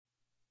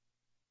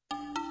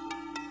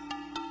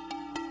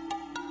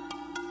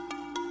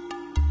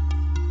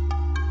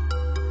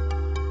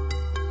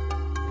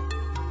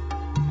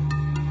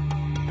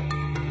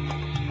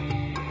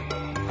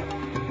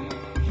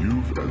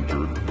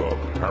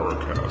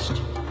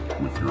Paracast,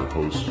 with your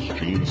hosts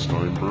Gene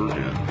Steinberg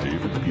and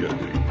David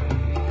Biedney.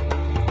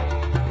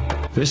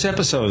 This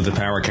episode of the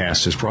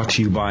Paracast is brought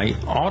to you by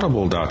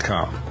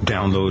Audible.com.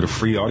 Download a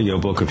free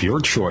audiobook of your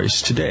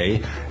choice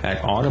today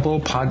at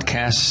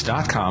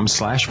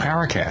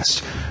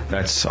audiblepodcasts.com/Paracast.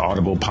 That's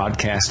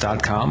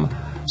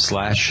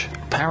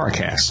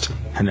audiblepodcast.com/Paracast.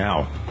 And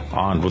now,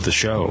 on with the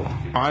show.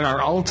 On our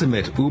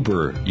ultimate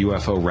Uber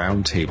UFO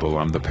Roundtable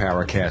on the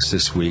Paracast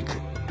this week,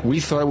 we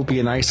thought it would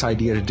be a nice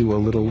idea to do a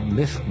little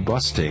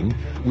myth-busting.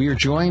 We are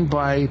joined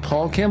by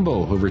Paul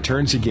Kimball, who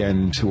returns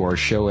again to our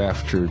show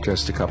after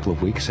just a couple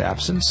of weeks'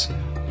 absence.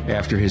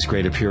 After his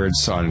great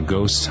appearance on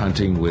Ghost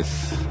Hunting with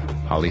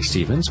Holly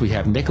Stevens, we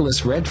have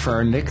Nicholas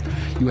Redfern. Nick,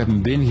 you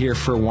haven't been here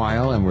for a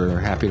while, and we're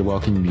happy to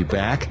welcome you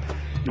back.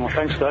 Well,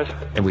 thanks, guys.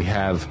 And we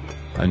have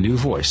a new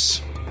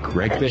voice,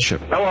 Greg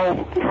Bishop.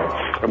 Hello.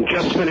 I'm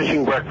just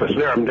finishing breakfast.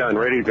 There, I'm done.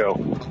 Ready to go.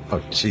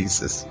 Oh,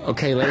 Jesus.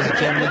 Okay, ladies and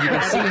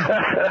gentlemen,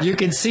 you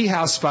can see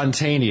how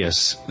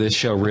spontaneous this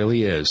show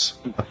really is.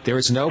 There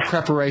is no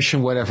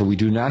preparation whatever. We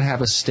do not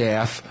have a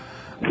staff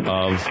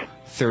of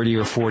 30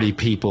 or 40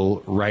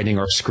 people writing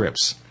our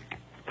scripts.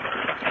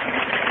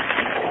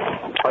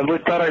 I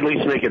thought I'd at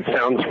least make it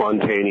sound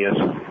spontaneous.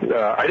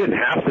 I didn't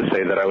have to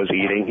say that I was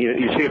eating.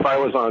 You see, if I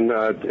was on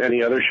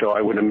any other show,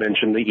 I wouldn't have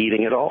mentioned the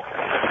eating at all.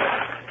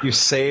 You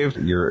saved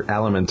your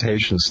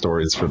alimentation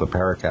stories for the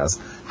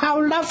Paracast.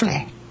 How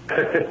lovely.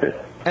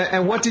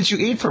 and what did you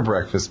eat for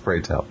breakfast,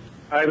 pray tell?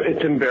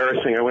 It's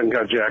embarrassing. I went and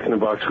got Jack in the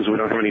Box because we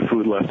don't have any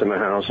food left in the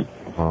house.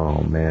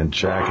 Oh, man,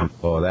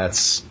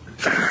 that's...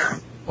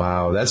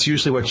 Wow, that's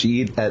usually what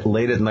you eat at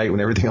late at night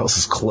when everything else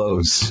is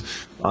closed.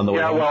 On the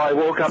way home. Well, I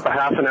woke up a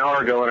half an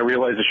hour ago and I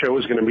realized the show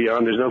was going to be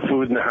on. There's no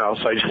food in the house.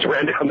 So I just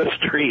ran down the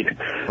street.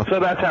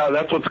 So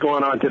that's what's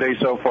going on today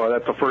so far.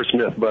 That's the first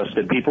myth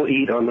busted. People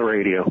eat on the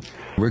radio.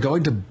 We're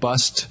going to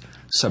bust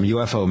some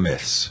UFO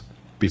myths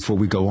before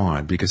we go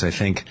on, because I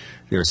think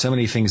there are so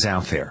many things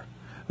out there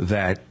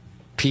that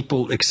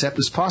people accept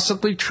as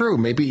possibly true.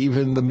 Maybe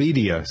even the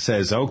media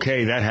says,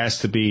 okay, that has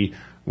to be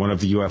one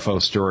of the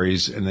UFO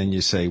stories, and then you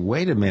say,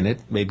 wait a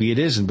minute, maybe it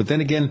isn't. But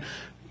then again,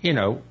 you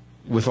know,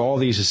 with all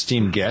these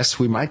esteemed guests,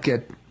 we might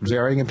get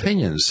varying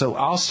opinions. So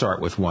I'll start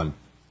with one.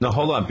 No,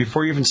 hold on.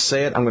 Before you even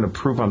say it, I'm going to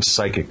prove I'm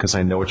psychic because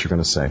I know what you're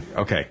going to say.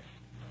 Okay.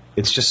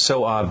 It's just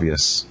so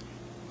obvious.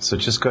 So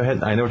just go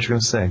ahead. I know what you're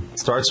going to say. It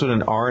starts with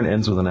an R and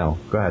ends with an L.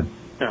 Go ahead.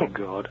 Oh,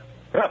 God.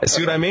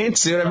 See what I mean?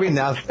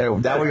 Now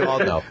we all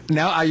know.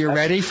 Now, are you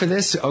ready for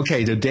this?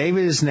 Okay, so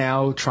David is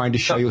now trying to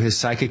show you his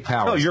psychic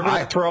powers. No, you're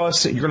going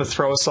to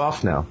throw us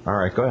off now. All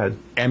right, go ahead.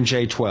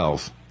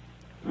 MJ12.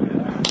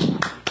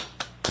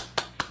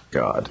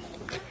 God.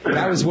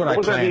 That was what I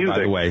planned, by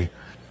the music? way.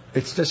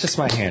 That's just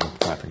my hand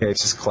clapping. Okay,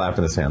 it's just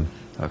clapping his hand.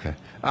 Okay.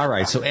 All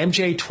right, so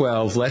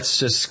MJ12, let's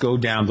just go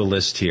down the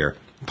list here.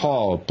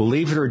 Paul,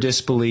 believe it or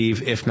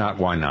disbelieve? If not,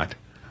 why not?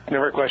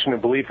 Never a question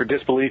of belief or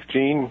disbelief,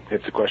 Gene.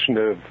 It's a question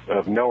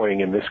of knowing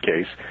in this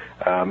case.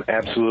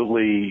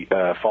 Absolutely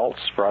false,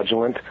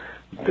 fraudulent.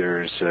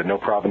 There's no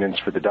provenance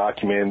for the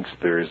documents.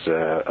 There's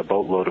a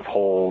boatload of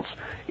holes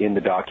in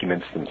the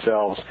documents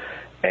themselves.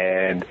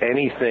 And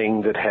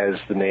anything that has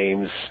the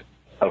names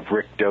of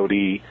Rick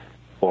Doty,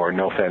 or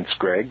no offense,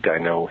 Greg, I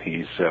know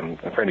he's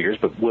a friend of yours,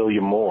 but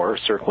William Moore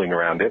circling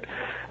around it,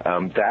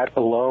 that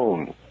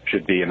alone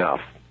should be enough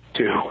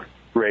to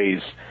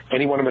raise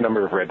any one of a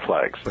number of red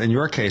flags. In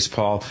your case,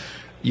 Paul,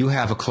 you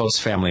have a close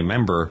family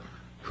member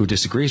who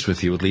disagrees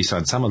with you, at least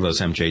on some of those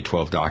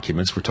MJ12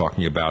 documents. We're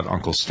talking about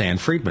Uncle Stan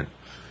Friedman.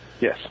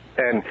 Yes,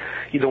 and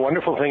the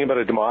wonderful thing about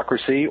a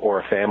democracy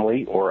or a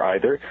family or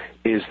either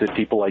is that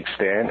people like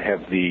Stan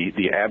have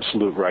the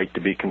absolute right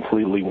to be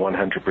completely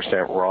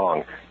 100%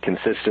 wrong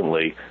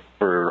consistently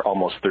for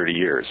almost 30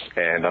 years.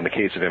 And on the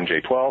case of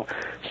MJ12,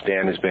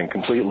 Stan has been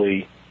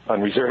completely,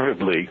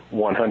 unreservedly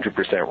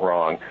 100%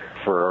 wrong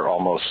for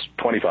almost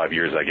 25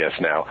 years, I guess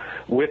now,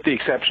 with the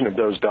exception of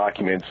those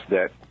documents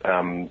that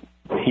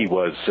he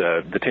was,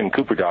 the Tim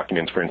Cooper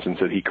documents, for instance,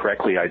 that he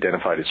correctly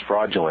identified as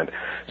fraudulent.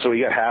 So he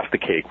got half the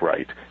cake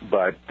right,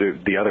 but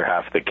the other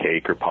half of the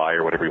cake or pie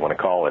or whatever you want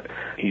to call it,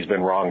 he's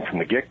been wrong from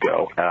the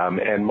get-go.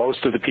 And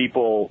most of the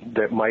people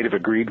that might have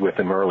agreed with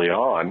him early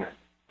on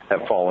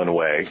have fallen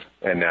away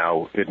and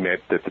now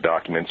admit that the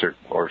documents are,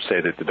 or say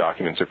that the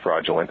documents are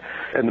fraudulent.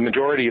 And the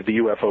majority of the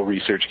UFO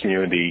research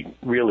community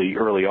really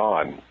early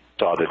on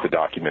saw that the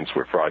documents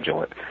were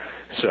fraudulent.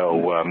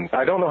 So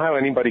I don't know how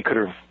anybody could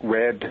have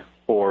read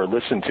or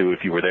listened to,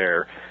 if you were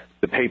there,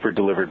 the paper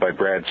delivered by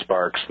Brad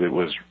Sparks that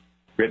was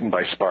written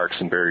by Sparks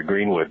and Barry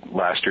Greenwood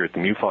last year at the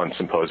MUFON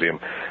Symposium.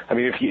 I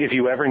mean, if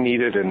you ever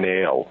needed a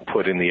nail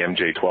put in the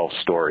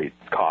MJ12 story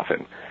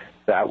coffin,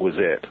 that was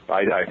it.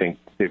 I think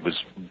it was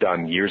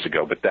done years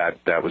ago, but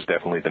that was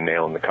definitely the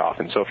nail in the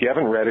coffin. So if you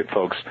haven't read it,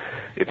 folks,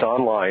 it's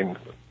online.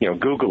 You know,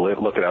 Google it,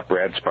 look it up,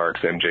 Brad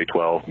Sparks,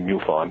 MJ12,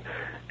 MUFON,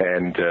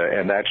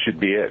 and that should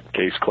be it.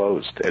 Case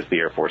closed, as the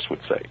Air Force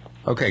would say.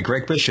 Okay,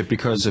 Greg Bishop,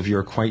 because of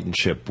your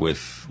acquaintanceship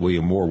with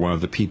William Moore, one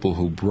of the people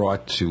who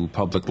brought to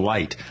public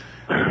light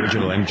the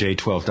original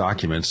MJ12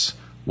 documents,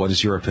 what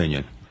is your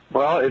opinion?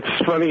 Well, it's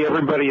funny.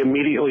 Everybody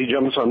immediately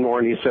jumps on Moore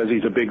and he says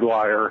he's a big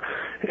liar.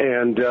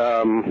 And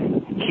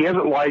he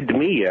hasn't lied to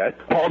me yet.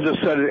 Paul just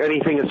said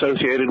anything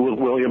associated with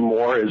William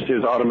Moore is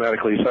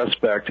automatically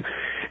suspect.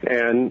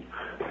 And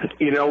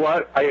you know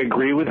what? I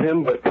agree with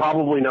him, but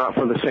probably not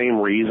for the same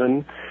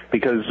reason,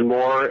 because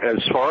Moore,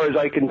 as far as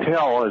I can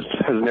tell, has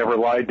never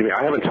lied to me.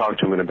 I haven't talked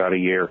to him in about a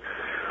year,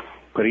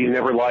 but he's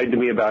never lied to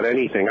me about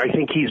anything. I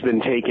think he's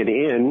been taken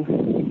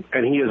in,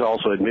 and he has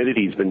also admitted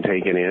he's been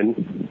taken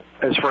in.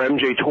 As for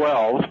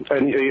MJ-12,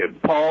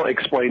 and Paul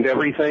explained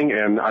everything,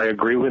 and I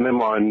agree with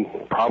him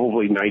on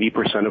probably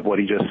 90% of what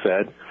he just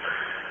said.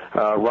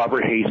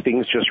 Robert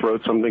Hastings just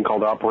wrote something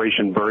called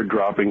Operation Bird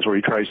Droppings, where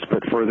he tries to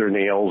put further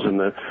nails in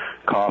the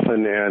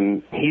coffin,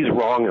 and he's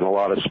wrong in a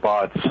lot of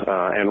spots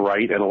and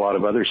right in a lot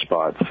of other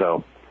spots.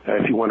 So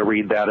if you want to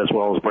read that as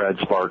well as Brad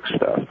Sparks'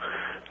 stuff.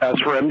 As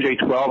for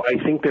MJ-12,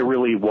 I think there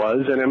really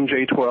was an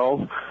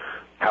MJ-12.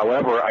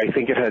 However, I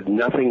think it had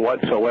nothing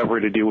whatsoever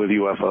to do with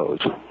UFOs.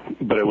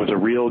 But it was a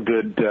real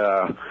good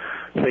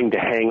thing to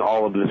hang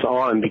all of this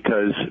on,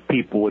 because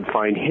people would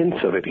find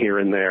hints of it here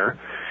and there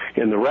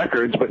in the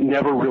records, but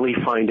never really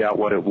find out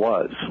what it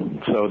was.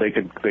 So they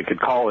could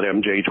call it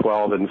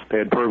MJ-12, and they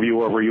had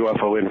purview over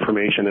UFO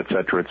information, et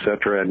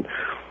cetera, and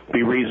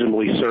be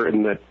reasonably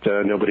certain that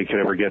nobody could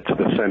ever get to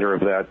the center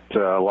of that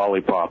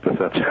lollipop, if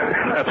that's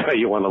how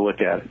you want to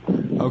look at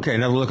it. Okay,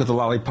 another look at the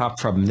lollipop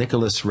from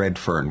Nicholas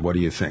Redfern. What do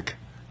you think?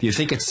 Do you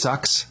think it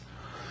sucks?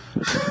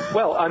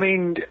 Well, I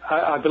mean,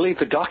 I believe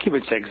the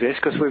documents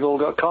exist because we've all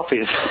got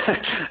copies.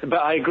 But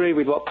I agree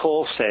with what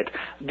Paul said.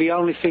 The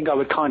only thing I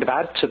would kind of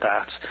add to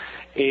that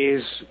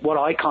is what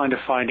I kind of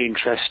find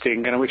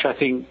interesting, and which I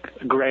think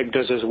Greg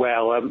does as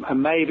well,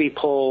 and maybe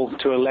Paul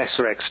to a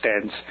lesser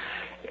extent,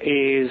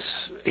 is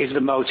the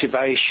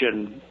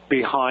motivation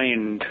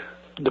behind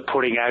the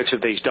putting out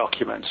of these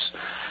documents.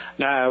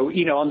 Now,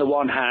 you know, on the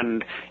one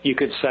hand, you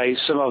could say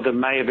some of them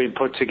may have been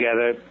put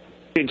together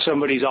in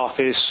somebody's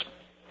office,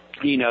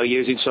 you know,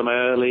 using some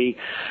early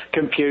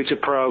computer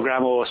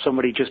program, or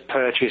somebody just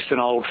purchased an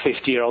old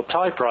 50-year-old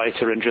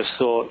typewriter and just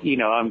thought, you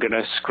know, I'm going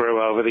to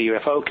screw over the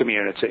UFO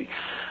community.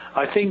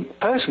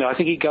 Personally, I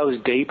think it goes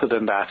deeper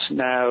than that.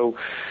 Now,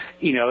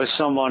 you know, as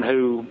someone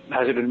who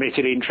has an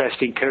admitted interest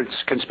in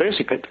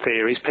conspiracy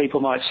theories, people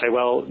might say,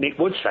 well, Nick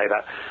would say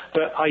that.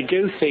 But I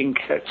do think,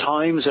 at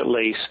times at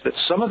least, that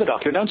some of the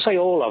documents, don't say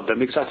all of them,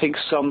 because I think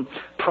some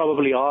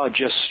probably are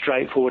just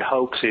straightforward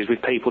hoaxes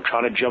with people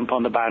trying to jump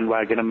on the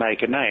bandwagon and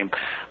make a name.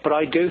 But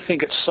I do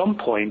think at some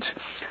point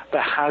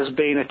there have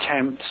been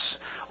attempts,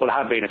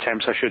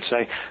 I should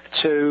say,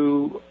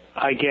 to,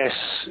 I guess,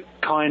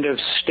 kind of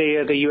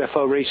steer the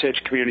UFO research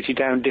community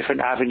down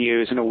different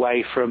avenues and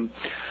away from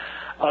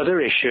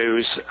other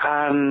issues,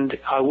 and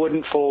I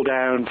wouldn't fall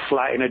down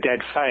flat in a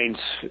dead faint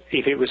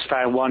if it was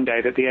found one day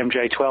that the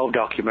MJ-12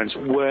 documents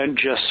weren't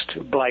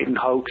just blatant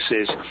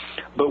hoaxes,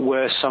 but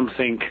were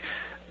something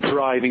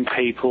driving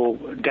people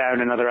down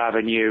another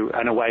avenue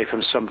and away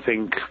from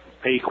something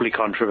equally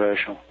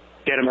controversial.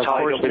 Get them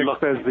tied up in Nick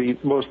says the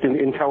most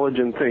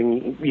intelligent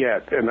thing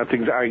yet, and that's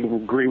I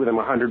agree with him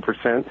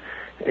 100%.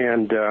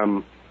 And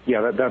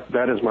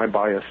that is my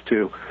bias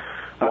too.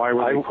 Why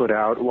were they put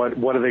out?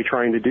 What are they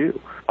trying to do?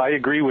 I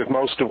agree with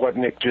most of what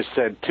Nick just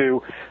said,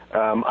 too.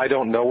 I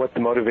don't know what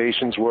the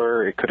motivations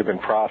were. It could have been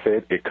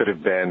profit. It could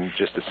have been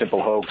just a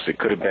simple hoax. It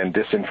could have been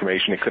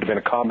disinformation. It could have been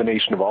a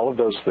combination of all of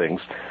those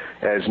things,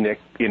 as Nick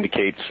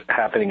indicates,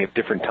 happening at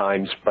different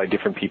times by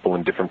different people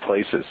in different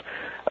places.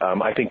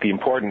 I think the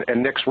important,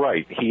 and Nick's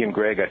right, he and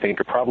Greg, I think,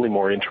 are probably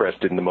more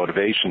interested in the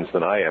motivations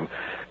than I am.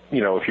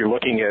 You know, if you're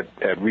looking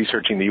at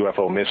researching the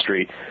UFO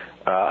mystery,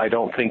 I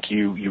don't think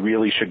you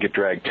really should get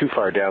dragged too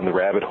far down the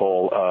rabbit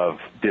hole of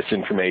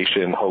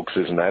disinformation,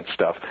 hoaxes, and that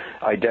stuff.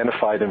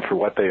 Identify them for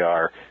what they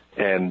are,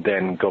 and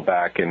then go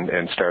back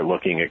and start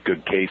looking at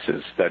good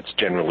cases. That's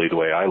generally the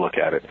way I look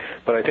at it.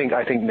 But I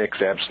think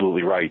Nick's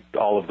absolutely right.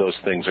 All of those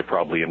things are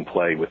probably in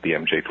play with the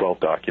MJ-12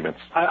 documents.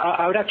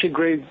 I would actually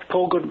agree.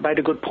 Paul made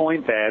a good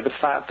point there. The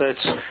fact that,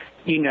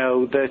 you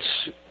know, that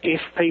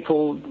if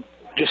people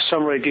just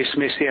summarily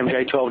dismiss the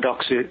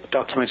MJ-12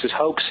 documents as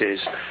hoaxes,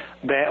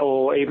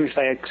 or even if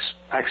they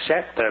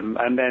accept them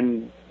and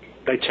then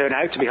they turn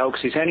out to be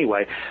hoaxes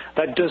anyway,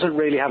 that doesn't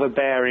really have a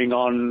bearing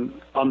on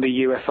the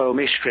UFO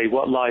mystery,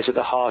 what lies at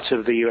the heart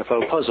of the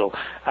UFO puzzle.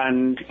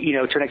 And, you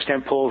know, to an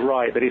extent, Paul's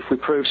right, that if we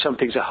prove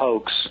something's a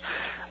hoax,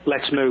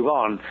 let's move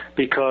on,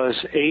 because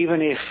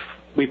even if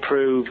we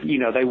prove, you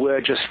know, they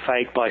were just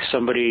faked by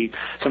somebody,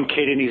 some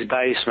kid in his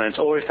basement,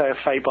 or if they were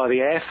faked by the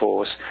Air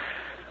Force,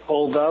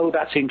 although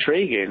that's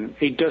intriguing,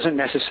 it doesn't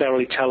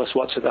necessarily tell us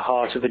what's at the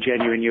heart of the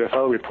genuine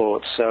UFO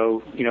report.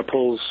 So, you know,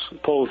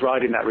 Paul's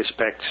right in that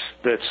respect,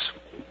 that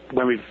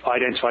when we've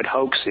identified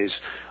hoaxes,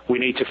 we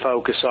need to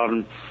focus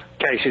on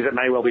cases that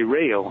may well be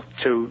real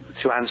to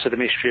answer the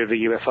mystery of the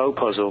UFO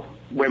puzzle.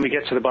 When we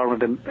get to the bottom of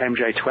the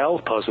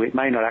MJ-12 puzzle, it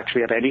may not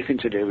actually have anything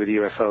to do with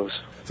UFOs.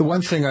 The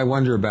one thing I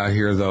wonder about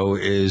here, though,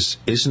 is,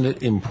 isn't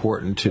it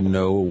important to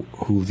know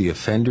who the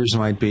offenders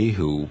might be,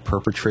 who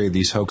perpetrated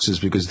these hoaxes?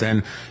 Because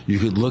then you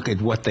could look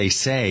at what they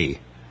say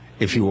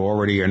if you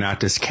already are not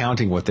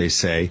discounting what they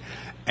say,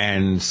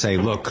 and say,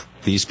 look,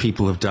 these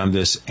people have done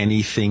this.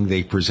 Anything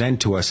they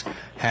present to us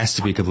has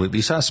to be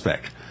completely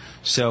suspect.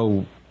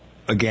 So,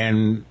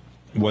 again,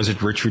 was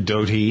it Richard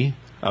Doty,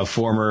 a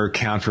former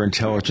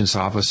counterintelligence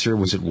officer?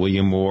 Was it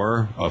William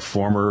Moore, a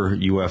former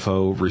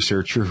UFO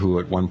researcher who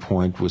at one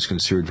point was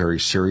considered very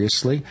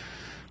seriously?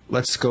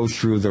 Let's go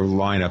through the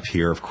lineup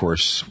here. Of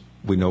course,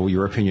 we know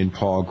your opinion,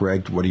 Paul.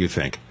 Greg, what do you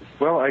think?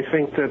 Well, I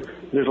think that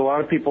there's a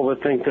lot of people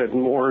that think that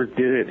Moore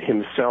did it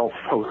himself,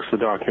 hoax the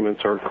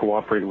documents, or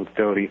cooperated with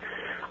Doty.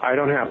 I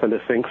don't happen to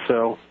think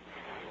so.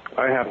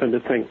 I happen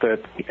to think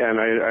that, and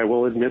I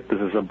will admit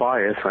this is a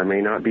bias, I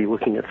may not be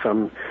looking at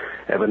some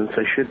evidence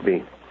I should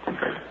be.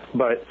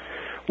 But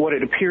what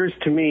it appears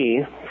to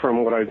me,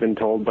 from what I've been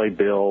told by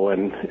Bill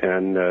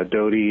and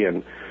Doty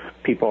and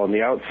people on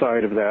the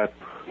outside of that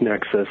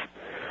nexus,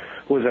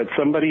 was that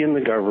somebody in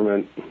the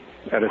government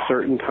at a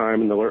certain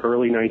time in the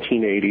early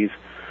 1980s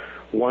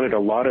wanted a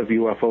lot of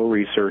UFO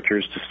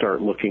researchers to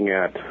start looking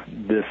at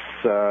this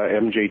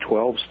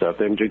MJ-12 stuff,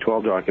 the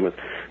MJ-12 document.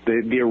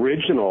 The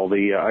original,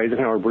 the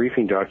Eisenhower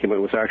briefing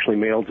document, was actually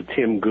mailed to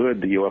Tim Good,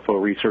 the UFO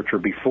researcher,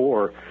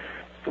 before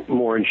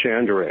Moore and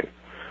Chandray,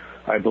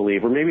 I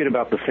believe, or maybe at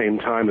about the same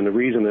time. And the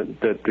reason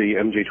that the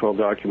MJ-12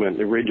 document,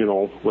 the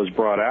original, was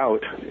brought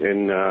out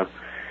in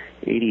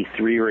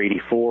 83 or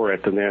 84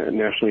 at the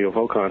National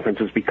UFO Conference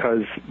is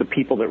because the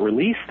people that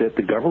released it,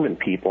 the government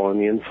people on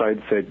the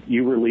inside, said,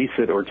 you release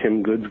it or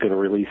Tim Good's going to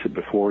release it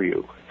before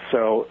you.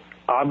 So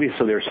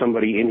obviously there's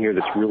somebody in here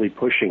that's really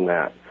pushing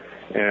that.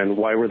 And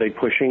why were they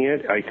pushing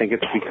it? I think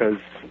it's because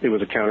it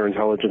was a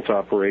counterintelligence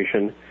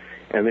operation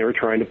and they were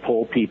trying to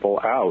pull people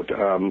out.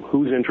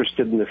 Who's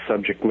interested in this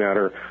subject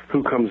matter?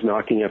 Who comes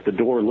knocking at the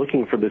door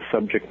looking for this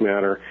subject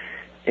matter?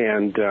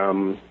 And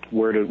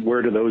where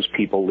do those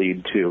people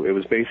lead to? It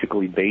was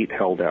basically bait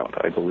held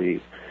out, I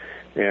believe.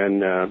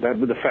 And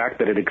the fact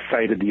that it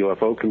excited the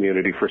UFO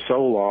community for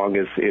so long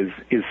is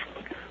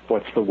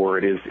what's the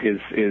word? Is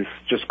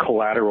just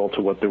collateral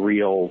to what the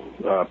real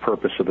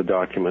purpose of the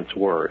documents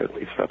were. At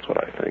least that's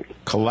what I think.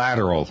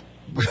 Collateral.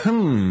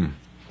 I'm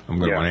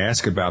going to want to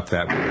ask about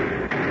that.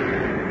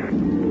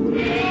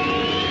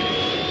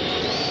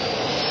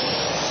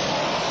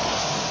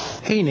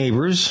 Hey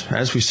neighbors,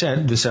 as we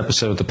said, this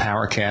episode of the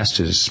Powercast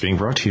is being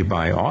brought to you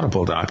by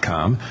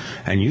Audible.com,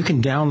 and you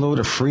can download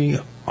a free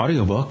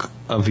audiobook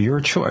of your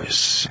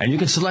choice. And you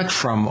can select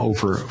from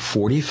over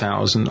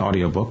 40,000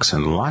 audiobooks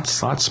and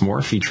lots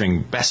more,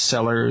 featuring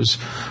bestsellers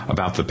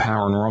about the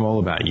paranormal,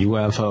 about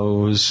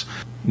UFOs,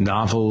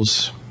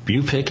 novels.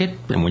 You pick it,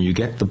 and when you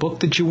get the book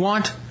that you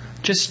want,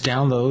 just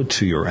download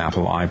to your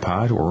Apple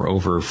iPod or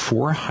over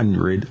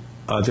 400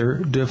 other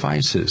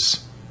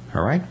devices.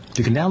 All right?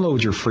 You can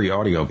download your free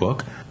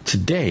audiobook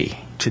today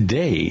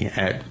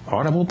at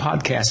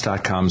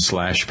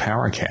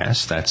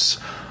audiblepodcast.com/Powercast. That's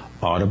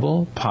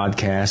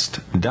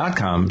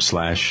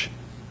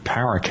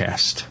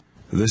audiblepodcast.com/Powercast.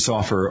 This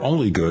offer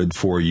only good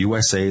for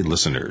USA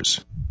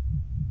listeners.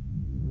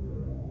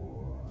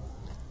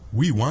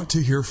 We want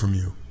to hear from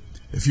you.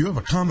 If you have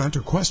a comment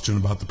or question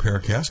about the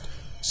Paracast,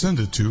 send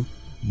it to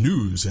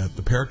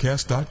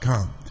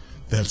news@theparacast.com.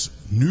 That's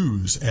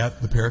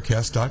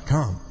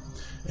news@theparacast.com.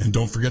 And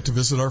don't forget to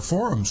visit our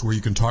forums where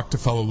you can talk to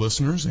fellow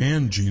listeners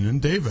and Gene and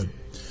David.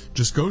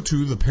 Just go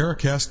to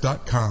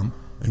theparacast.com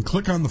and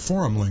click on the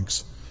forum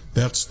links.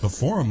 That's the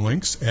forum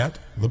links at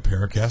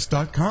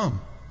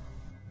theparacast.com.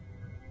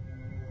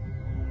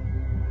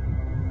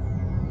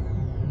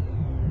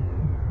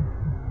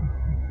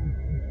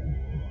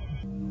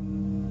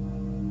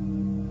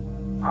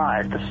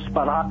 Hi, this is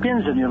Bud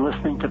Hopkins, and you're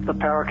listening to the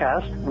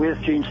Paracast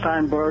with Gene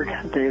Steinberg,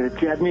 David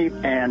Gedney,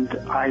 and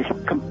I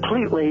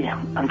completely,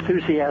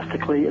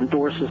 enthusiastically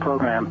endorse this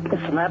program.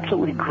 It's an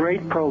absolutely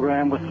great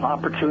program with an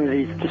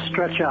opportunity to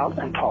stretch out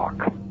and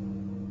talk.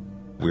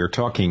 We're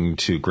talking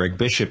to Greg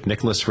Bishop,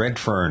 Nicholas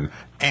Redfern,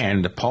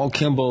 and Paul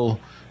Kimball,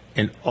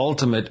 an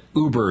ultimate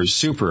uber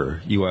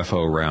super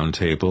UFO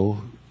roundtable,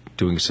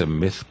 doing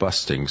some myth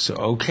busting. So,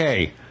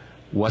 okay,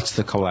 what's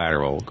the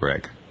collateral,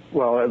 Greg?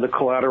 Well, the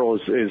collateral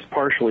is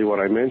partially what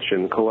I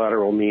mentioned.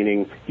 Collateral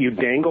meaning you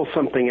dangle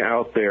something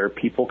out there,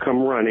 people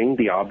come running,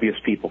 the obvious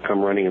people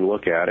come running and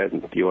look at it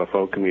in the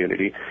UFO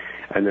community,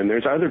 and then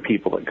there's other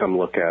people that come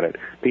look at it.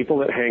 People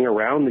that hang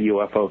around the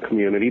UFO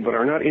community but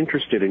are not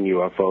interested in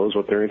UFOs.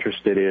 What they're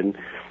interested in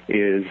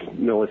is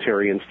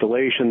military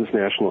installations,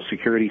 national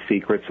security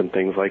secrets, and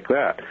things like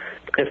that.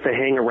 If they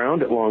hang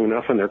around it long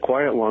enough and they're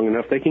quiet long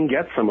enough, they can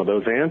get some of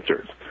those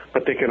answers.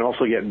 But they can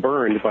also get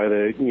burned by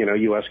the,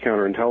 U.S.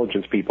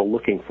 counterintelligence people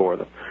looking for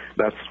them.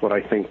 That's what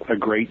I think a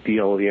great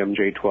deal of the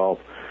MJ-12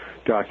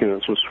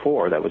 documents was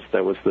for. That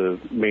was the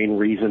main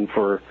reason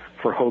for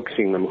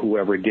hoaxing them,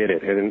 whoever did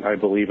it. And I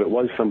believe it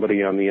was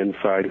somebody on the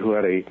inside who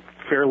had a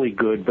fairly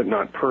good but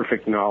not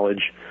perfect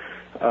knowledge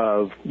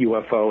of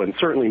UFO and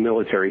certainly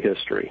military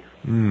history.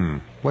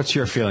 What's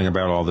your feeling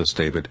about all this,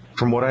 David?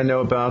 From what I know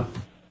about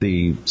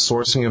the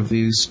sourcing of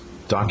these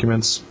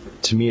documents,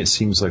 to me it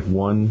seems like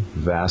one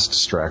vast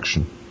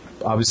distraction.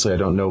 obviously I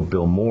don't know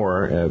Bill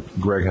Moore.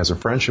 Greg has a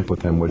friendship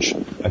with him, which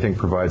I think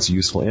provides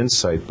useful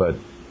insight. But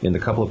in the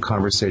couple of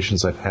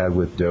conversations I've had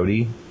with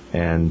Doty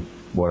and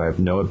what I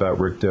know about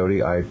Rick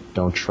Doty, I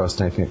don't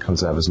trust anything that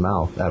comes out of his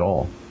mouth at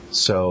all.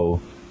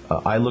 So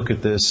I look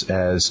at this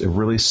as a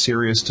really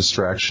serious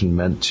distraction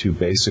meant to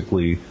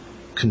basically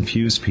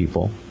confuse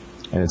people.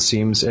 And it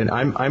seems, and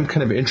I'm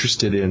kind of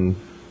interested in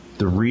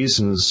the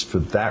reasons for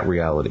that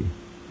reality.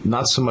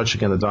 Not so much,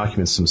 again, the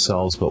documents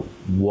themselves, but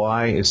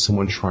why is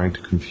someone trying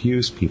to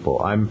confuse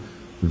people? I'm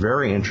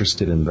very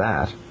interested in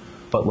that.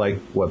 But like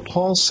what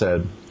Paul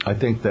said, I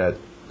think that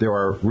there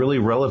are really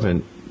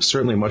relevant,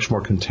 certainly much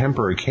more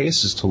contemporary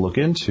cases to look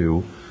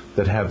into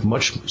that have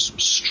much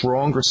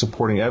stronger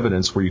supporting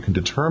evidence where you can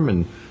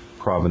determine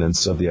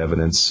provenance of the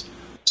evidence.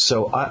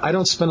 So I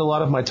don't spend a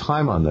lot of my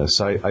time on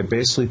this. I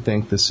basically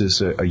think this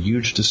is a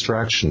huge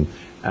distraction,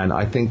 and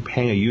I think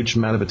paying a huge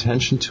amount of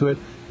attention to it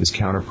is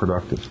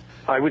counterproductive.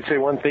 I would say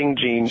one thing,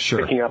 Gene,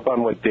 Sure. Picking up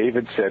on what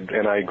David said,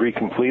 and I agree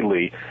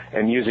completely,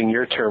 and using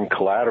your term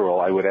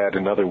collateral, I would add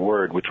another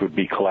word, which would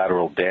be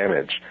collateral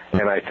damage.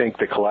 And I think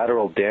the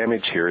collateral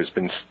damage here has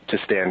been to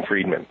Stan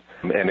Friedman.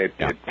 And it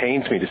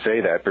pains me to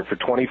say that, but for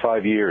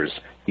 25 years,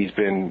 he's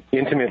been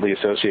intimately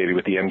associated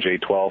with the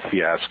MJ-12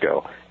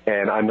 fiasco.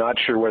 And I'm not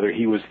sure whether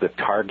he was the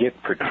target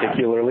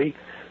particularly,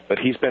 but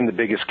he's been the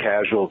biggest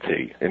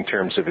casualty in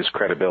terms of his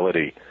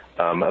credibility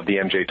of the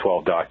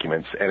MJ-12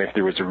 documents. And if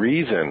there was a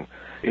reason,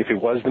 if it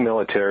was the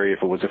military,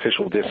 if it was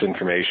official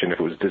disinformation, if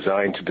it was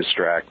designed to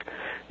distract,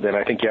 then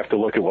I think you have to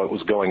look at what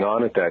was going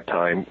on at that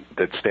time,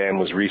 that Stan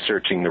was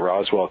researching the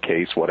Roswell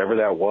case, whatever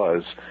that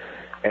was.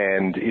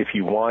 And if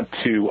you want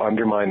to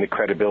undermine the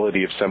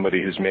credibility of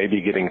somebody who's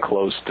maybe getting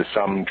close to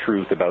some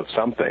truth about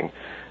something,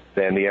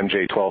 then the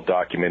MJ-12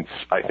 documents,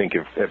 I think,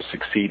 have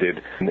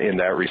succeeded in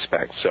that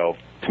respect. So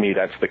to me,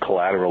 that's the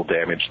collateral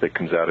damage that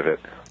comes out of it.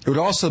 It would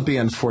also be,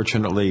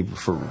 unfortunately,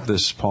 for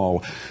this,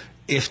 Paul,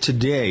 if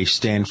today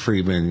Stan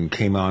Friedman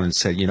came on and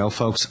said, you know,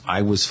 folks,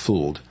 I was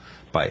fooled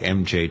by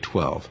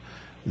MJ-12.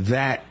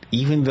 That,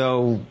 even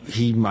though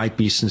he might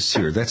be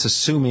sincere, that's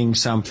assuming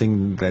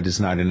something that is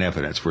not in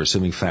evidence. We're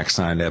assuming facts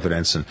not in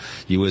evidence, and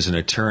you as an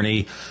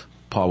attorney,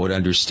 Paul, would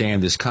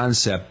understand this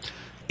concept.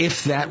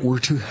 If that were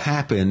to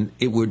happen,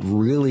 it would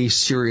really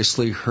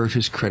seriously hurt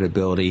his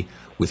credibility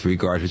with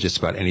regard to just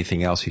about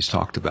anything else he's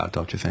talked about,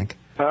 don't you think?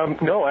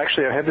 No,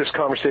 actually, I had this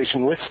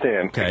conversation with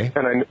Stan, okay.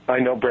 And I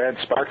know Brad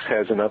Sparks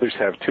has, and others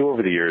have too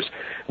over the years,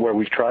 where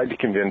we've tried to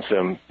convince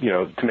him,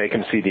 to make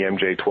him see the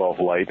MJ-12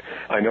 light.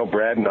 I know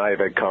Brad and I have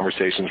had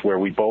conversations where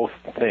we both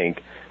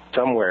think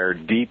somewhere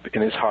deep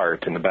in his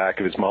heart, in the back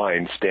of his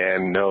mind,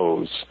 Stan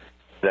knows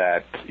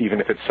that,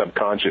 even if it's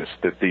subconscious,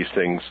 that these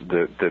things,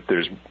 that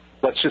there's,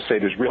 let's just say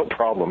there's real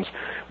problems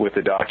with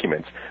the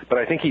documents. But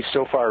I think he's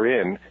so far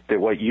in that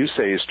what you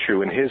say is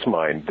true in his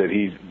mind,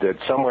 that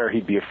somewhere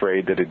he'd be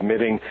afraid that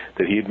admitting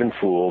that he had been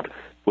fooled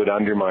would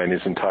undermine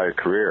his entire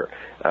career.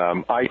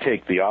 I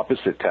take the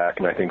opposite tack,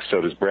 and I think so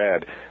does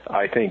Brad.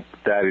 I think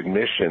that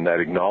admission, that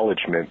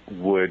acknowledgement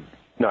would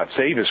not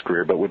save his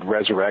career, but would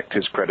resurrect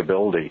his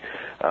credibility.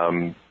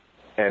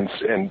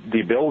 And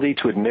the ability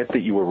to admit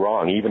that you were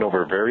wrong, even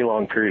over a very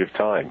long period of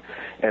time,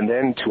 and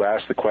then to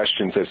ask the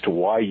questions as to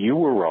why you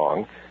were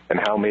wrong and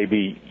how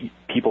maybe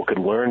people could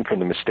learn from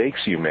the mistakes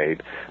you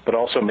made, but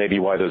also maybe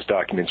why those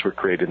documents were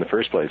created in the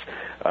first place.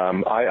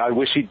 I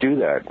wish he'd do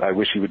that. I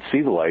wish he would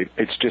see the light.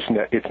 It's just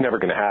it's never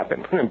going to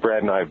happen. And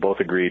Brad and I have both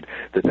agreed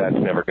that that's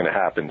never going to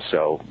happen,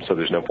 so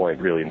there's no point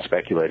really in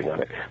speculating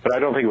on it. But I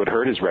don't think it would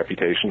hurt his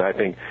reputation. I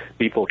think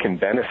people can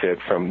benefit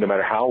from, no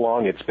matter how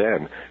long it's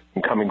been,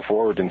 coming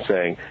forward and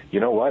saying, you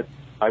know what,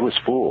 I was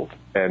fooled,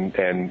 and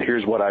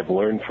here's what I've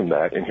learned from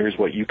that, and here's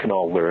what you can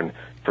all learn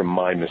from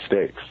my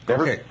mistakes.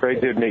 Never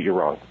afraid to admit you're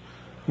wrong.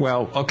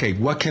 Well, okay,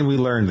 what can we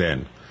learn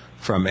then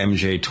from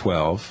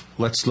MJ-12?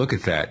 Let's look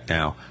at that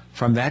now.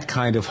 From that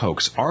kind of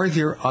hoax, are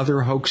there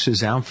other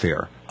hoaxes out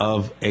there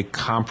of a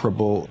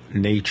comparable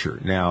nature?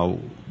 Now,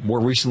 more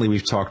recently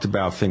we've talked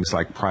about things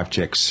like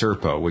Project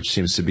Serpo, which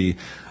seems to be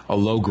a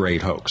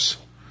low-grade hoax,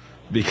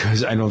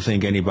 because I don't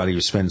think anybody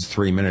who spends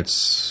 3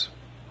 minutes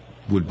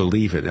would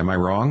believe it. Am I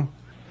wrong?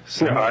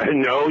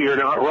 No, you're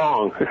not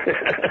wrong.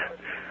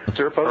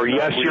 Or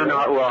yes, you're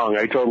not wrong.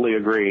 I totally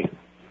agree.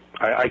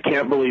 I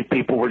can't believe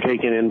people were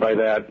taken in by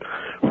that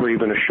for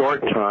even a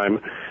short time.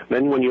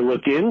 Then when you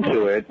look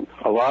into it,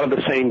 a lot of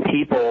the same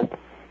people,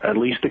 at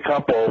least a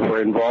couple,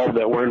 were involved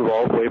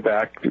way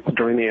back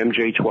during the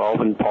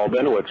MJ-12 and Paul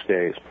Benowitz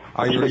days.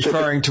 Are you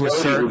referring to a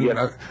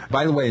certain...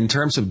 by the way, in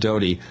terms of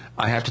Doty,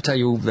 I have to tell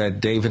you that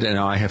David and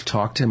I have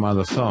talked to him on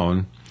the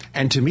phone,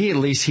 and to me at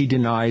least he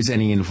denies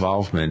any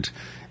involvement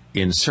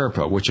in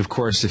Serpo, which of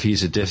course if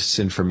he's a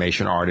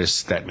disinformation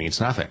artist, that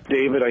means nothing.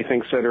 David, I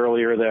think, said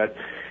earlier that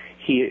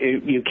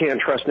you can't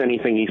trust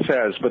anything he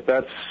says, but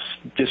that's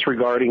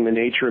disregarding the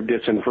nature of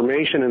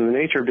disinformation, and the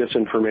nature of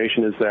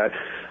disinformation is that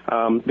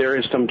there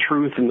is some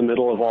truth in the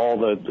middle of all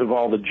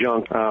the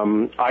junk.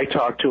 I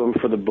talked to him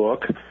for the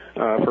book,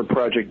 for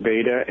Project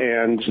Beta,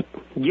 and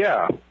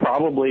Yeah,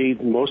 probably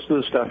most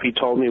of the stuff he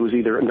told me was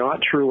either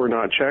not true or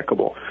not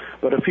checkable.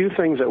 But a few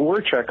things that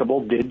were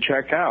checkable did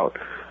check out,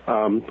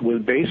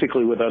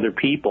 with other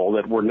people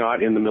that were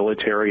not in the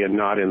military and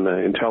not in the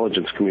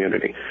intelligence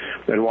community.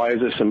 And why is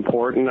this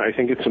important? I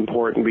think it's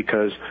important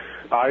because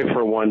I,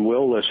 for one,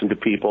 will listen to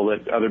people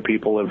that other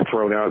people have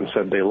thrown out and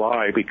said they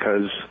lie,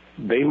 because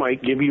they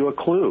might give you a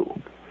clue.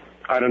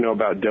 I don't know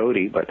about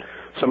Doty, but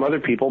some other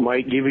people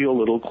might give you a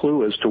little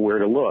clue as to where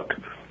to look.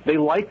 They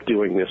like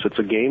doing this. It's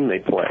a game they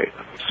play.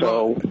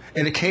 So, well,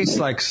 in a case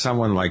like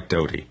someone like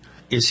Doty,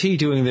 is he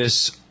doing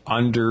this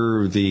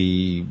under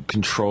the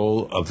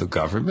control of the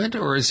government,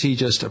 or is he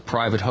just a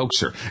private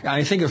hoaxer? And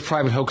I think of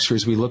private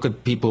hoaxers, we look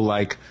at people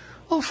like,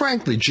 well,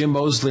 frankly, Jim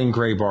Moseley and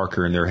Gray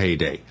Barker in their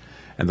heyday,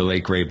 and the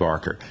late Gray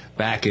Barker.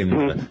 Back in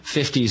the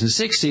 50s and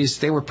 60s,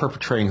 they were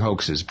perpetrating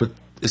hoaxes. But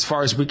as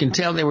far as we can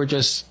tell, they were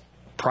just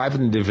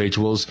private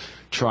individuals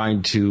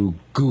trying to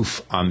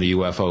goof on the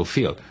UFO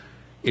field.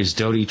 Is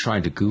Doty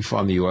trying to goof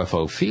on the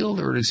UFO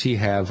field, or does he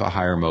have a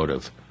higher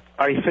motive?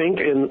 I think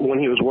when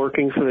he was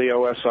working for the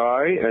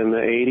OSI in the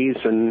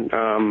 80s and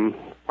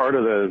part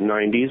of the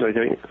 90s, I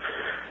think,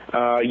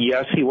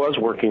 yes, he was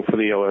working for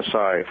the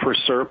OSI. For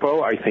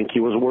Serpo, I think he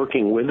was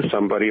working with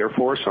somebody or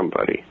for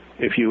somebody,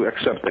 if you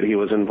accept that he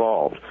was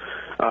involved.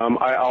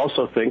 I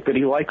also think that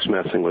he likes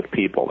messing with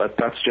people.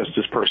 That's just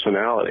his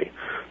personality.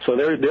 So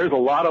there's a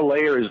lot of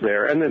layers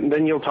there. And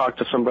then you'll talk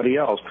to somebody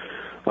else,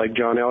 like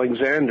John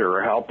Alexander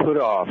or Hal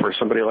Puthoff or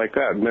somebody like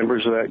that,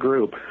 members of that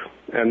group.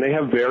 And they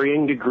have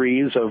varying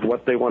degrees of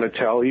what they want to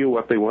tell you,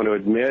 what they want to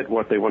admit,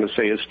 what they want to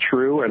say is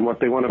true, and what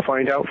they want to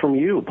find out from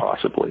you,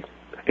 possibly.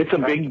 It's a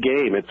big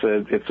game. It's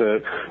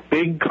a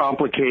big,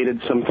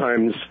 complicated,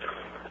 sometimes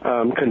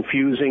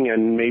confusing,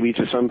 and maybe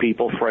to some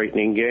people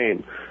frightening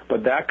game.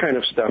 But that kind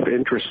of stuff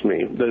interests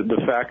me.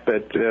 The fact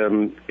that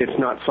it's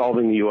not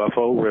solving the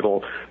UFO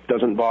riddle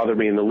doesn't bother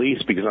me in the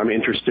least, because I'm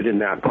interested in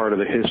that part of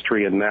the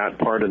history and that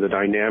part of the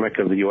dynamic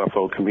of the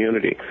UFO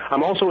community.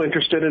 I'm also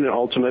interested in an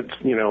ultimate,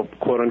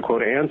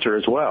 quote-unquote answer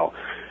as well.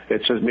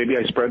 It's just maybe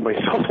I spread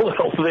myself a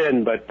little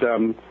thin, but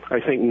I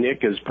think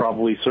Nick is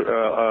probably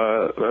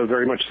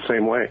very much the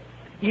same way.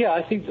 Yeah,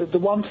 I think the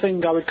one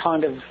thing I would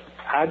kind of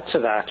add to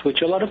that,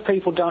 which a lot of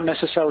people don't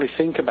necessarily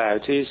think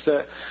about, is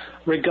that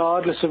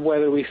regardless of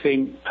whether we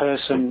think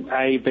person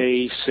A,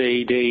 B,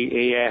 C, D,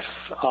 E, F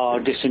are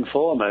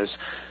disinformers,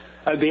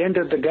 at the end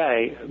of the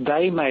day,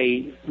 they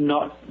may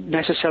not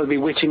necessarily be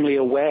wittingly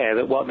aware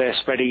that what they're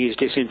spreading is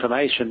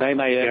disinformation. They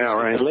may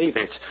believe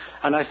it.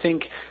 And I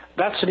think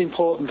that's an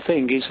important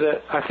thing, is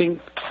that I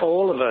think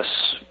all of us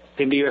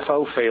in the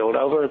UFO field,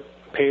 over a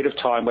period of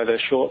time, whether a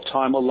short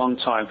time or long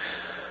time,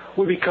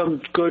 we become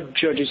good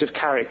judges of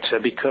character,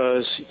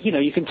 because,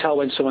 you can tell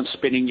when someone's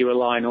spinning you a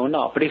line or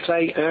not. But if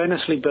they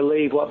earnestly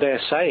believe what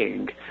they're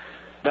saying,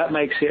 that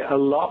makes it a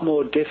lot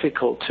more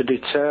difficult to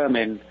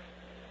determine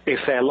if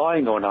they're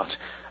lying or not.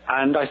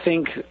 And I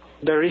think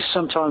there is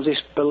sometimes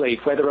this belief,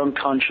 whether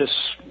unconsciously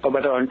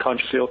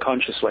or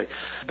consciously,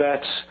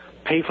 that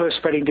people are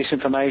spreading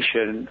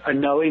disinformation and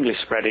knowingly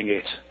spreading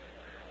it.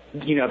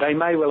 They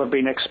may well have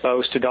been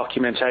exposed to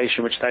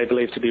documentation which they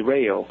believe to be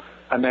real,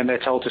 and then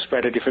they're told to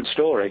spread a different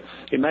story.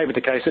 It may be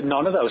the case that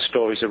none of those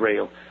stories are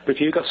real. But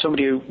if you've got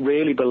somebody who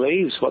really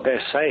believes what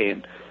they're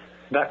saying,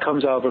 that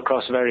comes over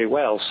across very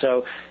well.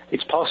 So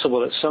it's possible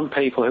that some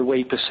people who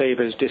we perceive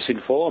as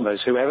disinformers,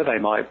 whoever they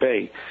might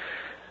be,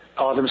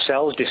 are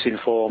themselves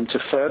disinformed to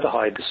further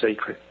hide the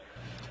secret.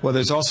 Well,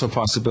 there's also a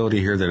possibility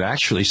here that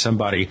actually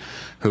somebody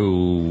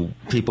who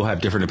people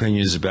have different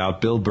opinions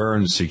about, Bill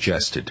Burns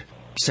suggested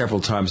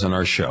several times on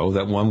our show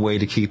that one way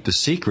to keep the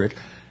secret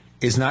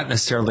is not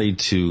necessarily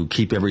to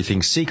keep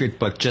everything secret,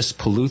 but just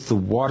pollute the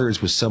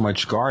waters with so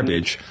much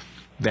garbage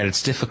that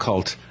it's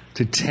difficult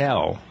to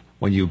tell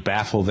when you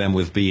baffle them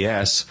with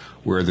BS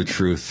where the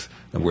truth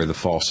and where the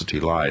falsity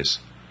lies.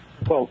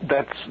 Well,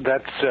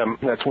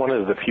 that's one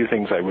of the few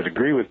things I would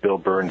agree with Bill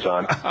Burns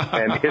on.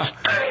 And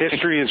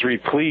history is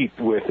replete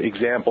with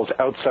examples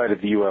outside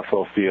of the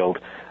UFO field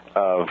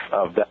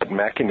of that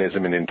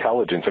mechanism in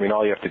intelligence. I mean,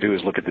 all you have to do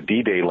is look at the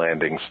D-Day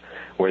landings,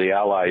 where the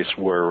Allies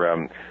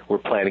were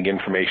planting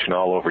information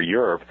all over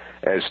Europe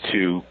as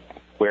to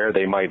where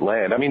they might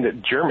land. I mean, the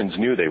Germans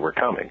knew they were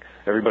coming.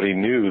 Everybody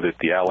knew that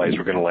the Allies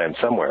were going to land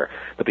somewhere,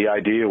 but the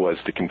idea was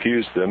to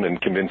confuse them and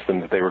convince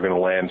them that they were going to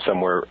land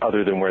somewhere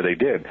other than where they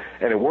did.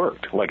 And it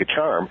worked like a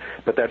charm,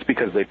 but that's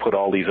because they put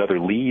all these other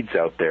leads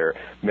out there,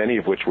 many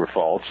of which were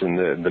false, and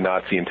the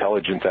Nazi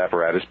intelligence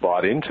apparatus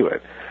bought into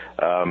it.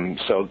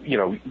 So,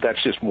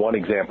 that's just one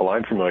example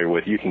I'm familiar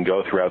with. You can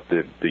go throughout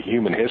the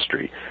human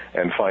history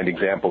and find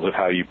examples of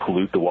how you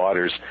pollute the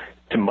waters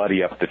to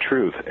muddy up the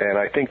truth. And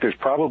I think there's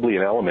probably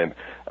an element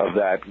of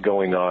that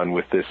going on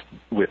with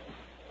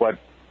what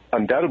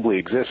undoubtedly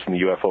exists in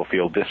the UFO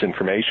field,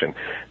 disinformation.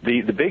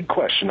 The big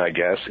question, I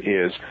guess,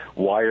 is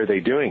why are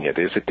they doing it?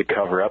 Is it to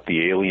cover up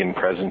the alien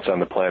presence on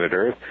the planet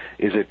Earth?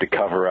 Is it to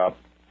cover up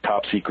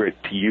top secret,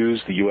 to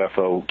use the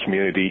UFO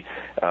community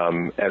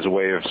as a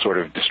way of sort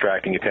of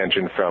distracting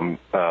attention from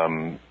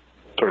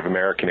sort of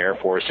American Air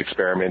Force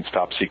experiments,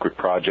 top secret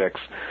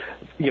projects.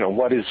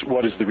 What is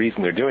the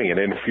reason they're doing it?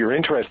 And if you're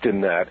interested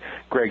in that,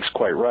 Greg's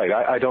quite right.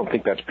 I don't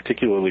think that's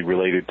particularly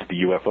related to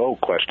the UFO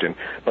question,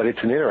 but it's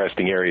an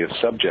interesting area of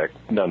subject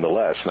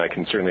nonetheless, and I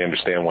can certainly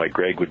understand why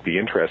Greg would be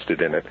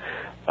interested in it.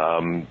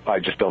 I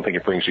just don't think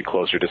it brings you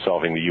closer to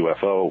solving the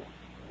UFO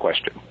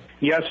question.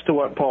 Yes to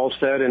what Paul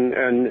said,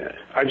 and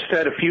I've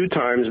said a few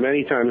times,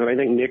 many times, and I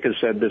think Nick has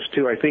said this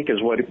too, I think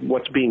is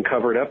what's being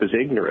covered up is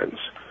ignorance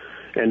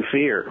and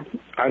fear.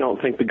 I don't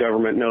think the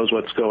government knows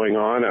what's going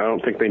on. I don't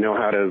think they know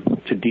how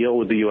to deal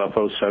with the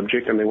UFO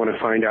subject, and they want to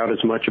find out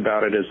as much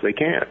about it as they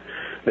can.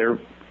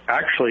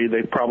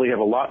 They probably have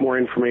a lot more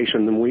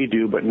information than we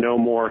do, but no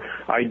more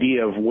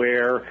idea of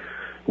where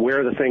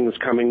the thing is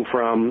coming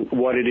from,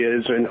 what it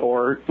is,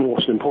 or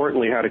most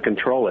importantly, how to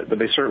control it. But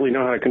they certainly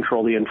know how to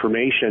control the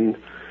information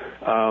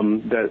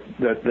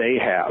that they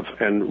have,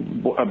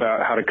 and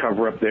about how to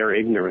cover up their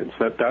ignorance.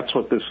 That's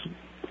what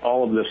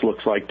all of this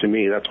looks like to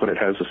me. That's what it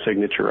has a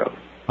signature of.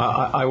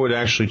 I would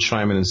actually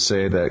chime in and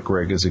say that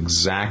Greg is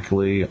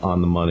exactly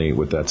on the money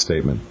with that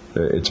statement.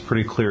 It's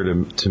pretty clear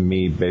to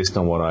me, based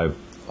on what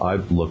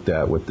I've looked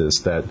at with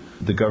this, that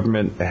the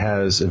government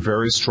has a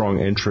very strong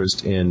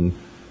interest in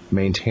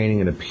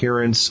maintaining an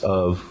appearance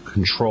of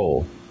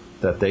control,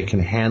 that they can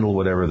handle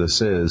whatever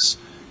this is.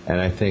 And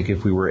I think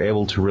if we were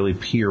able to really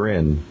peer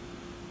in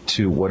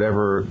to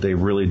whatever they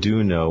really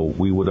do know,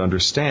 we would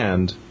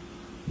understand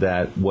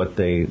that what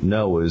they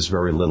know is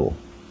very little,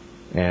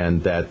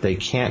 and that they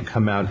can't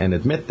come out and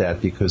admit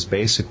that, because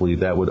basically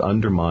that would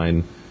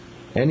undermine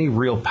any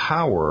real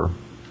power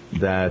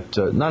that,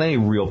 not any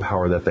real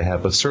power that they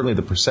have, but certainly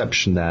the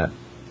perception that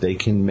they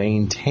can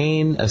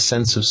maintain a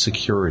sense of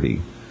security.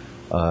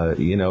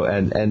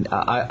 And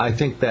I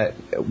think that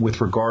with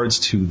regards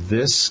to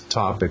this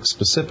topic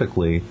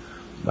specifically,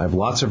 I have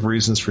lots of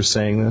reasons for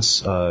saying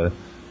this,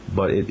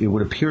 but it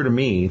would appear to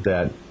me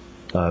that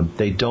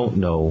they don't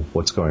know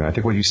what's going on. I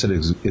think what you said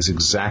is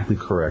exactly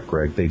correct,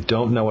 Greg. They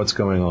don't know what's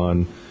going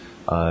on.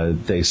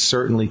 They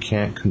certainly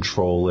can't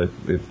control it.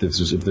 If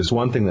there's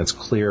one thing that's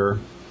clear,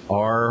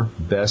 our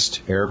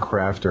best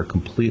aircraft are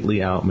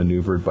completely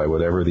outmaneuvered by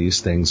whatever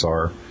these things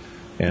are,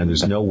 and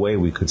there's no way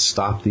we could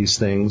stop these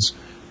things.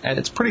 And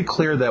it's pretty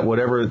clear that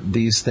whatever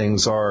these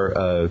things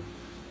are,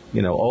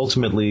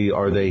 ultimately,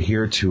 are they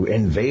here to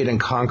invade and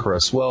conquer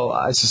us? Well,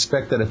 I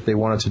suspect that if they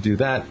wanted to do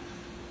that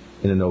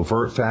in an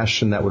overt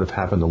fashion, that would have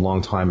happened a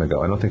long time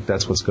ago. I don't think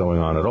that's what's going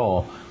on at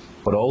all.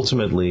 But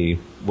ultimately,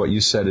 what you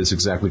said is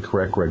exactly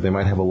correct, Greg. They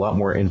might have a lot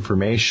more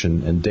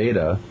information and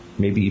data,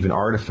 maybe even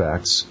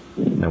artifacts,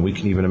 and we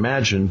can even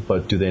imagine,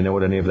 but do they know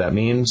what any of that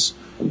means?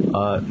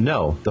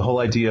 No. The whole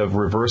idea of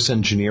reverse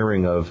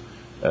engineering of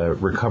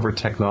recovered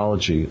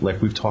technology,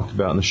 like we've talked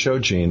about in the show,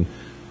 Gene,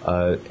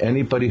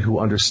 anybody who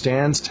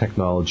understands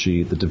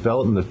technology, the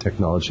development of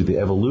technology, the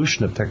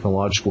evolution of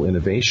technological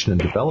innovation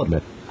and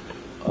development,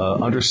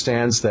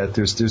 understands that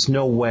there's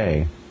no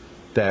way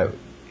that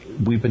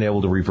we've been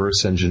able to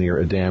reverse engineer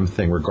a damn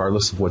thing,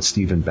 regardless of what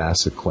Stephen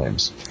Bassett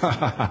claims.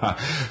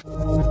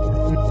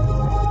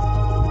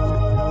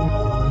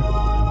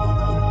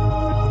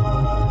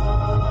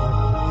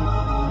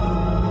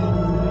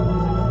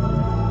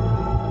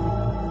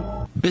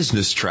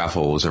 Business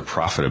travel is a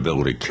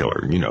profitability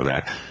killer. You know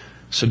that.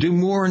 So do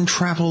more and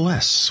travel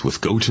less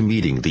with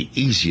GoToMeeting, the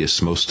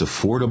easiest, most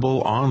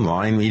affordable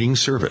online meeting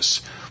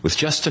service. With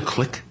just a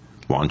click,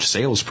 launch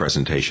sales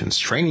presentations,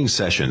 training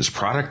sessions,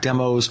 product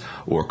demos,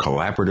 or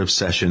collaborative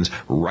sessions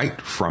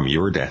right from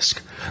your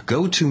desk.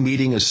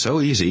 GoToMeeting is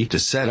so easy to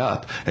set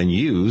up and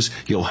use,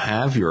 you'll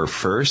have your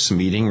first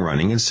meeting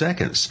running in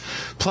seconds.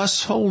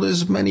 Plus, hold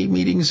as many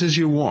meetings as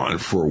you want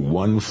for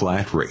one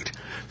flat rate.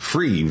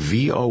 Free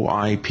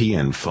VoIP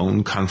and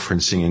phone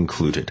conferencing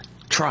included.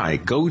 Try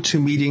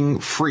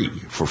GoToMeeting free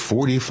for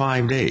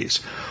 45 days.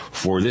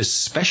 For this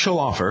special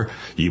offer,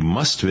 you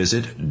must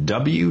visit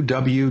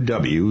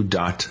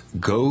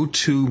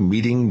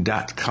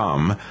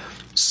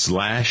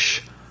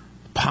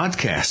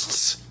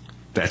www.gotomeeting.com/podcasts.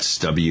 That's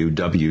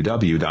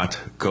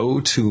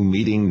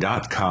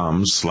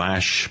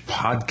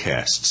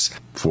www.gotomeeting.com/podcasts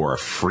for a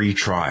free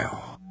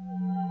trial.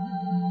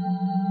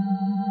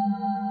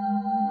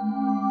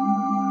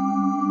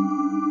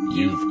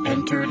 You've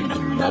entered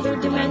another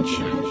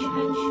dimension.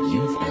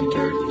 You've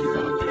entered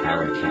the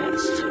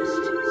Paracast.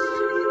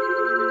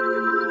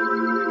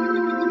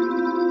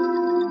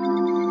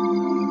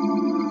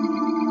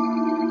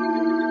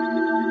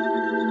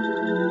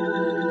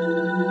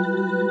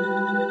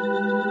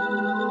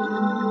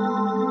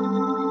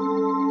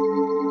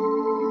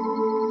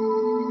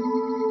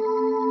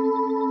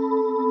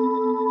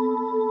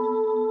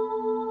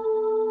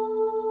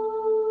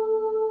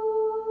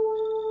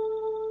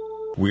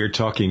 We're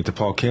talking to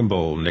Paul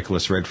Kimball,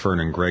 Nicholas Redfern,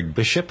 and Greg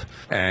Bishop,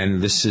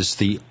 and this is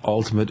the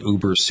ultimate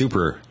uber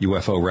super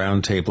UFO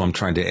roundtable. I'm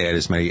trying to add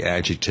as many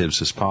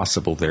adjectives as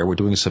possible there. We're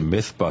doing some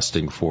myth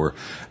busting for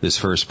this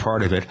first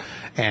part of it,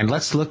 and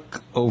let's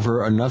look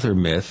over another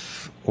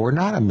myth, or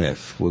not a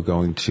myth. We're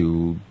going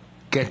to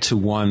get to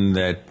one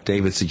that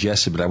David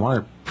suggested, but I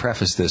want to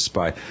preface this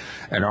by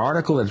an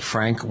article that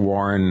Frank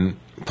Warren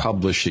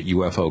published at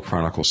UFO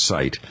Chronicle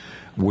site,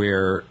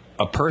 where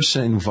a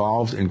person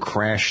involved in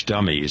crash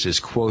dummies is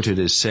quoted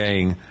as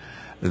saying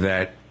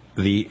that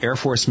the Air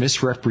Force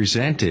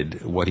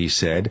misrepresented what he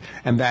said,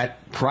 and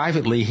that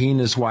privately he and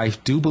his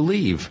wife do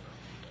believe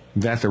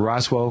that the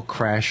Roswell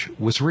crash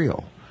was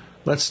real.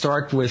 Let's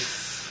start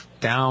with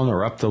down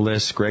or up the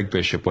list. Greg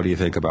Bishop, what do you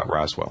think about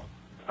Roswell?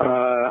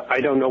 I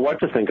don't know what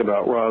to think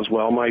about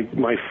Roswell. My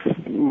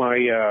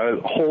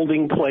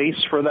holding place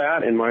for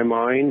that in my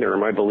mind, or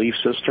my belief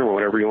system, or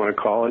whatever you want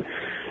to call it,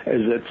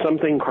 is that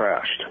something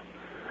crashed,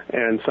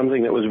 and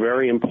something that was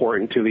very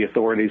important to the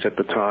authorities at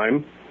the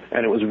time,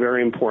 and it was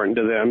very important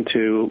to them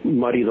to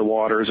muddy the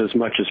waters as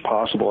much as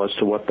possible as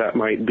to what that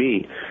might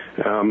be.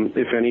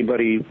 If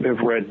anybody have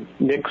read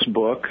Nick's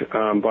book,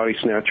 Body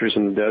Snatchers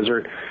in the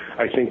Desert,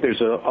 I think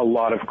there's a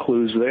lot of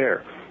clues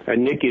there.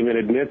 And Nick even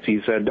admits, he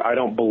said, I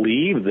don't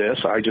believe this,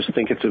 I just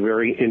think it's a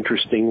very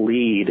interesting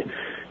lead.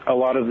 A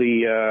lot of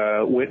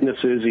the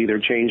witnesses either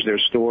changed their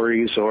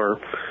stories or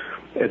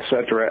et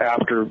cetera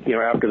after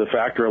the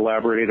fact, or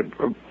elaborated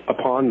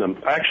upon them.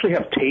 I actually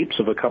have tapes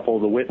of a couple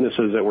of the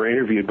witnesses that were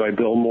interviewed by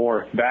Bill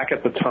Moore back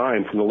at the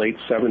time from the late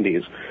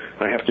 70s.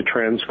 I have to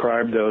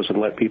transcribe those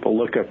and let people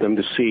look at them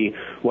to see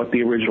what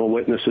the original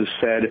witnesses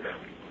said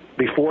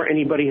before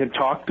anybody had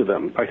talked to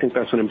them. I think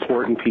that's an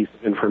important piece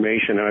of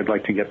information, and I'd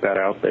like to get that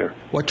out there.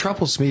 What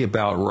troubles me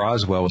about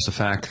Roswell is the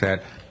fact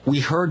that we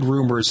heard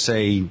rumors,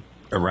 say,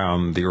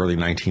 around the early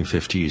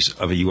 1950s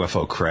of a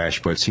UFO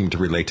crash, but it seemed to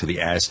relate to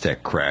the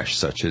Aztec crash,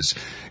 such as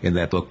in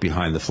that book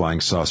Behind the Flying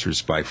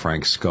Saucers by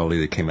Frank Scully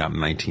that came out in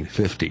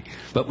 1950.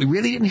 But we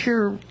really didn't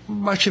hear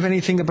much of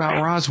anything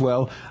about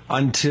Roswell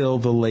until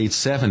the late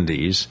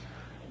 70s,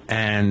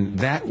 and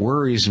that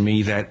worries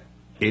me that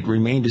it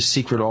remained a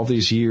secret all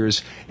these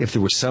years. If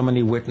there were so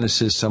many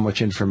witnesses, so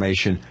much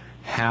information,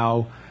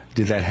 how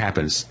did that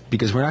happen?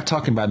 Because we're not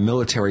talking about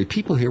military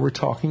people here, we're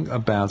talking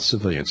about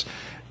civilians.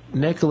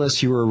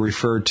 Nicholas, you were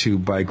referred to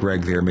by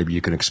Greg there. Maybe you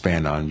can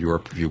expand on your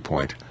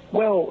viewpoint.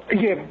 Well,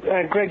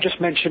 yeah, Greg just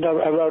mentioned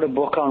I wrote a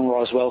book on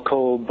Roswell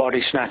called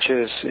Body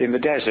Snatchers in the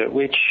Desert,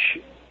 which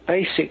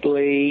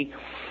basically,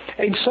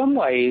 in some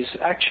ways,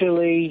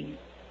 actually,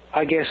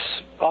 I guess,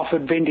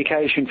 offered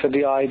vindication for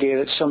the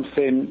idea that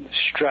something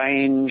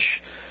strange,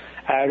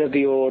 out of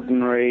the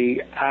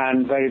ordinary,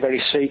 and very,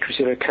 very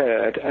secretive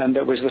occurred, and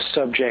that was the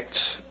subject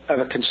of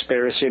a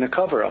conspiracy and a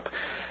cover-up.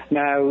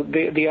 Now,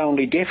 the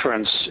only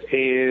difference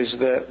is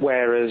that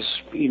whereas,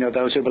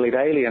 those who believe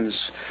aliens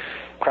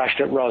crashed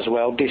at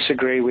Roswell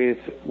disagree with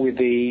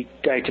the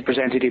data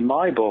presented in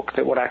my book,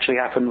 that what actually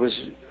happened was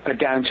a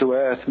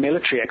down-to-earth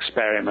military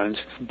experiment,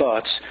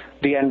 but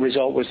the end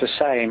result was the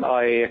same,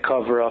 i.e. a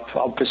cover-up,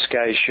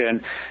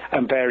 obfuscation,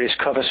 and various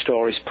cover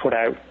stories put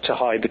out to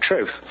hide the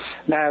truth.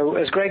 Now,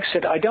 as Greg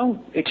said,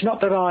 it's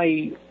not that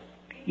I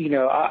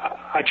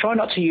try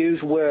not to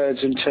use words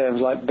in terms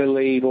like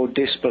believe or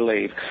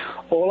disbelieve.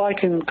 All I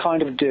can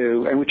kind of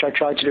do, and which I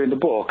tried to do in the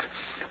book,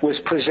 was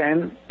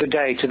present the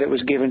data that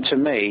was given to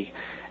me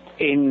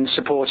in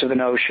support of the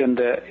notion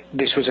that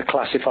this was a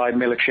classified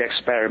military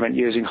experiment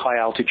using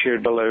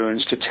high-altitude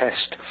balloons to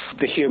test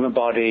the human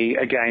body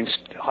against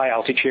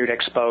high-altitude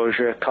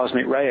exposure,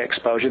 cosmic ray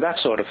exposure, that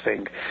sort of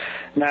thing.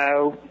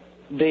 Now,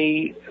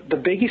 the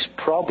biggest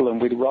problem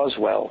with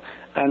Roswell,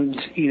 and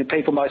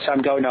people might say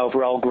I'm going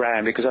over old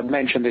ground because I've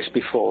mentioned this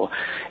before,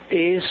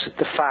 is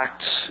the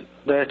fact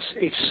that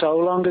it's so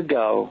long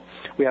ago,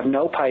 we have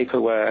no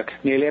paperwork,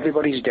 nearly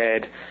everybody's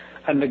dead,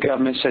 and the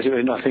government says it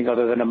was nothing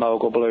other than a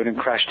mogul balloon and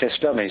crash test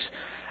dummies.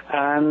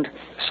 And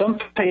some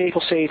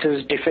people see it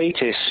as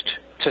defeatist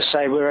to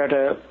say we're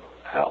at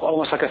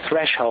almost like a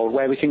threshold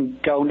where we can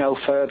go no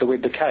further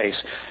with the case.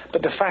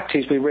 But the fact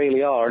is we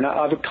really are. And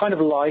I've kind of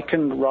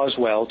likened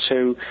Roswell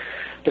to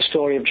the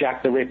story of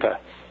Jack the Ripper,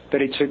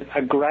 that it's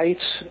a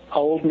great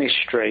old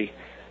mystery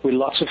with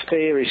lots of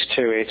theories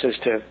to it as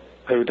to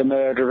who the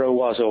murderer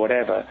was or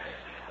whatever.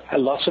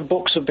 And lots of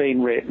books have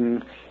been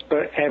written,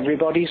 but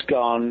everybody's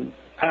gone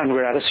and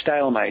we're at a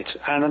stalemate.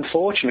 And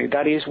unfortunately,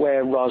 that is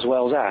where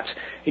Roswell's at.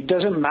 It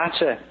doesn't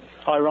matter,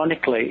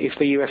 ironically, if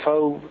the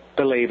UFO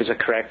believers are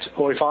correct,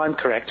 or if I'm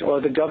correct, or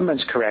the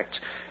government's correct,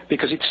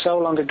 because it's so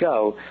long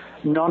ago,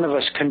 none of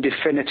us can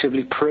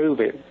definitively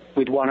prove it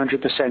with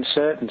 100%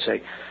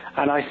 certainty.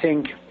 And I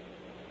think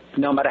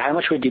no matter how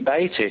much we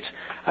debate it,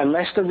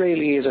 unless there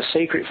really is a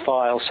secret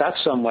file sat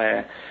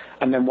somewhere,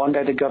 and then one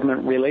day the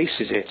government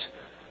releases it,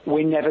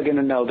 we're never going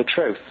to know the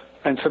truth.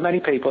 And for many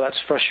people, that's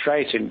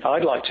frustrating.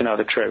 I'd like to know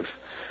the truth.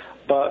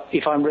 But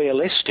if I'm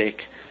realistic,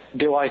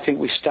 do I think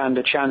we stand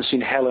a chance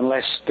in hell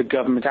unless the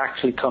government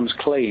actually comes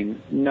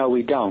clean? No,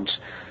 we don't.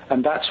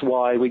 And that's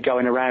why we're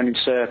going around in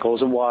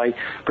circles, and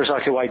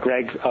precisely why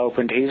Greg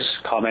opened his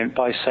comment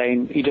by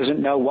saying he doesn't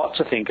know what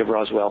to think of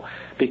Roswell,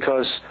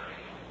 because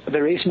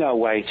there is no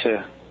way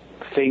to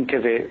think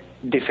of it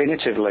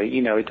definitively.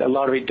 A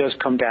lot of it does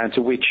come down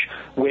to which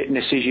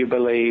witnesses you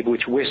believe,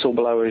 which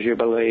whistleblowers you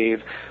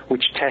believe,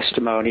 which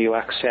testimony you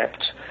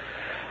accept.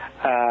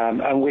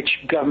 and which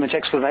government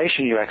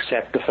explanation you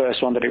accept. The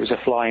first one, that it was a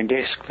flying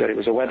disc, that it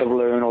was a weather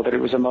balloon, or that it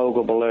was a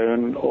mogul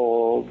balloon,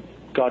 or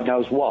God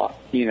knows what.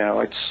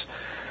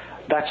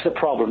 That's the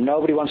problem.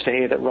 Nobody wants to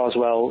hear that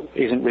Roswell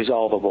isn't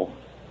resolvable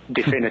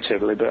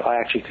definitively, but I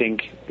actually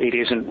think it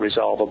isn't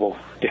resolvable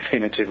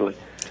definitively.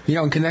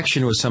 In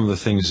connection with some of the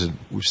things that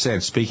we've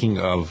said, speaking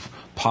of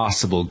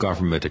possible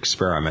government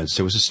experiments,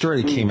 there was a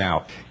story that came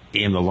out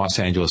in the Los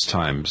Angeles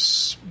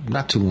Times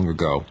not too long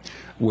ago,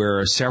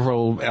 where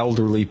several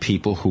elderly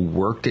people who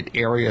worked at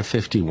Area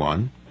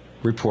 51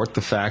 report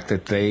the fact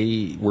that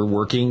they were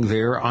working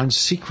there on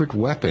secret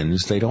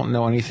weapons. They don't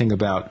know anything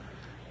about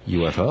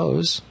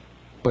UFOs,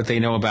 but they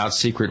know about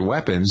secret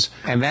weapons.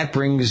 And that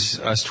brings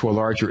us to a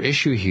larger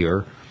issue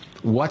here.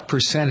 What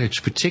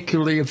percentage,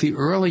 particularly of the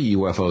early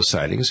UFO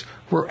sightings,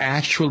 were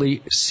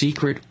actually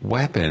secret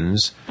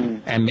weapons?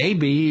 And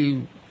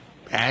maybe,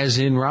 as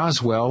in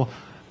Roswell,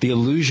 the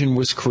illusion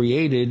was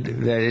created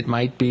that it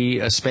might be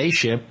a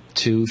spaceship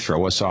to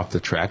throw us off the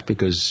track,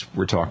 because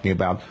we're talking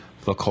about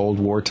the Cold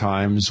War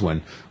times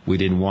when we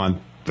didn't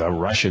want the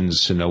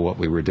Russians to know what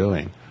we were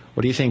doing.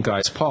 What do you think,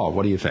 guys? Paul,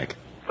 what do you think?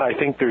 I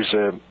think there's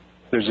a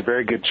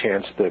very good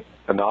chance that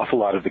an awful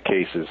lot of the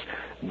cases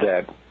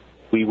that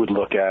we would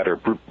look at, or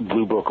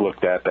Blue Book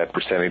looked at, that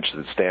percentage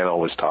that Stan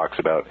always talks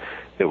about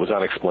that was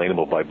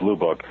unexplainable by Blue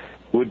Book,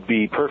 would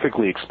be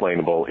perfectly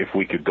explainable if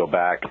we could go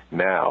back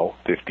now,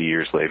 50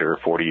 years later, or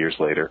 40 years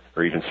later,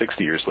 or even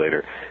 60 years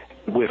later,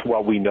 with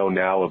what we know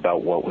now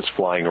about what was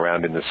flying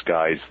around in the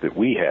skies that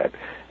we had.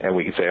 And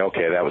we could say,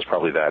 okay, that was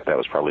probably that, that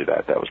was probably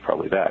that, that was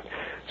probably that.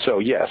 So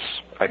yes,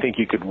 I think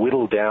you could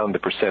whittle down the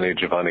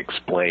percentage of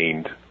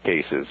unexplained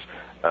cases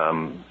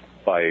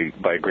by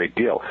a great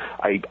deal.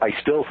 I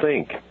still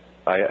think,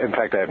 in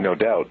fact, I have no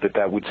doubt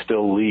that would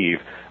still leave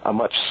a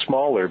much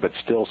smaller but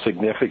still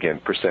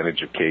significant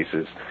percentage of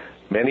cases,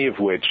 many of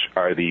which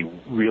are the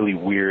really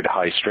weird,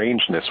 high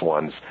strangeness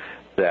ones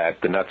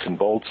that the nuts and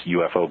bolts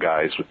UFO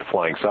guys with the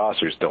flying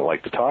saucers don't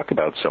like to talk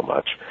about so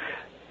much,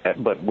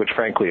 but which,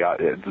 frankly,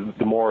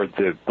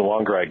 the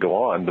longer I go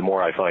on, the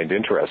more I find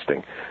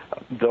interesting.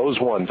 Those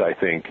ones, I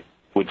think,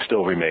 would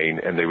still remain,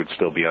 and they would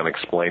still be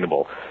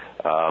unexplainable.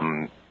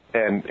 And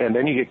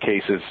then you get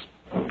cases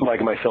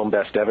like my film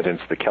Best Evidence,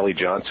 the Kelly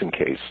Johnson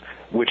case,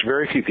 which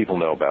very few people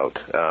know about,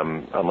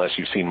 unless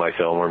you've seen my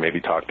film or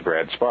maybe talked to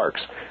Brad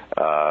Sparks.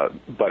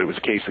 But it was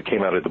a case that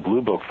came out of the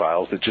Blue Book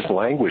files that just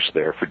languished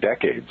there for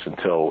decades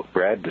until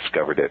Brad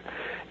discovered it.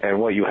 And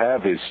what you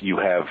have is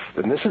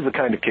and this is the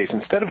kind of case,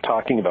 instead of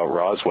talking about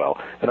Roswell,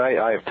 and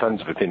I have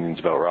tons of opinions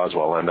about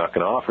Roswell, and I'm not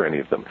going to offer any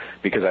of them,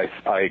 because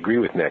I agree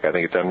with Nick. I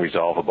think it's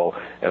unresolvable,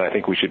 and I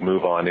think we should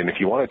move on. And if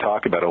you want to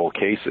talk about old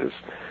cases,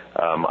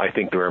 I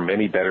think there are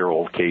many better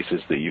old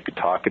cases that you could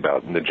talk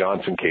about, and the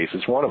Johnson case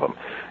is one of them.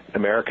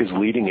 America's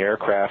leading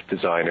aircraft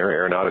designer,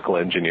 aeronautical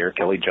engineer,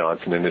 Kelly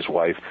Johnson, and his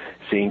wife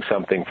seeing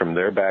something from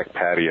their back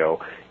patio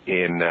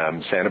in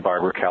Santa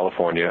Barbara,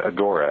 California,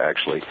 Agora,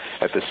 actually,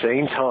 at the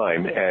same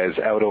time as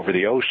out over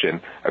the ocean,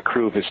 a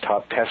crew of his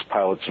top test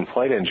pilots and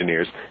flight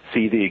engineers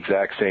see the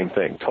exact same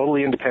thing,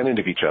 totally independent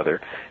of each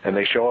other, and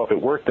they show up at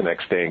work the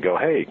next day and go,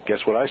 hey, guess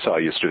what I saw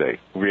yesterday?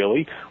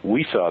 Really?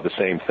 We saw the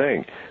same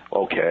thing.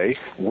 Okay,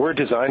 we're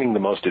designing the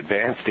most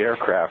advanced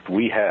aircraft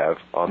we have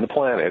on the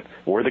planet.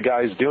 We're the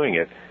guys doing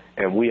it,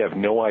 and we have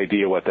no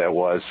idea what that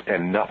was,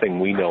 and nothing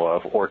we know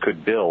of or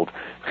could build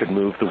could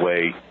move the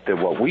way that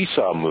what we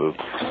saw moved.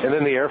 And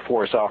then the Air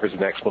Force offers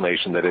an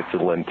explanation that it's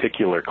a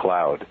lenticular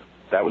cloud.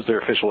 That was their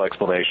official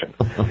explanation.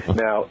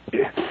 Now,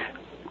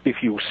 if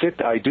you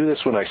sit, I do this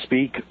when I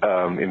speak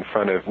in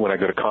front of, when I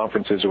go to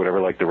conferences or whatever,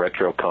 like the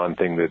RetroCon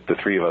thing that the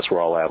three of us were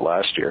all at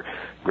last year,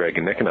 Greg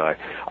and Nick and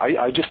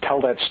I just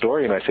tell that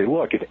story and I say,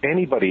 look, if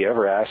anybody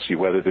ever asks you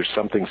whether there's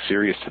something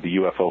serious to the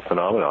UFO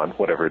phenomenon,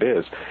 whatever it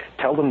is,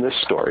 tell them this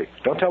story.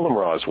 Don't tell them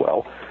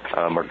Roswell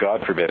or,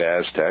 God forbid,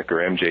 Aztec or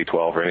MJ-12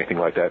 or anything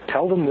like that.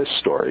 Tell them this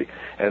story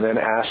and then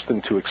ask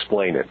them to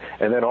explain it.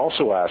 And then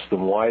also ask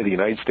them why the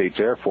United States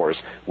Air Force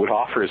would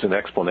offer as an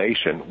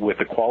explanation, with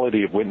the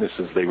quality of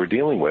witnesses they were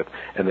dealing with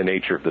and the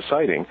nature of the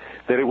sighting,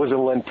 that it was a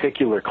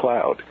lenticular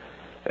cloud.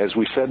 As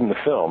we said in the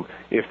film,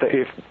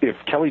 if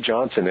Kelly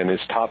Johnson and his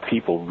top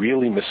people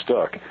really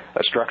mistook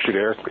a structured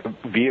air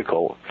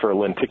vehicle for a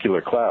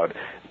lenticular cloud,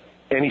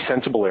 any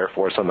sensible Air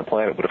Force on the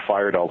planet would have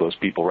fired all those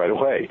people right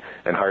away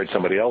and hired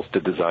somebody else to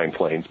design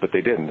planes, but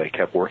they didn't. They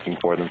kept working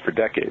for them for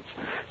decades.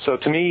 So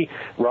to me,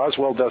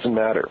 Roswell doesn't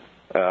matter.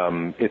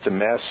 It's a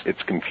mess.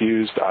 It's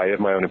confused. I have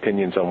my own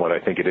opinions on what I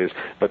think it is,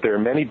 but there are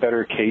many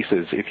better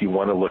cases if you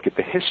want to look at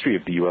the history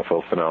of the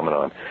UFO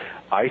phenomenon.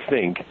 I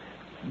think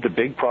the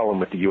big problem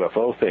with the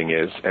UFO thing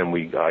is, and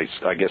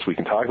I guess we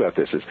can talk about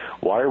this, is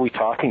why are we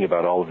talking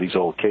about all of these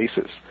old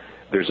cases?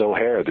 there's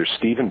O'Hare, there's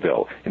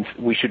Stephenville, and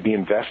we should be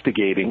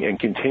investigating and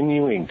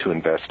continuing to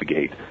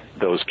investigate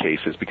those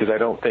cases, because I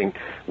don't think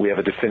we have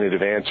a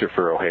definitive answer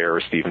for O'Hare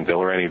or Stephenville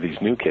or any of these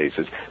new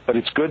cases. But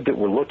it's good that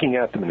we're looking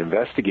at them and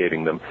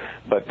investigating them,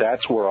 but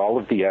that's where all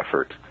of the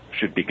effort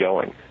should be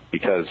going.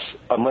 Because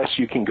unless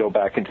you can go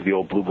back into the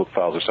old Blue Book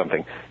files or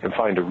something and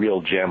find a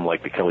real gem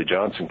like the Kelly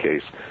Johnson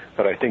case,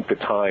 but I think the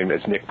time,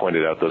 as Nick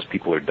pointed out, those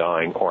people are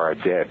dying or are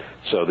dead,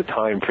 so the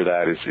time for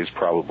that is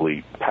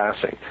probably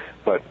passing.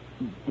 But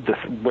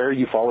where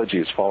ufology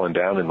has fallen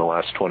down in the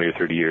last 20 or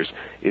 30 years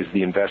is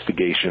the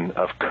investigation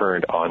of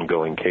current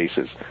ongoing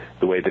cases,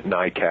 the way that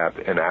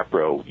NICAP and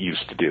APRO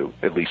used to do,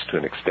 at least to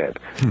an extent.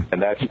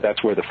 And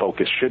that's where the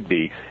focus should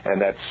be, and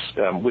that's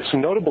with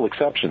some notable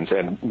exceptions.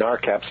 And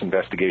NARCAP's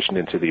investigation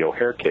into the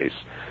O'Hare case,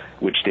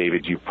 which,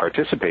 David, you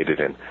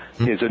participated in,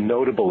 is a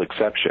notable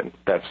exception.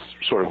 That's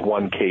sort of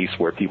one case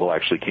where people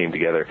actually came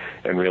together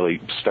and really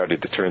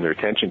started to turn their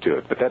attention to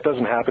it. But that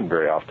doesn't happen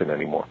very often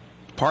anymore.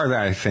 Part of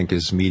that, I think,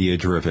 is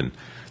media-driven.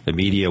 The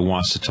media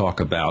wants to talk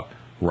about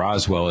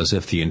Roswell as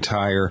if the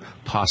entire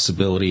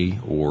possibility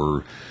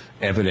or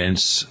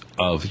evidence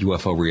of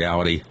UFO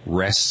reality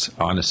rests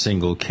on a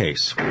single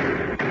case.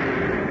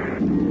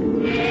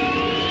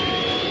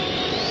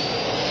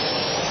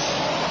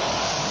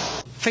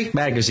 Fate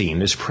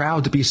magazine is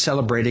proud to be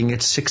celebrating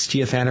its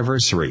 60th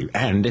anniversary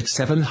and its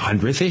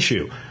 700th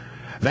issue.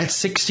 That's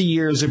 60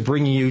 years of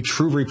bringing you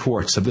true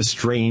reports of the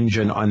strange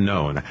and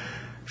unknown.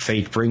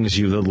 Fate brings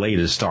you the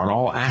latest on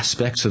all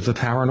aspects of the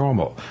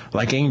paranormal,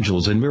 like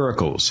angels and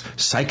miracles,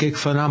 psychic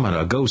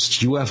phenomena,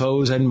 ghosts,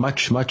 UFOs, and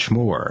much, much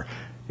more.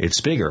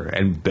 It's bigger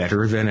and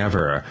better than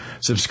ever.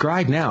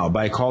 Subscribe now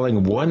by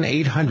calling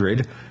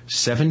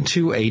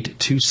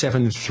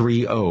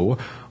 1-800-728-2730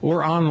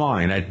 or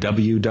online at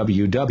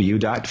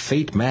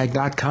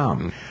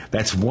www.fatemag.com.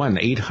 That's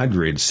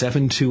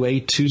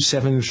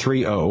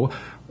 1-800-728-2730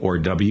 or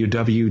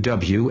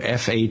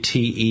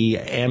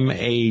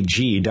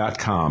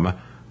www.fatemag.com.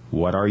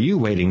 What are you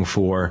waiting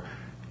for?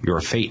 Your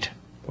fate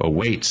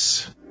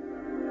awaits.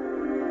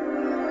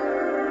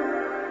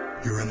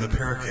 You're in the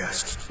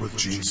Paracast with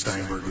Gene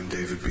Steinberg and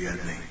David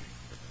Biedney.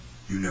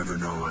 You never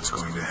know what's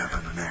going to happen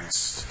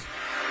next.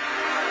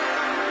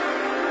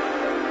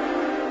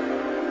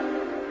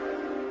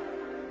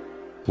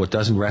 What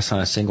doesn't rest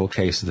on a single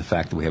case is the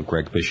fact that we have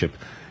Greg Bishop,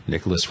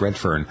 Nicholas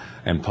Redfern,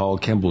 and Paul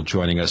Kimball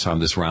joining us on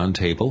this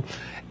roundtable.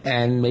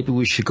 And maybe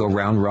we should go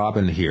round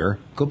robin here.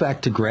 Go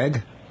back to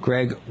Greg.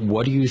 Greg,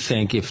 what do you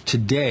think if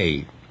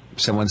today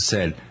someone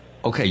said,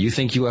 okay, you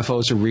think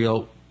UFOs are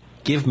real?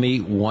 Give me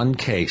one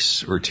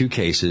case or two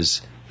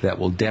cases that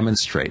will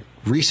demonstrate,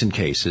 recent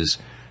cases,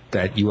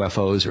 that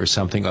UFOs are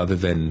something other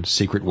than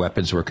secret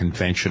weapons or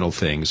conventional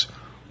things.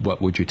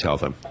 What would you tell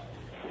them?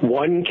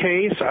 One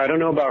case? I don't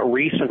know about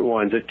recent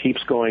ones. It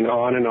keeps going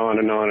on and on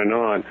and on and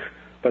on.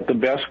 But the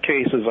best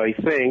cases, I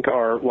think,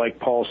 are, like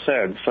Paul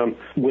said, some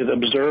with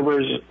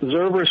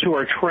observers who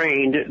are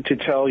trained to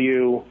tell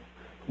you,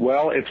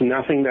 well, it's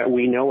nothing that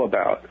we know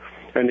about.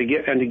 And to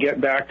get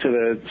back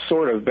to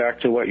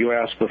what you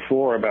asked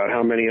before about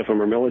how many of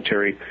them are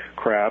military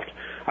craft,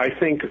 I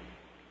think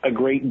a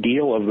great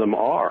deal of them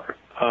are.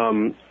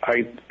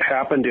 I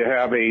happen to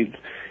have a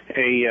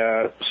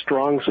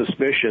strong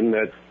suspicion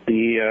that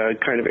the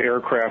kind of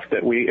aircraft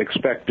that we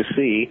expect to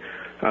see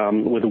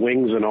with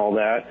wings and all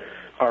that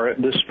are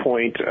at this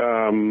point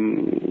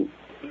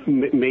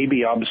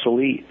maybe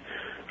obsolete.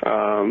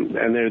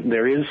 And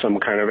there is some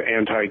kind of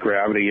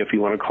anti-gravity, if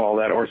you want to call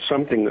that, or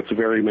something that's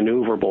very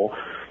maneuverable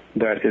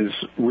that is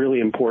really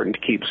important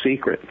to keep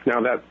secret.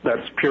 Now,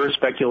 that's pure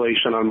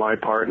speculation on my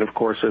part, and of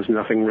course there's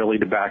nothing really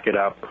to back it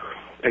up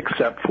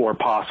except for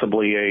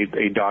possibly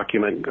a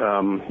document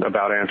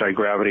about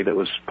anti-gravity that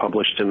was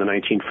published in the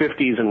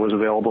 1950s and was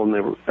available in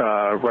the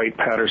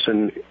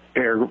Wright-Patterson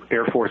Air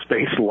Force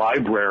Base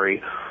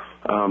Library.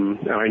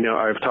 And I know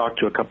I've talked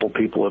to a couple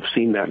people who have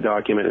seen that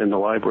document in the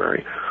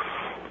library.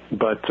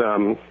 But,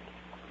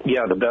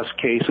 the best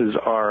cases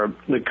are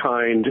the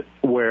kind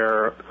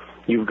where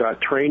you've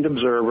got trained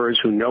observers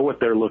who know what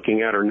they're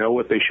looking at or know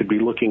what they should be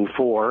looking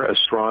for,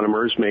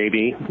 astronomers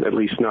maybe, at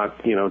least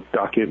not,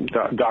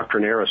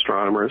 doctrinaire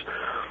astronomers,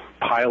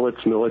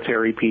 pilots,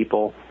 military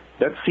people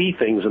that see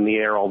things in the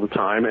air all the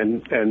time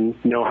and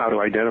know how to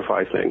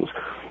identify things.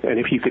 And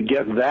if you could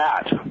get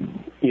that,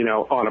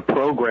 on a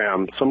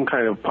program, some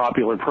kind of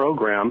popular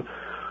program,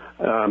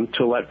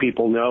 to let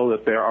people know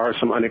that there are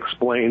some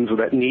unexplains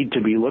that need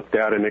to be looked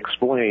at and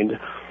explained,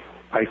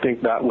 I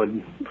think that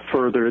would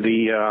further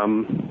the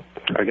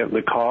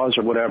cause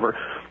or whatever,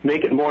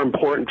 make it more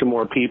important to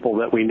more people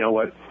that we know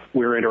what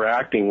we're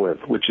interacting with,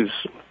 which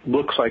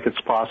looks like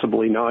it's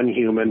possibly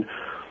non-human,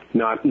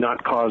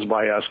 not caused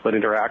by us, but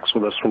interacts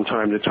with us from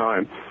time to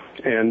time.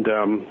 And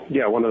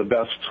one of the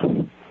best,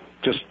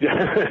 just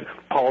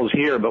Paul's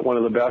here, but one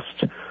of the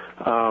best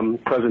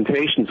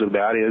presentations of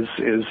that is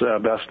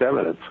Best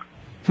Evidence.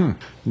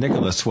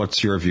 Nicholas,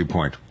 what's your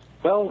viewpoint?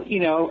 Well,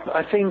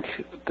 I think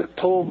that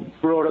Paul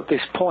brought up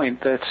this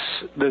point that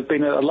there's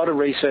been a lot of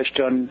research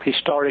done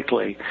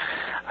historically,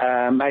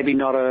 maybe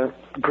not a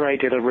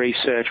great deal of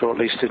research, or at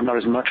least there's not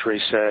as much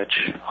research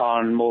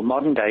on more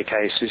modern-day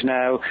cases.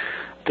 Now,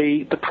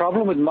 the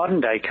problem with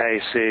modern-day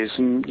cases,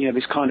 and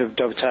this kind of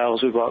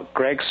dovetails with what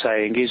Greg's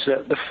saying, is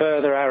that the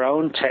further our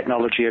own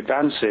technology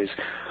advances,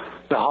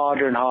 the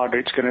harder and harder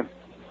it's going to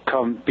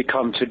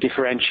become to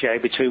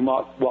differentiate between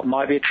what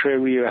might be a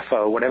true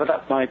UFO, whatever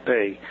that might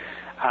be,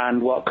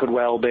 and what could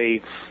well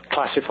be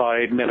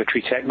classified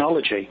military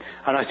technology.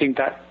 And I think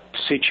that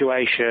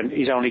situation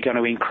is only going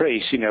to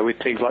increase, with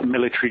things like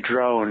military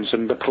drones,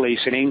 and the police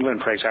in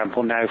England, for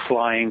example, now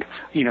flying,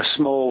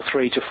 small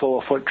 3 to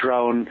 4 foot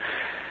drone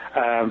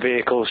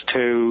vehicles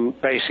to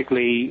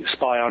basically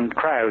spy on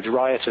crowds,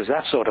 rioters,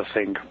 that sort of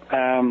thing.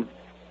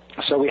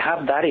 So we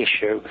have that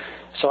issue.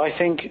 So I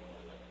think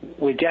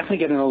we're definitely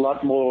getting a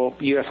lot more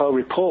UFO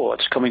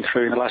reports coming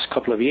through in the last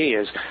couple of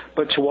years,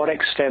 but to what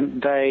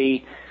extent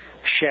they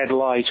shed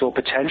light, or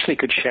potentially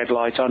could shed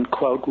light on,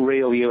 quote,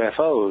 real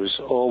UFOs,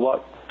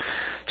 or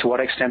to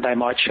what extent they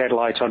might shed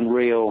light on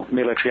real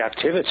military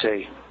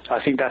activity, I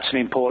think that's an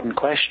important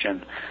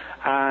question.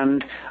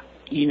 And,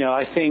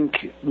 I think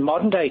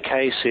modern-day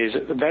cases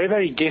are very,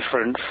 very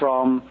different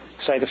from,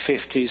 say, the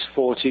 50s,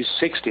 40s,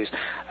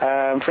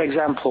 60s. For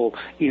example,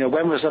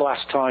 when was the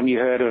last time you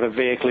heard of a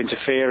vehicle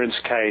interference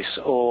case,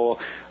 or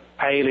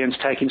aliens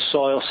taking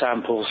soil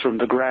samples from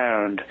the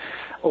ground,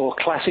 or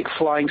classic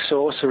flying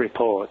saucer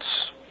reports?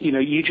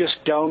 You just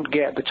don't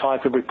get the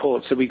type of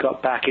reports that we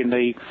got back in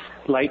the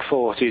late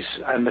 40s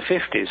and the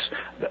 50s.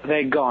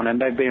 They're gone,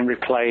 and they've been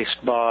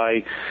replaced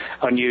by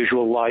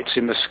unusual lights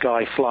in the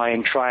sky,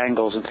 flying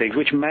triangles and things,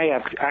 which may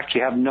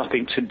actually have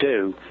nothing to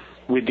do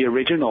with the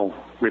original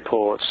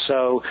reports.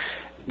 So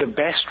the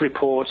best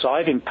reports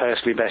I've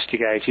personally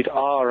investigated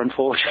are,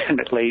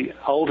 unfortunately,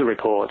 older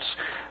reports,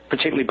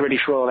 particularly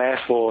British Royal Air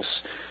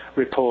Force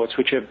reports,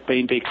 which have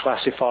been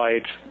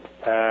declassified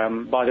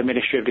by the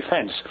Ministry of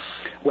Defence,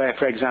 where,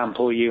 for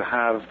example, you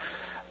have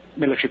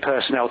military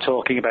personnel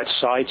talking about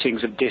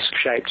sightings of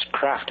disc-shaped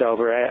craft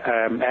over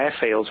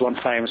airfields. One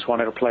famous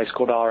one at a place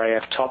called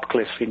RAF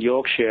Topcliffe in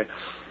Yorkshire,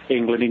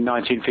 England, in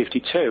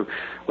 1952,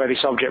 where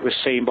this object was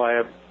seen by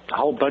a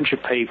whole bunch of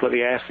people at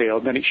the airfield,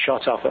 and then it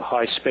shot off at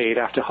high speed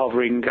after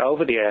hovering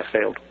over the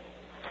airfield.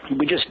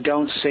 We just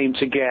don't seem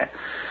to get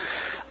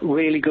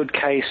really good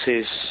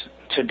cases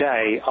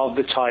today of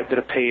the type that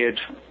appeared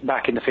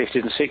back in the 50s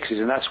and 60s,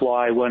 and that's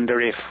why I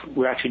wonder if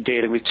we're actually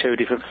dealing with two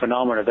different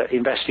phenomena, that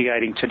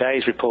investigating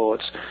today's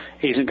reports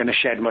isn't going to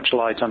shed much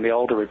light on the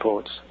older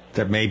reports.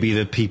 That maybe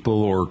the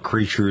people or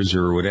creatures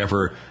or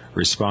whatever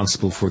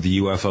responsible for the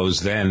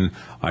UFOs then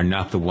are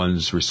not the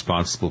ones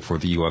responsible for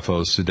the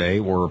UFOs today,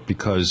 or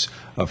because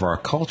of our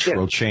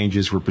cultural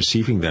changes we're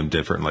perceiving them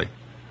differently.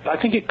 I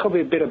think it could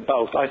be a bit of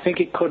both. I think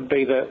it could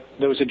be that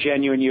there was a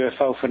genuine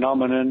UFO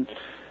phenomenon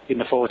in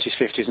the 40s,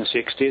 50s and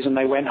 60s, and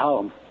they went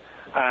home.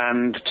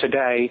 And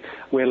today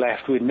we're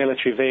left with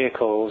military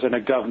vehicles and a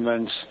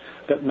government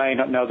that may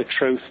not know the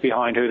truth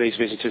behind who these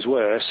visitors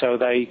were, so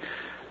they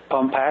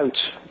pump out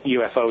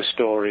UFO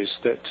stories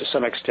that to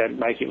some extent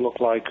make it look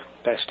like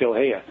they're still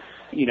here.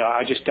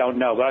 I just don't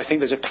know. But I think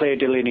there's a clear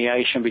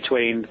delineation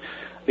between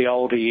the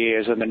older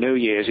years and the new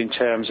years in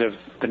terms of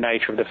the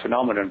nature of the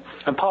phenomenon.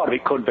 And part of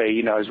it could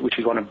be, which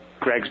is one of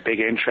Greg's big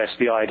interests,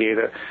 the idea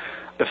that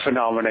the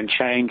phenomenon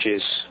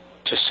changes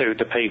to suit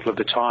the people of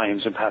the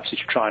times, and perhaps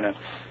it's trying to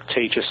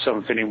teach us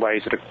something in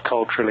ways that are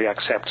culturally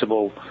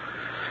acceptable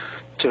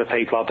to the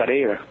people of that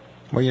era.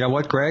 Well, you know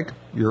what, Greg?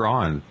 You're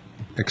on.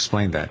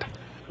 Explain that.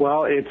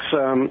 Well, it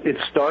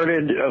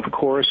started, of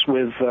course,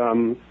 with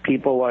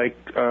people like,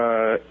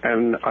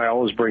 and I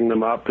always bring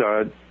them up,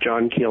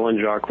 John Keel and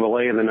Jacques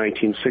Vallée in the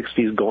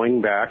 1960s,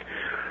 going back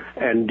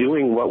and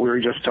doing what we were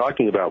just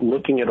talking about,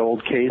 looking at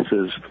old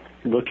cases,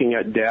 looking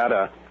at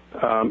data,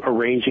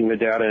 arranging the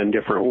data in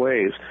different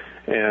ways.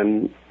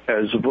 And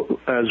as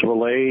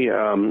Vallée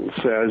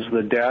says,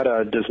 the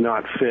data does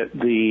not fit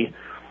the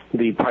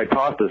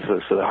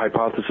hypothesis. So the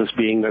hypothesis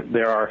being that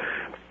there are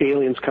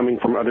aliens coming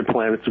from other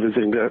planets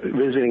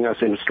visiting us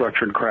in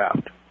structured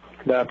craft.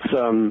 That's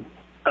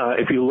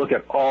if you look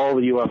at all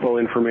the UFO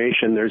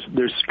information,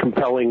 there's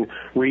compelling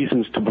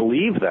reasons to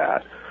believe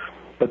that.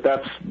 But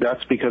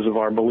that's because of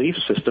our belief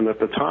system at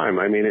the time.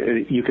 I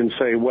mean, you can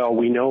say, well,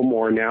 we know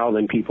more now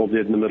than people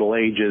did in the Middle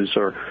Ages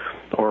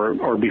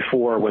or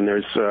before, when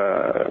there's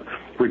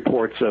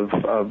reports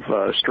of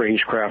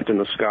strange craft in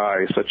the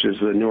sky, such as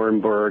the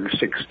Nuremberg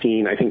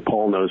 16. I think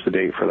Paul knows the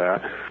date for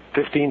that.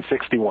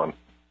 1561.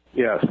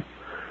 Yes.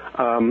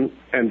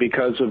 And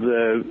because of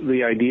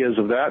the ideas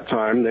of that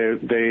time,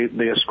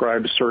 they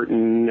ascribed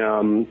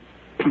certain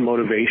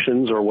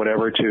motivations or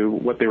whatever to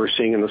what they were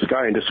seeing in the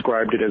sky and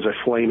described it as a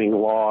flaming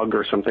log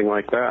or something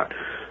like that.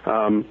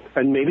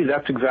 And maybe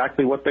that's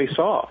exactly what they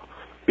saw,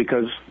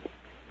 because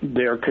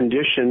they're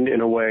conditioned in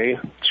a way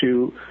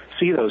to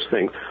see those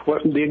things.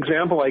 The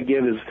example I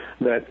give is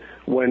that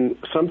when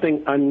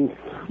something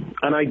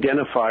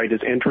unidentified is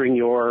entering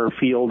your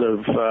field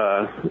of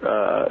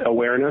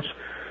awareness,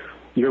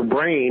 your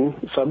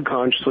brain,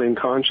 subconsciously and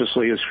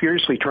consciously, is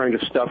furiously trying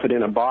to stuff it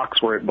in a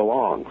box where it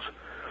belongs.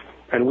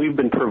 And we've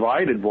been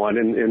provided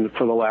one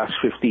for the last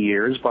 50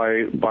 years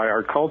by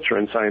our culture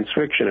and science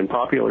fiction and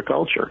popular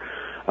culture.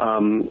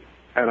 And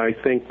I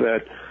think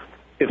that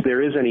if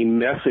there is any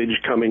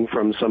message coming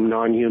from some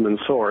non-human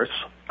source,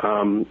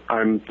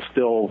 I'm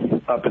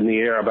still up in the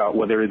air about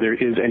whether there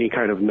is any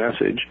kind of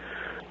message.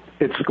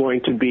 It's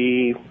going to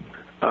be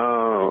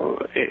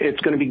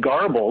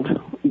garbled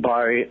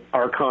by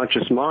our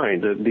conscious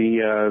mind.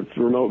 The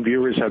remote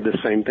viewers have the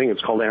same thing.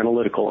 It's called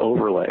analytical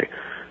overlay.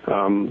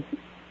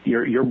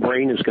 Your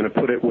brain is going to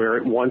put it where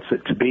it wants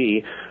it to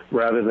be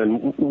rather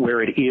than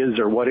where it is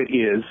or what it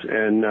is.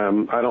 And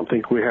I don't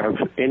think we have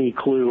any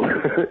clue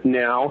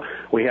now.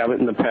 We haven't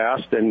in the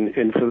past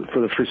and for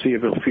the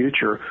foreseeable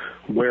future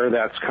where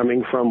that's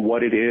coming from,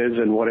 what it is,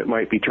 and what it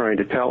might be trying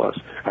to tell us.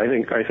 I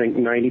think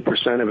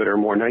 90% of it or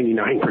more,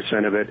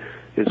 99% of it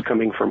is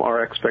coming from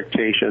our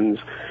expectations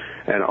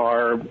and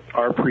our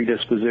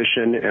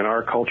predisposition and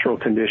our cultural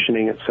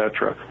conditioning,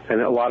 etc.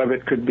 And a lot of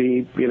it could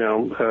be,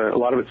 a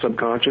lot of it's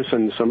subconscious,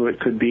 and some of it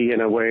could be, in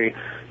a way,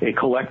 a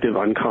collective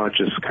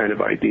unconscious kind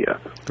of idea.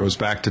 Goes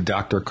back to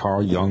Dr.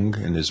 Carl Jung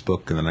in his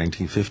book in the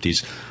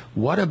 1950s.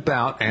 What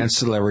about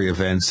ancillary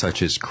events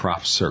such as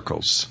crop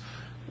circles?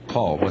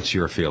 Paul, what's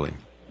your feeling?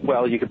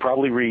 Well, you could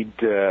probably read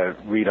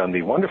on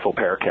the wonderful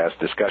Paracast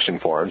discussion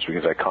forums,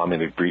 because I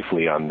commented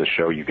briefly on the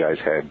show you guys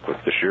had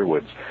with the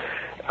Sherwoods.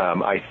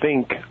 I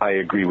think I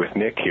agree with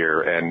Nick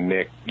here, and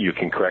Nick, you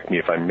can correct me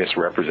if I'm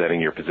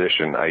misrepresenting your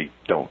position. I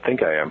don't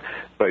think I am,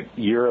 but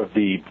you're of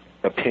the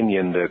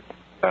opinion that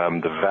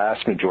the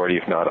vast majority,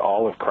 if not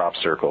all, of crop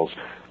circles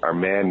are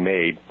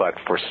man-made, but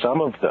for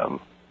some of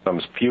them,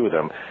 some few of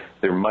them,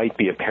 there might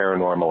be a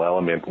paranormal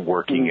element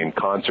working in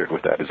concert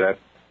with that. Is that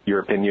your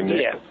opinion,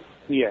 Nick? Yeah.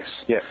 Yes.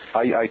 Yeah,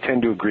 I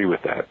tend to agree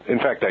with that. In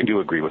fact, I do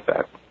agree with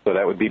that. So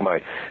that would be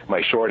my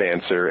short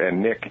answer,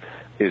 and Nick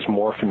is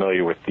more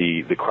familiar with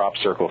the crop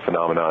circle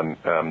phenomenon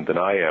than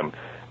I am.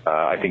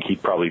 I think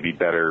he'd probably be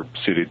better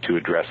suited to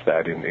address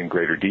that in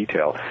greater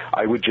detail.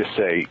 I would just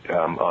say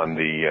on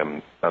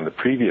the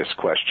previous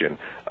question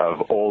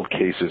of old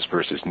cases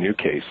versus new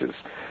cases,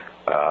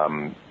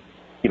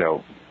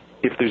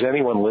 if there's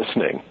anyone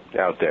listening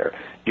out there,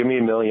 give me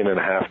 $1.5 million,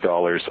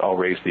 I'll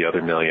raise the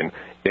other $1 million.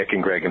 Nick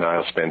and Greg and I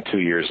will spend 2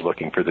 years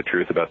looking for the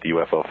truth about the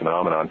UFO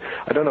phenomenon.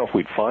 I don't know if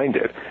we'd find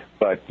it,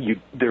 but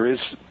there is,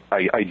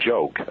 I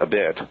joke a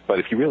bit, but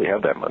if you really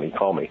have that money,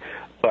 call me.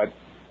 But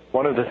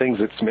one of the things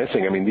that's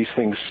missing, these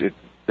things,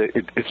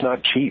 it's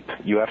not cheap.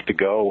 You have to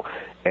go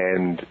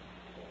and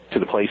to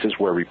the places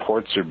where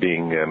reports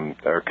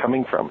are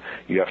coming from.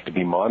 You have to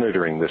be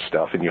monitoring this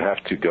stuff, and you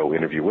have to go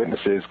interview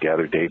witnesses,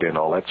 gather data, and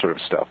all that sort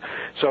of stuff.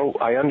 So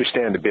I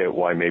understand a bit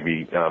why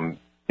maybe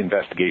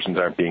investigations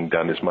aren't being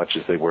done as much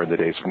as they were in the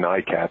days of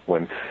NICAP,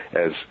 when,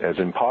 as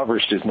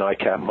impoverished as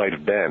NICAP might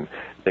have been,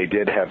 they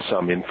did have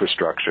some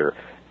infrastructure,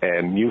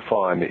 and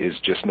MUFON is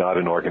just not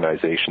an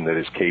organization that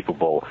is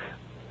capable,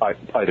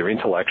 either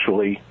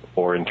intellectually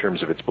or in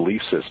terms of its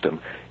belief system,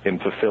 in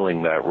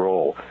fulfilling that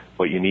role.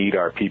 What you need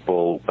are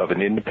people of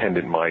an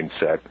independent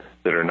mindset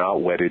that are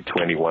not wedded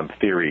to any one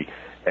theory,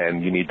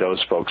 and you need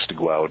those folks to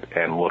go out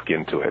and look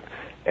into it.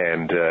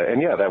 And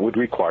yeah, that would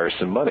require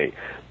some money,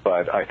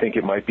 but I think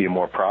it might be a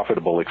more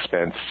profitable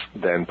expense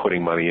than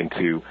putting money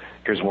into.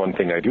 Here's one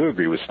thing I do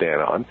agree with Stan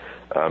on,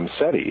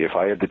 SETI. If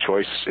I had the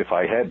choice, if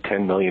I had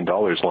 $10 million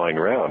lying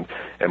around,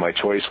 and my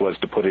choice was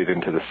to put it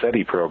into the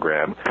SETI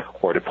program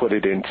or to put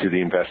it into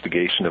the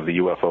investigation of the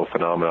UFO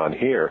phenomenon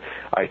here,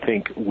 I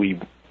think we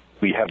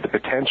have the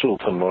potential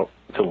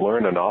to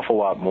learn an awful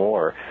lot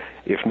more,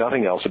 if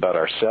nothing else, about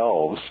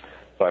ourselves,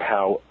 but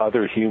how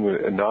other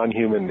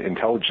non-human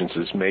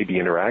intelligences may be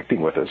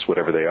interacting with us,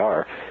 whatever they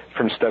are,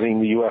 from studying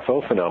the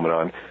UFO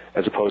phenomenon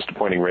as opposed to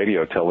pointing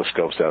radio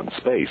telescopes out in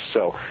space.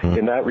 So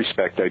in that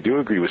respect, I do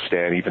agree with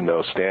Stan, even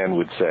though Stan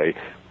would say,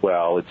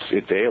 well,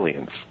 it's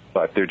aliens,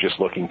 but they're just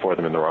looking for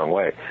them in the wrong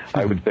way.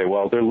 I would say,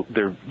 well,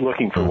 they're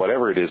looking for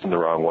whatever it is in the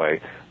wrong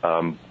way.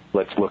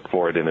 Let's look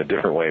for it in a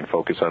different way and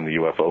focus on the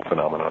UFO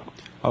phenomenon.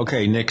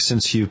 Okay, Nick,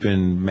 since you've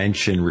been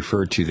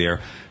referred to there,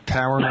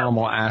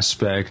 paranormal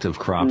aspect of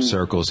crop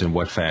circles, in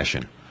what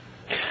fashion?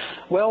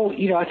 Well,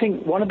 I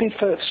think one of the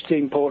first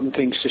important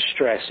things to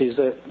stress is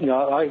that,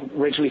 I'm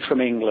originally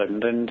from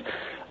England, and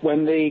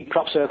when the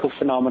crop circle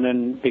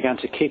phenomenon began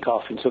to kick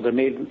off into the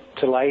mid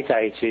to late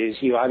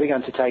 80s, I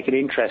began to take an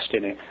interest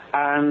in it.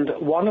 And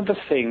one of the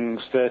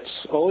things that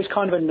always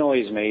kind of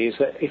annoys me is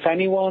that if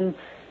anyone,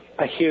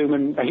 a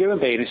human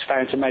being, is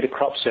found to have made a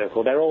crop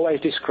circle, they're always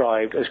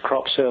described as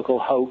crop circle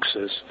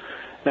hoaxers.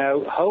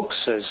 Now,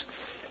 hoaxers,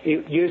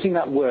 using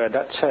that word,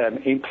 that term,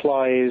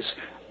 implies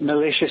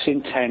malicious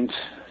intent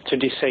to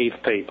deceive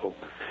people.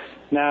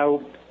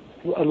 Now,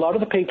 a lot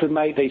of the people who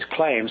make these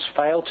claims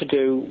fail to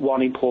do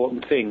one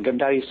important thing, and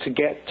that is to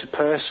get to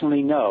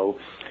personally know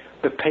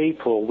the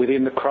people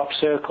within the crop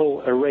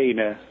circle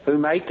arena who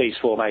make these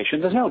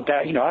formations. There's no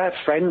doubt, I have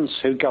friends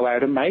who go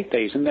out and make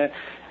these, and they're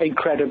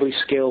incredibly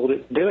skilled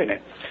at doing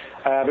it.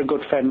 I have a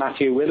good friend,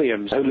 Matthew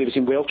Williams, who lives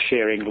in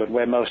Wiltshire, England,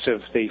 where most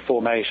of the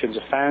formations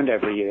are found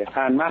every year.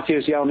 And Matthew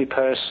is the only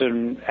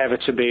person ever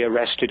to be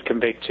arrested,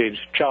 convicted,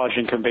 charged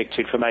and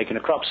convicted for making a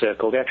crop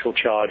circle. The actual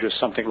charge was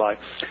something like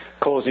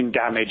causing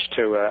damage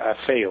to a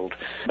field.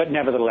 But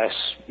nevertheless,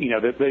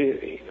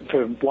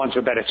 for want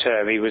of a better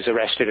term, he was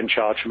arrested and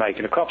charged for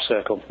making a crop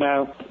circle.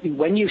 Now,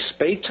 when you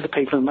speak to the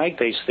people who make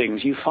these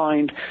things, you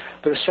find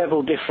there are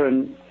several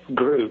different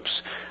groups.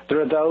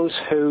 There are those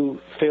who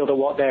feel that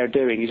what they're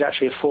doing is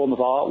actually a form of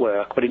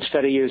artwork, but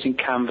instead of using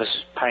canvas,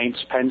 paints,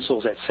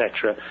 pencils,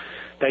 etc.,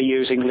 they're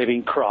using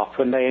living crop,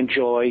 and they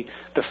enjoy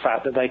the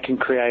fact that they can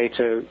create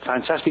a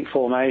fantastic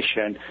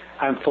formation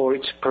and for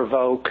it to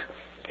provoke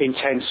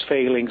intense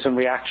feelings and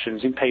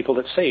reactions in people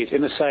that see it,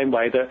 in the same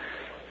way that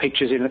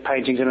pictures in the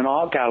paintings in an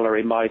art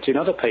gallery might in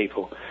other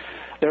people.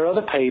 There are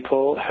other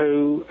people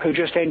who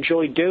just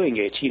enjoy doing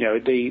it,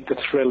 the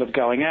thrill of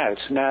going out.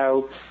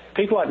 Now,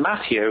 people like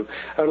Matthew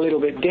are a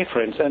little bit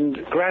different, and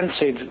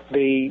granted,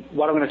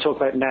 what I'm going to talk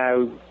about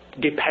now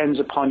depends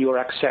upon your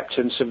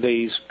acceptance of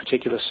these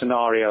particular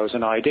scenarios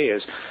and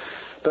ideas.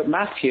 But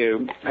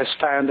Matthew has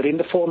found that in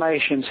the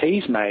formations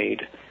he's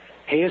made,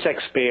 he has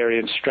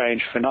experienced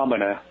strange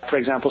phenomena. For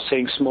example,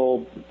 seeing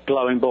small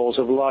glowing balls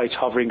of light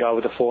hovering over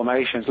the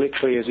formations,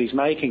 literally as he's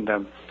making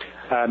them,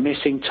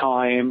 missing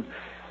time,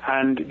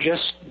 and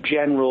just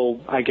general,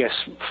 I guess,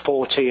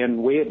 Fortean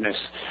weirdness.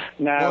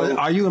 Now,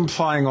 are you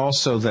implying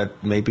also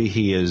that maybe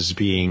he is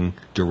being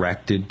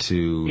directed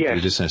to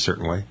do this in a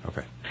certain way?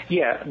 Okay.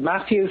 Yeah,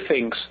 Matthew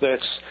thinks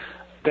that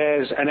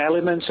there's an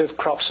element of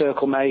crop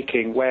circle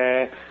making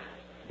where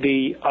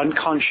the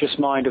unconscious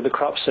mind of the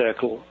crop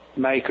circle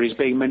maker is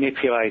being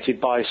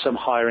manipulated by some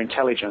higher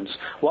intelligence.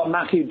 What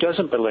Matthew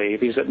doesn't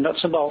believe is that nuts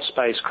and bolts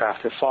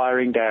spacecraft are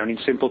firing down, in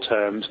simple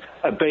terms,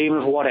 a beam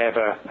of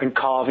whatever and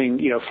carving,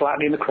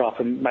 flattening the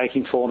crop and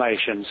making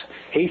formations.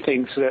 He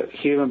thinks that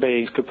human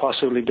beings could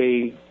possibly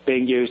be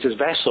being used as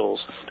vessels,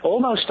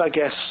 almost, I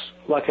guess,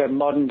 like a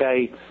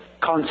modern-day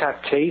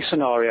contactee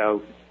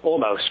scenario,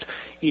 almost,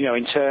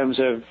 in terms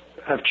of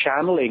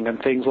channeling and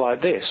things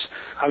like this.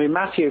 I mean,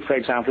 Matthew, for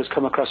example, has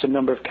come across a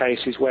number of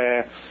cases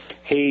where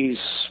he's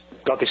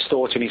got this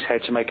thought in his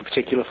head to make a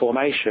particular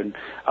formation,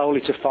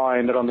 only to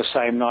find that on the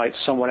same night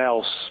someone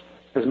else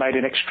has made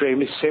an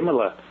extremely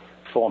similar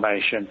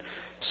formation.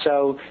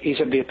 So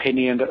he's of the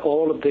opinion that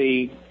all of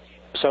the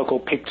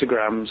so-called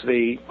pictograms,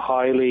 the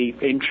highly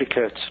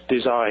intricate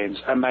designs,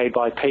 are made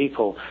by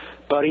people,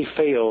 but he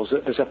feels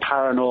that there's a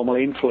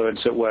paranormal influence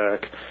at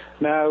work.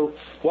 Now,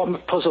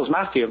 what puzzles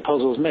Matthew and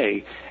puzzles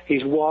me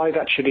is why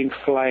that should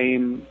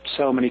inflame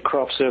so many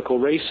crop circle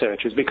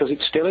researchers, because it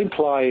still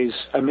implies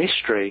a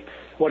mystery.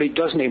 What it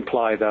doesn't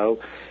imply, though,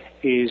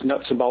 is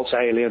nuts and bolts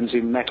aliens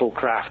in metal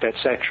craft,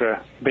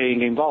 etc.,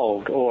 being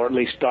involved, or at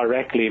least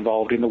directly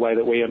involved in the way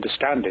that we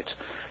understand it.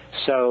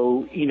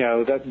 So,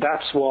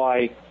 that's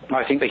why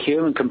I think the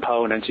human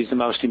component is the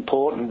most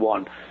important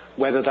one.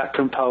 Whether that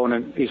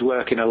component is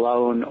working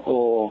alone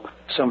or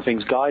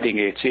something's guiding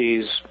it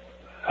is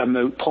a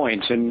moot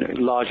point, and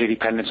largely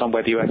dependent on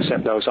whether you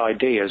accept those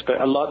ideas. But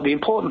the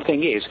important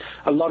thing is,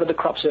 a lot of the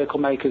crop circle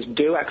makers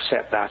do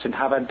accept that and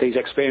have had these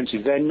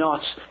experiences. They're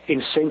not,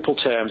 in simple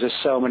terms, as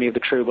so many of the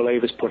true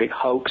believers put it,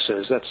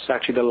 hoaxers. That's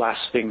actually the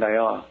last thing they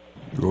are.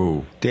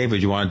 Ooh.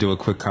 David, you want to do a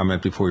quick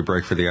comment before we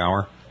break for the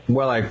hour?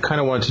 Well, I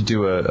kind of wanted to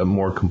do a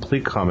more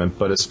complete comment,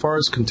 but as far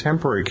as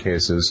contemporary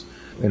cases,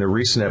 in a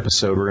recent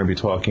episode we're going to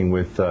be talking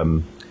with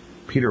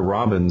Peter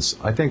Robbins.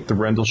 I think the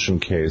Rendlesham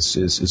case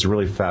is a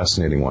really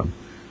fascinating one,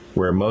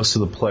 where most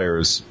of the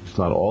players, if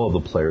not all of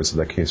the players of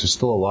that case, are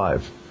still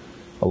alive.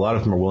 A lot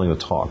of them are willing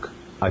to talk.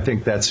 I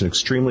think that's an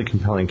extremely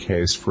compelling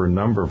case for a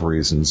number of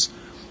reasons,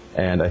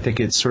 and I think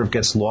it sort of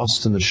gets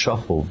lost in the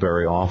shuffle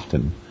very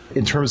often.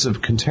 In terms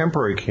of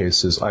contemporary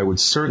cases, I would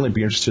certainly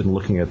be interested in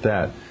looking at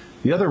that.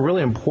 The other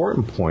really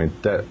important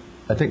point that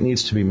I think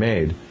needs to be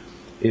made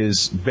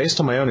is, based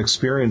on my own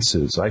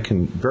experiences, I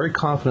can very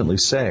confidently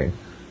say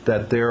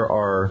that there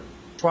are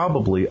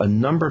probably a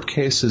number of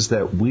cases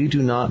that we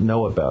do not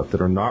know about, that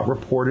are not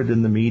reported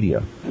in the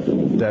media,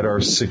 that are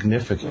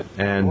significant.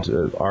 And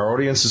our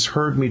audience has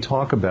heard me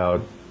talk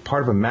about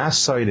part of a mass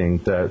sighting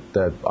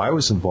that I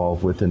was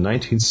involved with in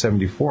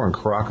 1974 in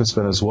Caracas,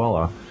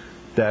 Venezuela,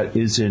 that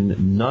is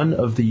in none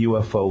of the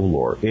UFO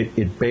lore.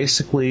 It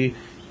basically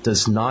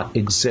does not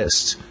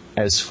exist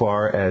as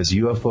far as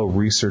UFO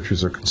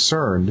researchers are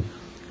concerned,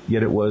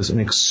 yet it was an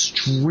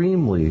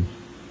extremely,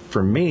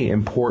 for me,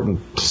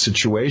 important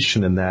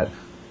situation in that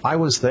I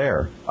was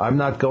there. I'm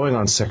not going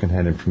on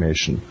secondhand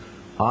information.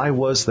 I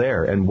was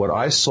there, and what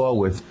I saw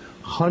with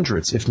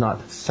hundreds, if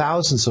not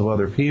thousands of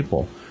other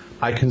people,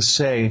 I can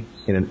say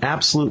in an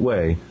absolute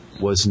way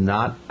was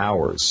not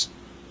ours.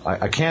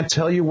 I can't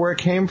tell you where it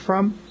came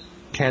from,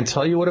 can't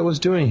tell you what it was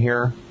doing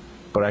here,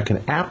 but I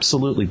can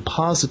absolutely,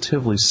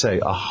 positively say,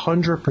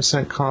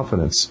 100%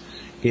 confidence,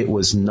 it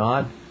was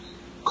not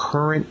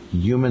current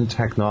human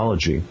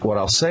technology. What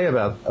I'll say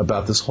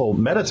about this whole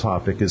meta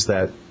topic is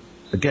that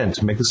again,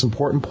 to make this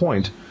important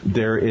point,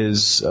 there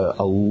is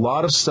a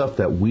lot of stuff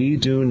that we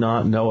do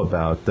not know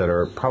about that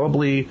are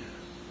probably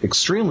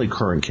extremely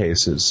current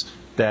cases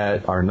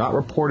that are not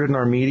reported in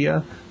our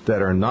media,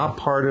 that are not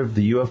part of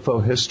the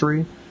UFO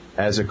history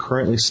as it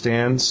currently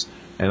stands.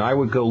 And I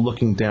would go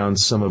looking down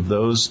some of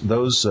those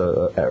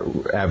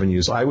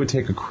avenues. I would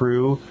take a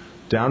crew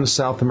down to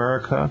South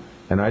America,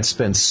 and I'd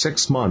spend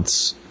 6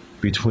 months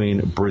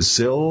between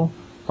Brazil,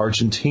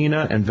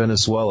 Argentina, and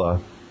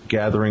Venezuela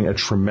gathering a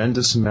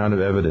tremendous amount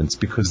of evidence,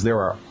 because there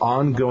are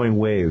ongoing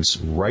waves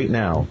right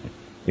now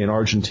in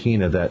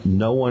Argentina that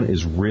no one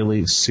is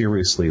really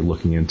seriously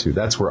looking into.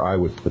 That's where I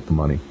would put the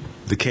money.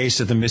 The case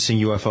of the missing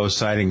UFO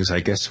sightings, I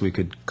guess we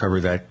could cover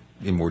that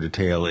in more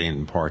detail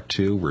in part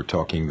 2. We're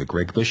talking the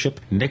Greg Bishop,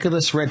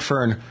 Nicholas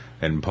Redfern,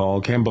 and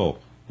Paul Kimball.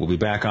 We'll be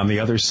back on the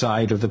other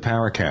side of the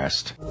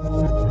Paracast.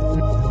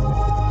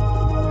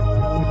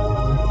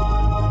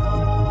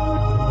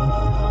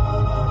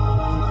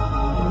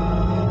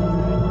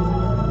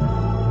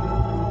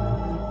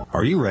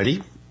 Are you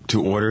ready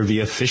to order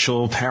the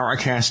official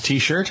Paracast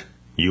t-shirt?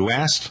 You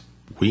asked,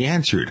 we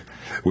answered.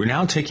 We're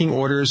now taking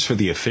orders for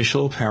the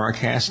official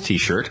Paracast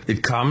t-shirt.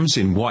 It comes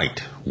in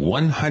white,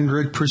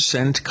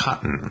 100%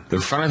 cotton. The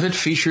front of it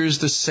features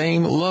the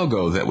same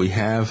logo that we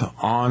have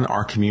on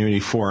our community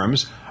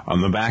forums.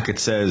 On the back it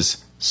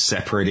says,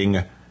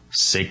 separating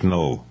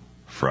signal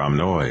from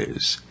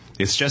noise.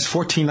 It's just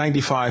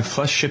 $14.95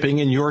 plus shipping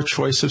in your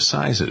choice of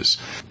sizes.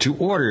 To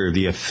order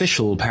the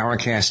official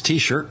Paracast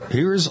t-shirt,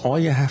 here's all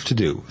you have to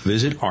do.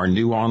 Visit our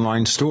new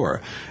online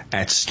store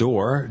at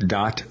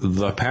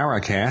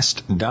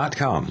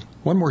store.theparacast.com.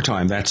 One more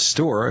time, that's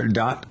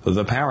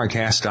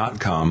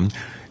store.theparacast.com.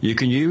 You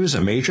can use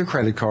a major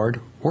credit card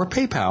or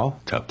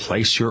PayPal to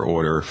place your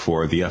order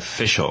for the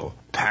official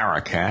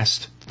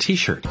Paracast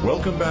t-shirt.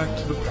 Welcome back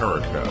to the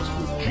Paracast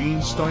with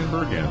Gene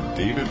Steinberg and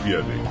David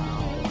Biedny.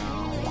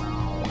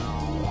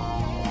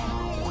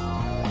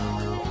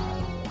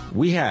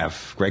 We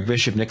have Greg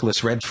Bishop,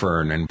 Nicholas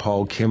Redfern, and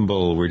Paul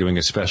Kimball. We're doing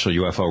a special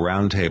UFO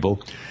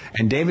Roundtable.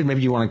 And David,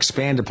 maybe you want to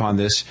expand upon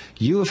this.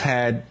 You have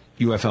had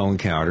UFO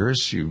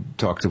encounters. You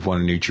talked of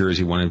one in New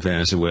Jersey, one in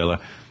Venezuela,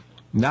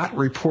 not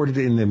reported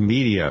in the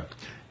media.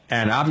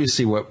 And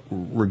obviously what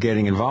we're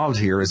getting involved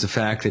here is the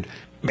fact that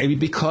maybe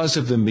because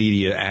of the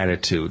media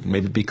attitude,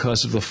 maybe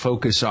because of the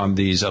focus on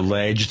these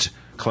alleged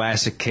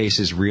classic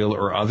cases, real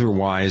or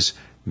otherwise,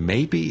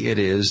 maybe it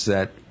is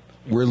that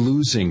we're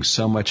losing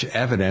so much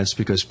evidence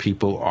because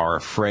people are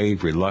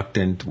afraid,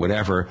 reluctant,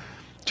 whatever,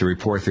 to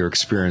report their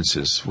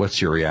experiences. What's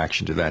your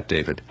reaction to that,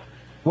 David?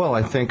 Well,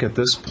 I think at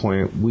this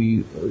point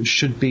we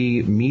should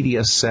be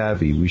media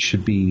savvy. We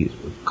should be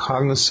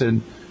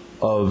cognizant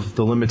of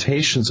the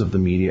limitations of the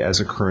media as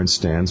it currently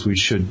stands. We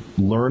should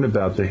learn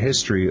about the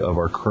history of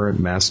our current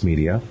mass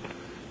media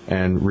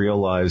and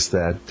realize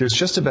that there's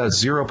just about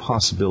zero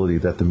possibility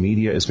that the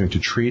media is going to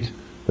treat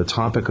the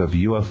topic of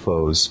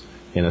UFOs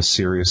in a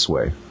serious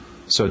way.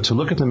 So to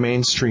look at the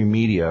mainstream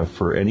media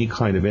for any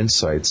kind of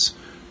insights,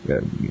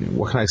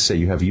 what can I say?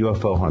 You have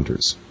UFO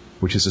hunters,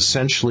 which is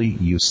essentially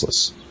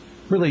useless.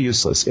 Really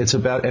useless. It's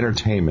about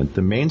entertainment.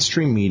 The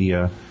mainstream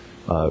media,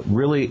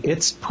 really,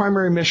 its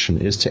primary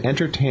mission is to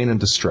entertain and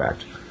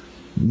distract.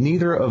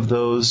 Neither of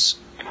those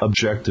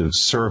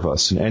objectives serve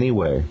us in any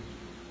way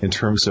in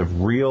terms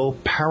of real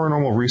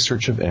paranormal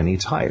research of any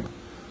type.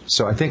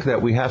 So I think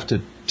that we have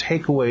to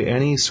take away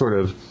any sort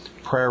of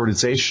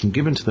prioritization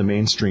given to the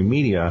mainstream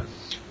media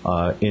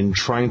in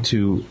trying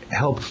to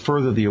help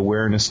further the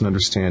awareness and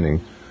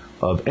understanding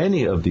of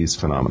any of these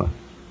phenomena.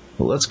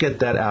 Well, let's get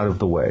that out of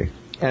the way.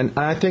 And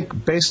I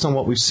think based on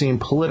what we've seen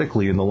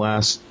politically in the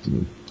last,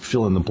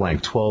 fill in the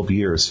blank, 12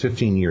 years,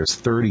 15 years,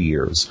 30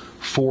 years,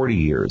 40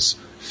 years,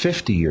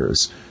 50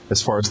 years,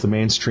 as far as the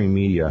mainstream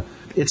media,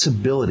 its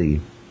ability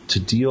to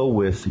deal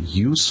with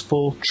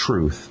useful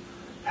truth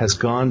has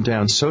gone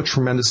down so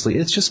tremendously.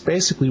 It's just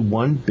basically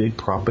one big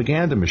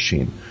propaganda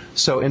machine.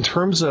 So in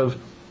terms of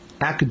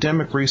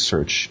academic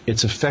research,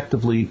 it's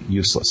effectively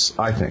useless,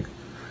 I think.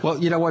 Well,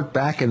 you know what?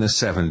 Back in the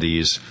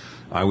 70s,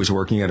 I was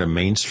working at a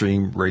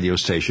mainstream radio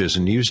station as a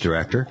news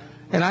director,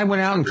 and I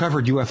went out and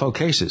covered UFO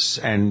cases,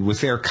 and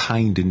with their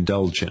kind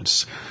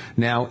indulgence.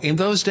 Now, in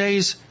those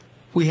days,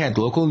 we had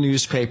local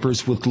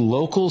newspapers with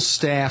local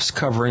staffs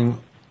covering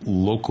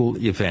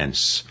local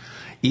events.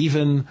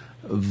 Even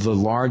the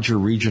larger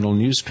regional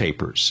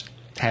newspapers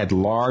had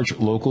large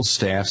local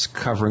staffs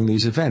covering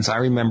these events. I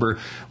remember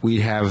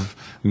we'd have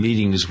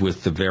meetings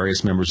with the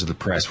various members of the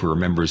press. We were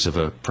members of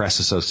a press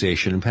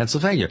association in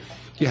Pennsylvania.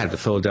 You had the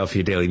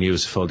Philadelphia Daily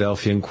News,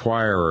 Philadelphia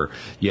Inquirer.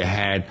 You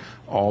had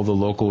all the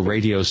local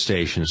radio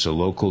stations, the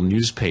local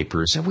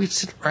newspapers, and we'd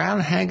sit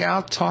around, hang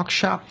out, talk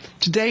shop.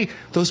 Today,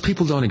 those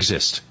people don't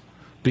exist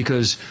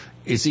because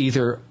it's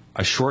either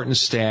a shortened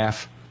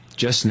staff,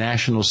 just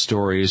national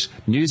stories,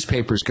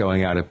 newspapers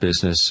going out of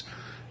business.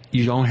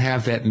 You don't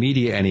have that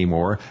media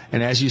anymore.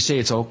 And as you say,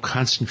 it's all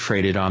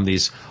concentrated on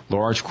these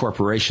large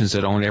corporations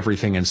that own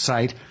everything in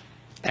sight.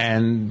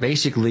 And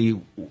basically,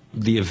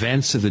 the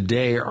events of the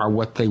day are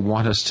what they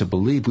want us to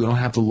believe. We don't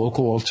have the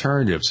local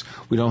alternatives.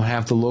 We don't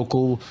have the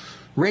local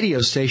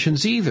radio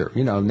stations either.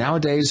 You know,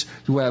 nowadays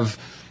you have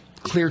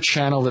Clear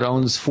Channel that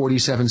owns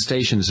 47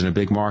 stations in a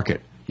big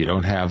market. You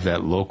don't have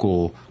that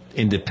local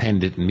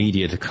independent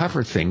media to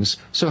cover things.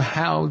 So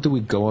how do we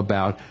go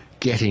about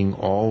getting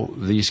all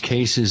these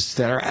cases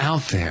that are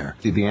out there?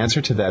 The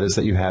answer to that is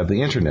that you have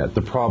the internet.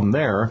 The problem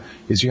there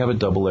is you have a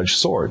double-edged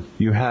sword.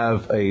 You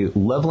have a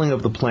leveling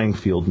of the playing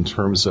field in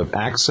terms of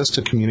access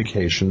to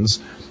communications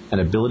and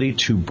ability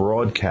to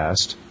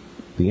broadcast.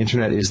 The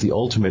internet is the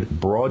ultimate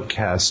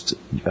broadcast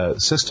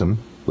system.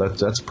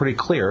 That's pretty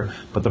clear.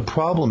 But the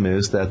problem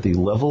is that the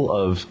level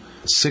of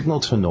signal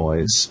to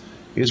noise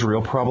is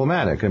real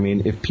problematic. I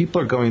mean, if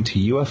people are going to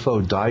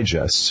UFO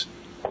Digest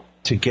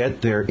to get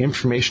their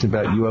information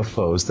about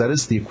UFOs, that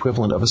is the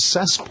equivalent of a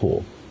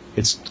cesspool.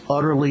 It's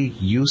utterly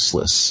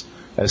useless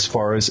as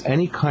far as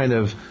any kind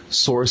of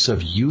source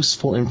of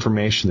useful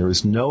information. There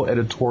is no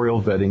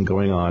editorial vetting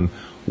going on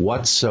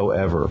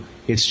whatsoever.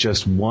 It's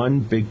just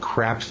one big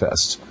crap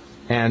fest.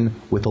 And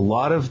with a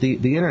lot of the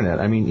internet,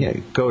 I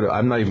mean,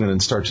 I'm not even going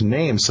to start to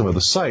name some of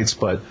the sites,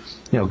 but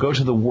go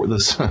to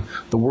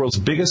the world's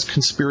biggest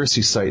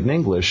conspiracy site in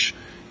English,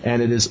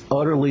 and it is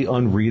utterly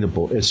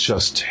unreadable. It's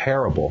just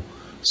terrible.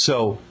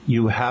 So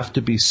you have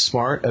to be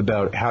smart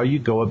about how you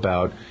go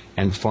about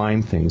and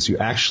find things. You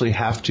actually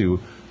have to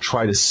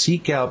try to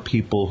seek out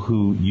people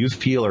who you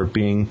feel are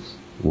being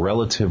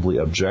relatively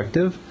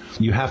objective.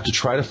 You have to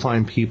try to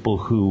find people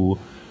who,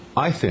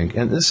 I think,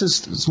 and this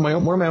is one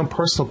of my own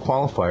personal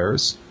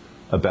qualifiers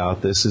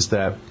about this, is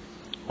that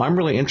I'm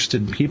really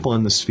interested in people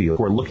in this field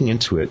who are looking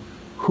into it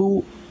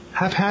who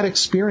have had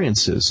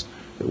experiences.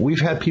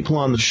 We've had people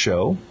on the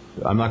show,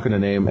 I'm not going to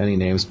name any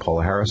names,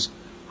 Paula Harris,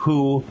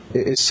 who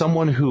is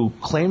someone who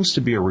claims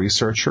to be a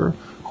researcher,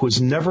 who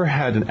has never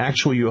had an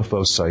actual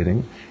UFO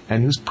sighting,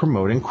 and who's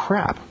promoting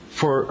crap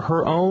for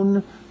her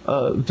own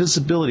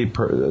visibility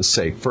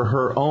sake, for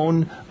her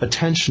own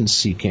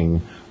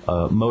attention-seeking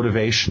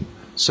motivation.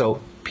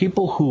 So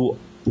people who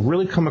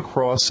really come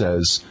across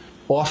as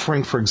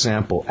offering, for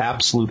example,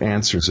 absolute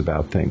answers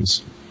about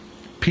things,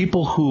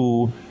 people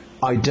who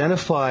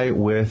identify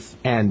with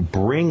and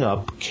bring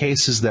up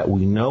cases that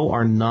we know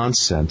are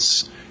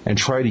nonsense and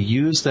try to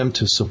use them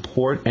to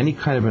support any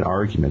kind of an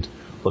argument.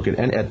 Look,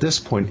 at this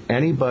point,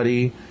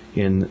 anybody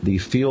in the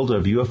field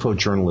of UFO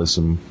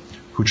journalism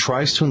who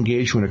tries to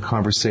engage you in a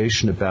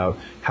conversation about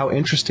how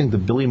interesting the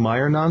Billy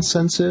Meyer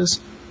nonsense is,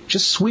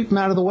 just sweep them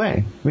out of the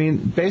way. I mean,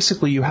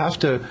 basically, you have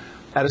to,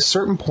 at a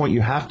certain point,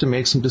 you have to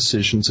make some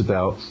decisions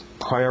about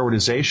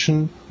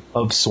prioritization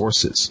of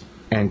sources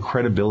and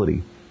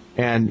credibility.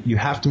 And you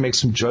have to make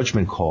some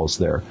judgment calls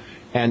there.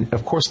 And,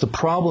 of course, the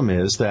problem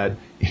is that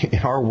in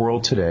our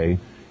world today,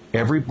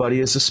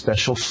 everybody is a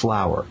special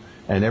flower,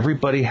 and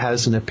everybody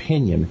has an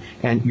opinion,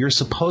 and you're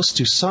supposed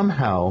to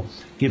somehow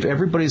give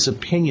everybody's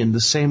opinion the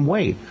same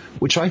weight,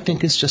 which I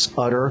think is just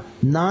utter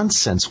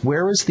nonsense.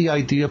 Where is the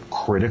idea of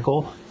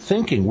critical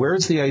thinking? Where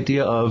is the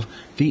idea of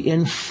the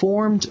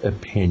informed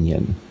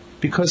opinion?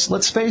 Because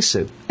let's face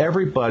it,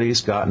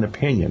 everybody's got an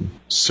opinion.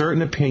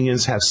 Certain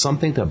opinions have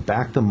something to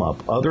back them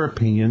up. Other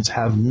opinions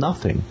have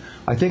nothing.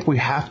 I think we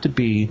have to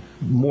be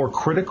more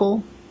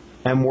critical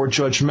and more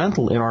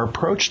judgmental in our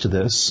approach to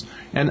this.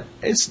 And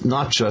it's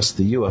not just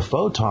the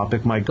UFO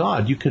topic. My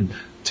God, you could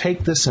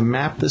take this and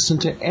map this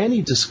into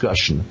any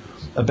discussion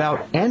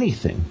about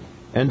anything.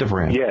 End of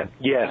rant. Yeah,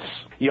 yes.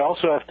 You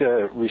also have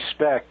to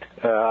respect,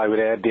 I would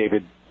add,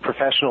 David,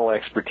 professional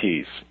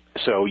expertise.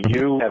 So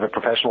you have a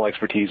professional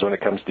expertise when it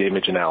comes to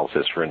image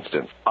analysis, for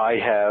instance. I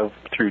have,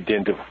 through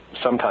dint of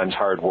sometimes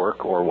hard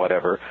work or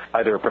whatever,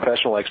 either a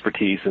professional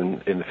expertise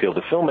in the field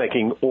of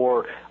filmmaking,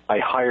 or I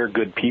hire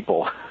good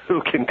people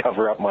who can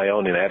cover up my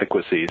own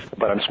inadequacies,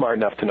 but I'm smart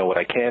enough to know what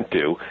I can't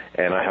do,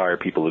 and I hire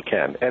people who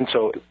can, and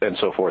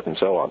so forth and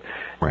so on.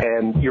 Right.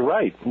 And you're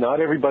right, not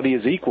everybody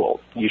is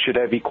equal. You should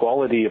have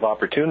equality of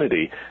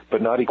opportunity,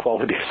 but not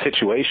equality of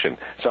situation.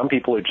 Some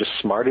people are just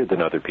smarter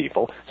than other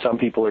people. Some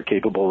people are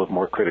capable of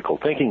more critical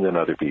thinking than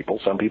other people.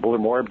 Some people are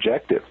more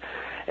objective.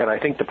 And I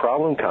think the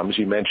problem comes,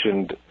 you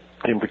mentioned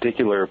in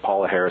particular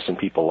Paula Harris and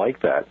people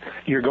like that.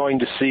 You're going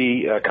to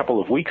see a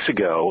couple of weeks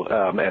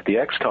ago at the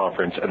X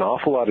conference an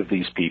awful lot of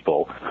these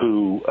people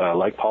who,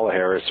 like Paula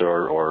Harris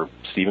or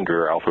Stephen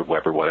Greer, Alfred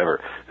Weber,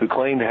 whatever, who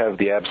claim to have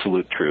the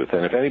absolute truth.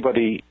 And if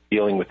anybody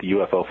dealing with the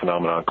UFO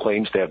phenomenon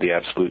claims to have the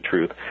absolute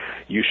truth,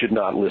 you should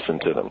not listen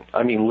to them.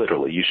 I mean,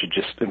 literally, you should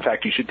in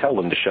fact, you should tell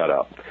them to shut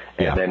up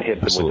and then hit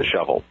them with a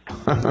shovel.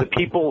 The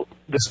people...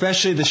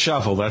 Especially the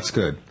shovel, that's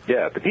good.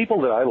 Yeah, the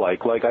people that I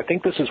like, I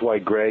think this is why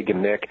Greg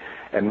and Nick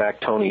and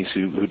Mac Tonys,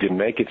 who didn't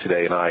make it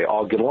today, and I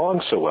all get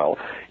along so well,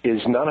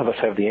 is none of us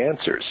have the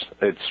answers.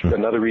 It's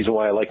another reason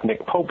why I like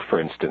Nick Pope, for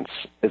instance,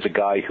 is a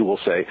guy who will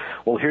say,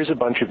 well, here's a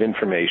bunch of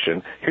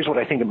information, here's what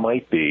I think it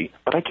might be,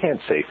 but I can't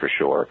say for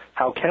sure.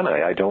 How can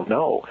I? I don't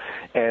know.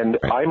 And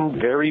I'm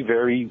very,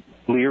 very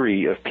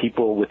leery of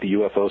people with the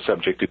UFO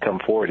subject who come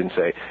forward and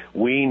say,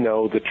 we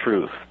know the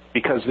truth.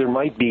 because there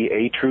might be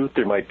a truth,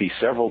 there might be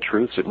several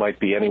truths, it might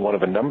be any one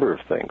of a number of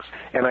things.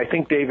 And I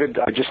think, David,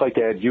 I'd just like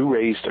to add, you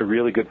raised a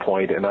really good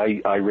point, and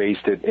I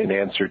raised it in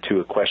answer to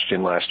a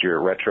question last year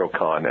at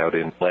RetroCon out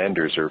in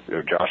Landers or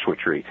Joshua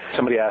Tree.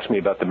 Somebody asked me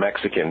about the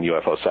Mexican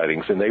UFO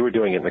sightings, and they were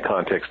doing it in the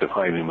context of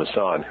Jaime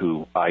Maussan,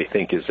 who I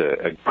think is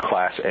a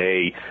Class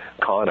A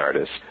con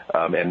artist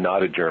and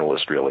not a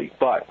journalist, really.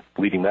 But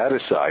leaving that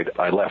aside,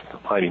 I left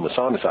Jaime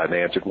Maussan aside and I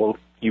answered, well,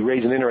 you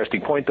raise an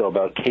interesting point, though,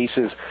 about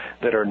cases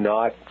that are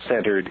not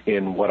centered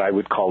in what I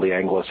would call the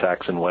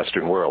Anglo-Saxon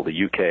Western world,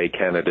 the UK,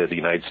 Canada, the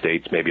United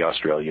States, maybe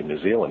Australia and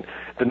New Zealand,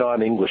 the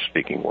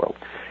non-English-speaking world.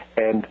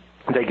 And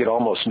they get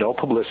almost no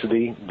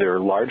publicity. They're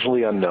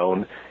largely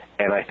unknown.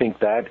 And I think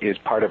that is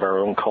part of our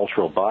own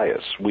cultural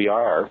bias. We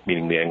are,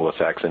 meaning the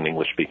Anglo-Saxon,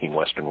 English-speaking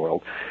Western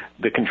world,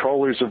 the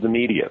controllers of the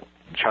media.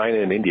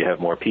 China and India have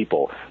more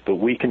people, but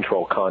we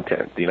control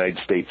content. The United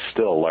States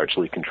still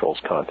largely controls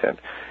content.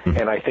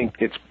 And I think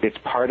it's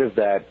part of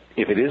that,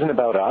 if it isn't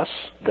about us,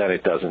 then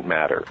it doesn't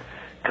matter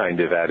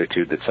kind of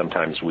attitude that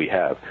sometimes we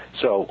have.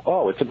 So,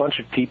 it's a bunch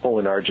of people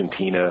in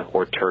Argentina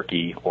or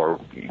Turkey or,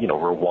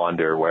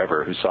 Rwanda or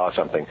wherever who saw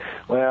something.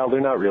 Well,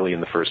 they're not really in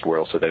the first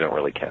world, so they don't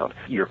really count.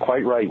 You're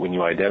quite right when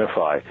you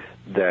identify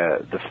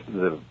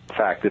the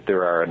fact that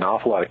there are an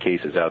awful lot of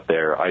cases out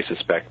there, I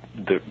suspect,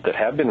 that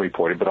have been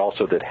reported, but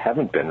also that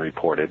haven't been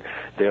reported,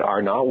 that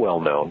are not well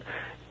known.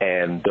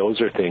 And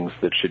those are things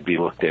that should be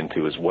looked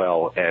into as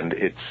well. And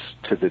it's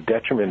to the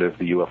detriment of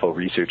the UFO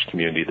research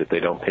community that they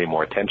don't pay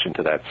more attention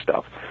to that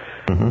stuff.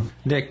 Mm-hmm.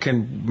 Nick,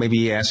 can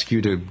maybe ask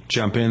you to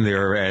jump in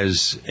there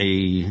as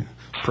a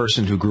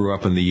person who grew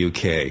up in the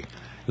UK,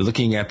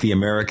 looking at the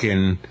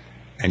American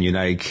and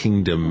United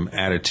Kingdom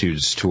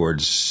attitudes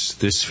towards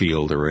this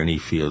field or any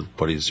field.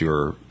 What is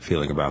your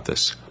feeling about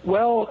this?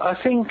 Well, I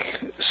think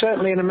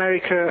certainly in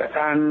America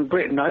and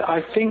Britain,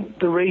 I think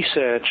the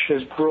research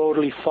has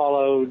broadly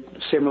followed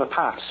similar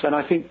paths. And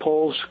I think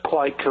Paul's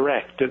quite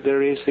correct that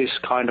there is this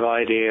kind of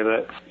idea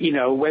that,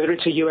 whether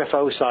it's a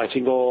UFO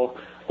sighting or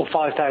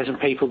 5,000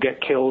 people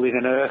get killed in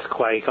an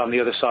earthquake on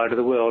the other side of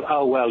the world,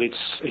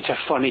 it's a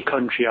funny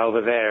country over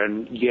there,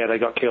 and yeah, they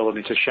got killed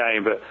and it's a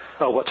shame, but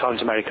what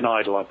time's American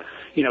Idol on?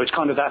 It's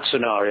kind of that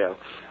scenario.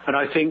 And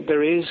I think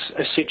there is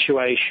a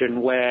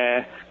situation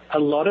where a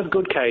lot of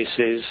good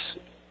cases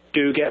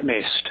do get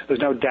missed. There's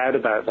no doubt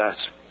about that.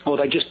 Or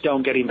they just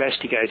don't get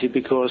investigated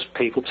because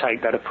people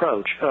take that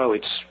approach.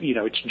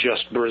 It's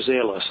just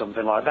Brazil or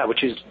something like that,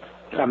 which is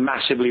a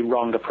massively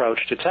wrong approach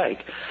to take.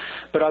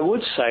 But I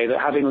would say that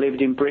having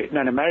lived in Britain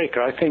and America,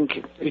 I think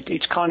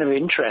it's kind of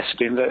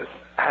interesting that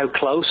how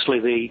closely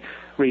the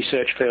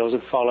research fields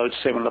have followed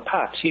similar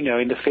paths. In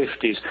the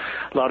 50s,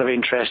 a lot of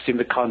interest in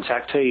the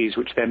contactees,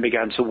 which then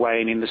began to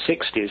wane in the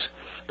 60s.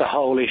 The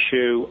whole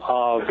issue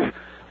of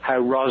how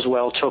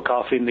Roswell took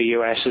off in the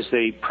U.S. as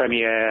the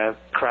premier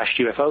crashed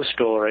UFO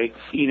story.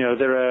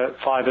 There are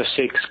 5 or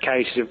 6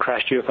 cases of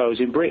crashed UFOs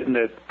in Britain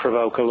that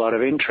provoke a lot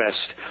of interest.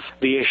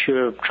 The issue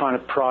of trying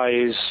to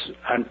prize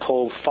and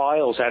pull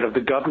files out of the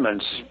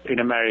governments in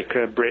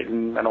America,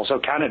 Britain, and also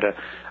Canada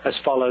has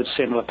followed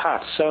similar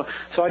paths. So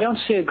I don't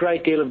see a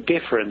great deal of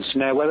difference.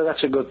 Now, whether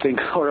that's a good thing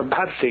or a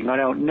bad thing, I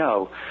don't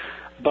know.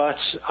 But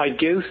I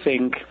do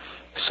think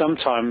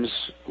sometimes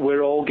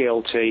we're all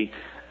guilty.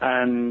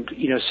 And,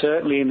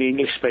 certainly in the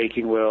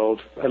English-speaking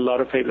world, a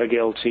lot of people are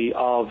guilty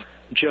of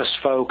just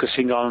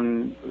focusing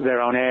on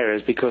their own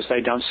areas because they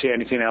don't see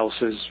anything else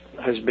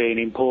as being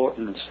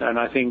important. And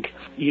I think,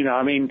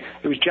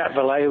 it was Jack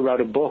Vallee who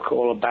wrote a book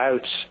all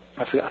about,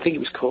 I think it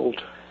was called,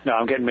 no,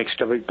 I'm getting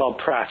mixed up with Bob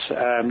Pratt,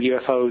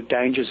 UFO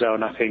Danger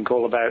Zone, I think,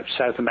 all about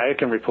South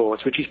American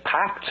reports, which is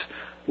packed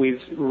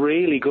with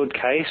really good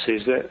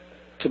cases that,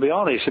 to be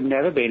honest, have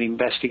never been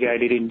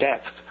investigated in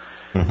depth.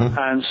 Mm-hmm.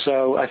 And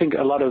so I think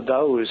a lot of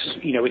those,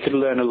 we could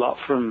learn a lot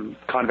from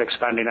kind of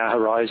expanding our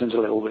horizons a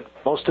little bit.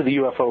 Most of the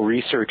UFO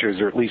researchers,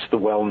 or at least the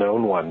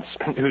well-known ones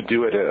who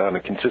do it on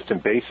a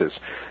consistent basis,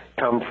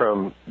 come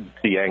from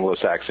the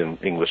Anglo-Saxon,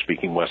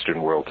 English-speaking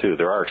Western world, too.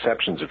 There are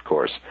exceptions, of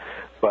course.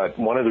 But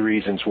one of the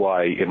reasons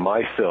why in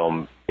my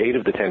film 8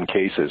 of the 10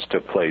 cases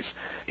took place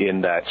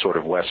in that sort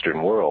of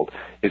Western world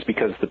is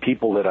because the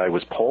people that I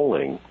was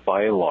polling,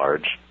 by and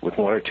large, with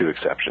 1 or 2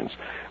 exceptions,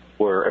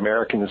 were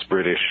Americans,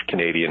 British,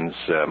 Canadians,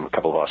 a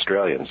couple of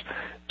Australians.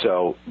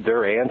 So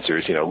their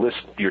answers, list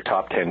your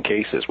top 10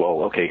 cases.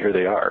 Well, okay, here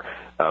they are.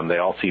 They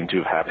all seem to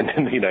have happened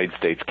in the United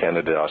States,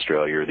 Canada,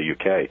 Australia, or the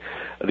UK.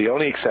 The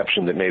only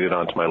exception that made it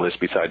onto my list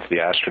besides the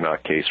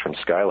astronaut case from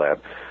Skylab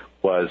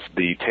was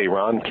the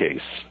Tehran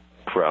case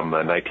from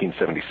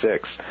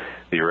 1976,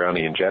 the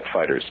Iranian jet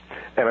fighters.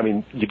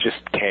 And, you just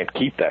can't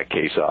keep that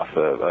case off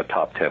a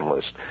top 10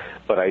 list.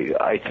 But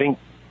I think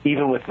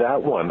even with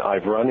that one,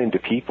 I've run into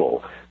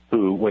people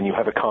who, when you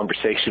have a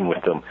conversation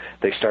with them,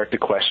 they start to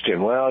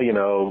question, well,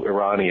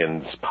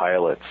 Iranians,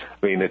 pilots.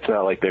 I mean, it's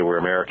not like they were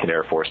American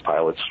Air Force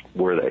pilots,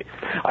 were they?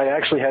 I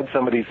actually had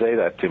somebody say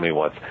that to me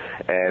once,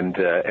 and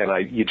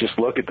you just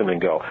look at them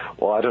and go,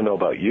 well, I don't know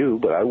about you,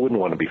 but I wouldn't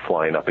want to be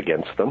flying up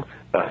against them.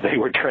 They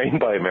were trained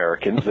by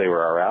Americans. They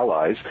were our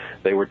allies.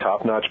 They were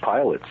top-notch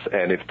pilots.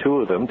 And if two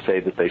of them say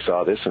that they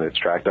saw this and it's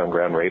tracked on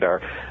ground radar,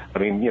 I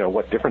mean,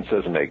 what difference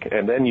does it make?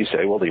 And then you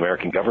say, well, the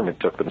American government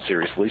took them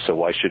seriously, so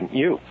why shouldn't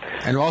you?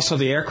 And also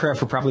the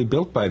aircraft were probably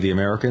built by the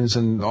Americans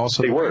and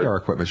also the radar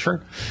equipment,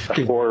 sure.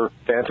 Or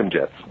Phantom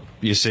jets.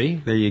 You see?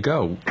 There you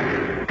go.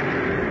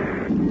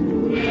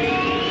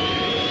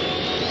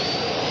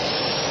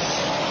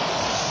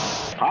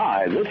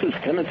 Hi, this is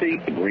Timothy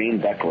Green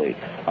Beckley,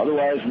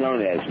 otherwise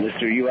known as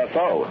Mr.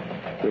 UFO,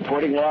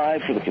 reporting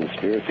live for the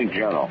Conspiracy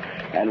Journal.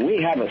 And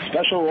we have a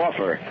special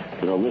offer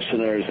for the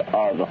listeners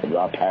of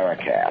the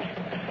Paracast.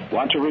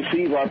 Want to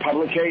receive our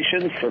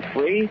publications for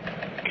free?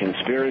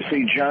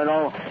 Conspiracy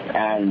Journal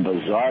and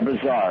Bizarre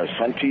Bazaar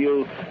sent to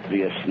you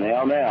via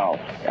snail mail.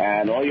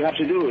 And all you have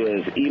to do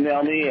is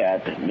email me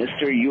at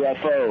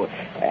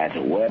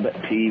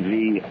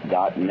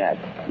mrufo@webtv.net.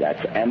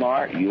 That's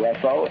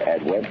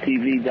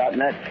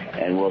mrufo@webtv.net,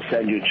 and we'll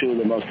send you two of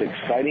the most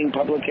exciting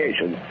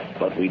publications.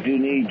 But we do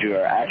need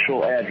your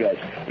actual address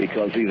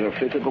because these are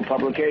physical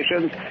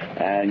publications,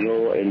 and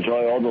you'll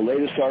enjoy all the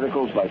latest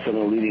articles by some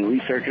of the leading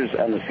researchers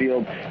in the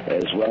field,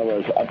 as well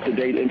as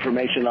up-to-date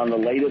information on the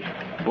latest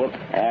book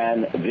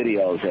and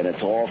videos, and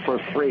it's all for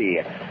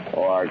free.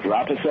 Or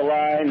drop us a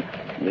line,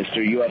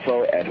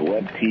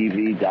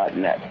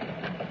 mrufo@webtv.net.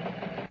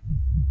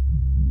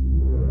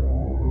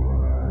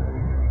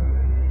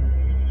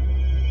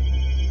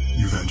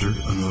 You've entered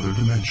another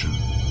dimension.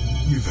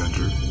 You've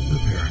entered the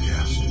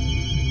Paracast.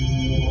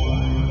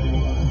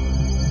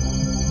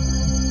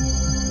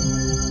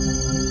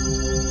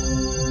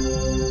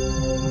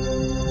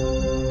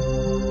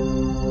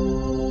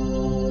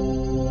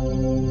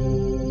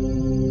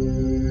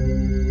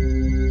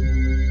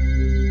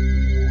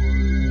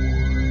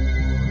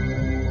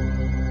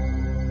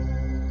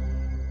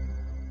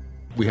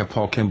 We have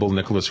Paul Kimball,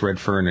 Nicholas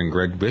Redfern, and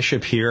Greg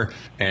Bishop here,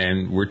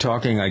 and we're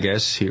talking, I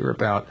guess, here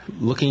about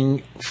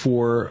looking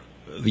for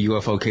the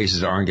UFO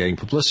cases that aren't getting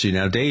publicity.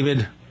 Now,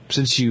 David,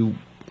 since you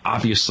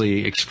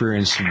obviously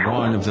experienced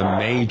one of the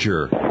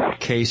major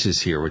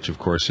cases here, which of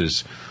course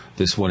is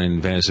this one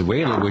in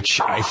Venezuela, which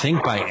I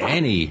think by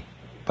any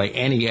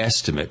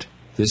estimate,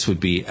 this would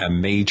be a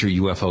major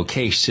UFO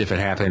case if it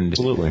happened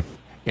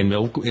in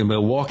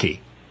Milwaukee.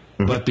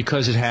 But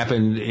because it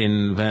happened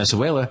in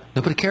Venezuela,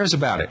 nobody cares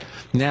about it.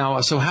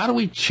 Now, so how do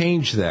we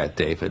change that,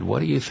 David? What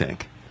do you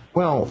think?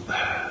 Well,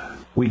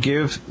 we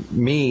give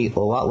me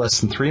a lot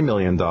less than $3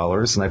 million,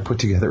 and I put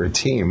together a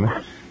team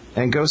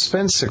and go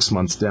spend 6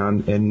 months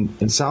down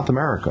in South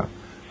America.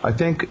 I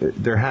think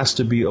there has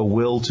to be a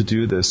will to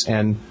do this,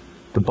 and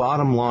the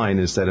bottom line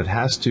is that it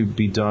has to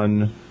be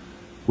done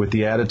with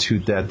the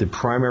attitude that the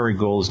primary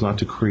goal is not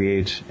to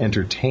create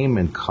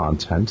entertainment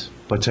content,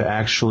 but to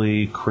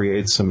actually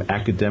create some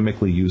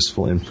academically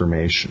useful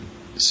information.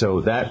 So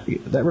that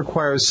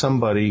requires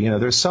somebody,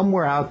 there's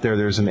somewhere out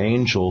there's an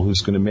angel who's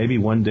going to maybe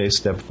one day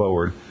step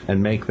forward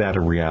and make that a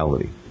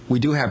reality. We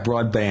do have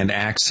broadband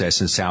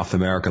access in South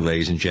America,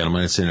 ladies and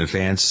gentlemen. It's an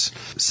advanced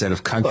set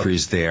of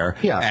countries there.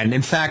 Yeah. And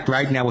in fact,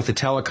 right now with the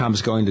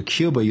telecoms going to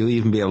Cuba, you'll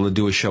even be able to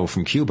do a show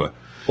from Cuba.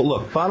 Well,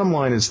 look, bottom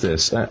line is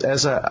this.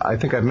 As I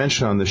think I've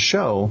mentioned on the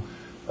show,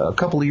 a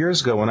couple of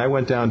years ago when I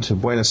went down to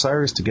Buenos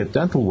Aires to get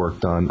dental work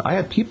done, I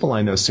had people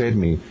I know say to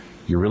me,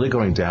 "You're really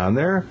going down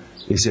there?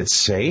 Is it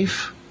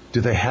safe?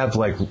 Do they have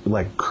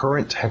like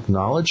current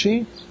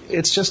technology?"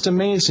 It's just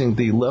amazing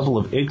the level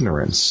of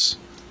ignorance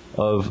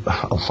of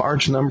a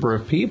large number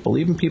of people,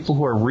 even people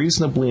who are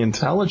reasonably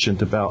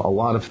intelligent about a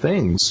lot of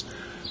things.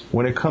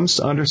 When it comes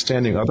to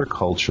understanding other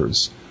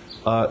cultures,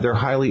 they're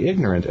highly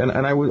ignorant.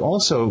 And I would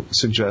also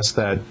suggest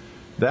that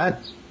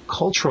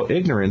cultural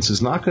ignorance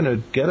is not going to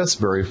get us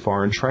very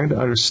far in trying to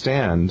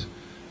understand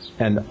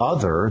an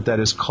other that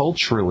is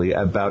culturally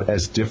about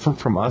as different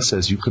from us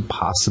as you could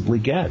possibly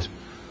get.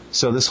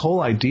 So this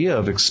whole idea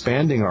of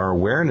expanding our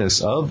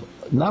awareness of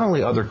not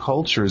only other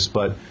cultures,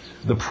 but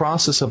the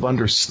process of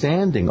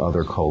understanding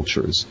other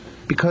cultures.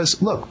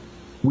 Because, look,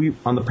 we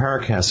on the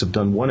Paracast have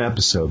done one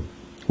episode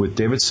with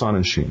David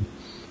Sonnenschein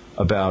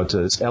about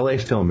this L.A.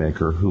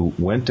 filmmaker who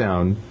went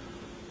down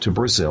to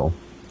Brazil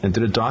and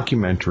did a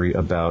documentary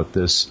about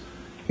this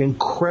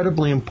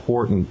incredibly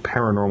important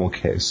paranormal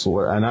case.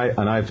 And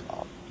I've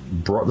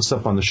brought this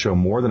up on the show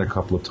more than a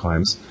couple of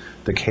times,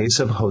 the case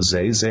of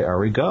Jose Z.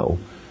 Arrigo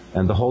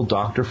and the whole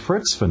Dr.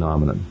 Fritz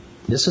phenomenon.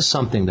 This is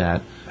something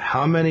that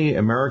how many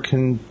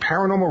American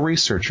paranormal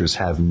researchers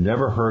have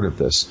never heard of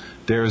this?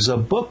 There's a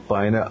book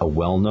by a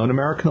well-known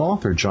American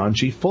author, John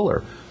G.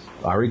 Fuller,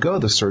 Arrigo,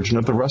 the Surgeon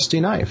of the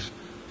Rusty Knife.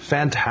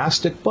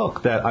 Fantastic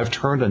book that I've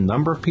turned a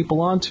number of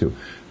people onto.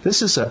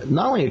 This is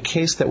not only a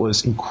case that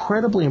was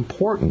incredibly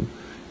important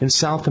in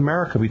South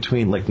America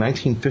between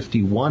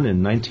 1951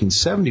 and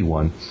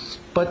 1971,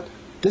 but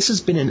this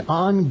has been an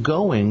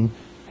ongoing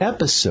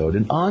episode,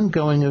 an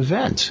ongoing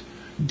event.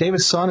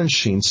 David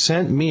Sonnenschein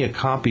sent me a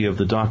copy of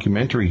the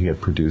documentary he had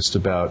produced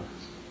about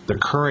the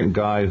current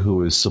guy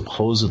who is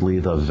supposedly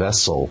the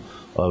vessel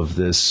of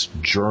this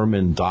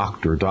German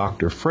doctor,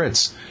 Dr.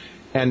 Fritz.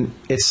 And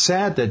it's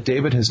sad that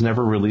David has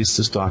never released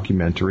this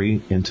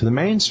documentary into the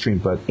mainstream.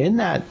 But in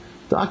that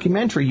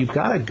documentary, you've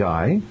got a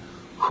guy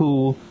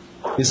who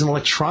is an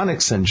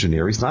electronics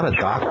engineer. He's not a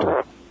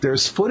doctor.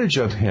 There's footage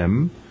of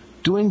him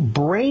doing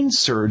brain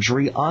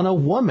surgery on a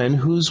woman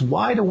who's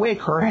wide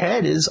awake. Her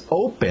head is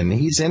open.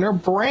 He's in her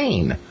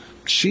brain.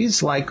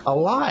 She's like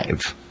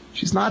alive.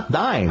 She's not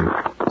dying.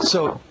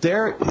 So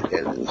they're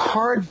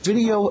hard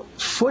video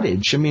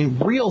footage. I mean,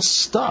 real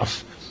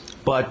stuff.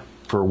 But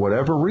for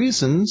whatever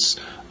reasons,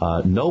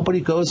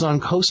 nobody goes on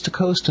Coast to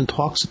Coast and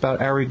talks about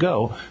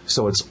Arrigo,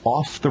 so it's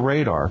off the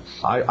radar.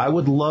 I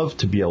would love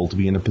to be able to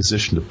be in a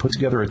position to put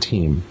together a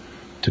team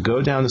to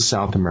go down to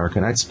South America,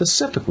 and I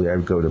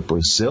would go to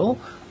Brazil,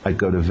 I'd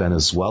go to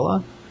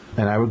Venezuela,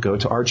 and I would go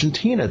to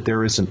Argentina.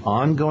 There is an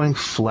ongoing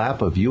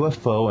flap of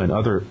UFO and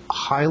other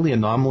highly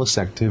anomalous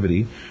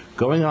activity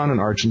going on in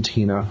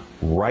Argentina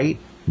right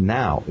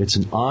now. It's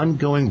an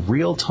ongoing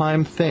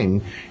real-time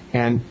thing,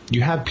 and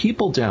you have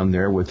people down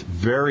there with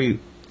very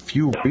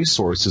few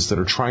resources that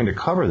are trying to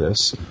cover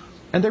this,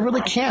 and they really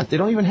can't. They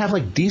don't even have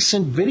like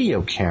decent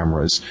video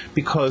cameras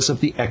because of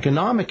the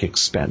economic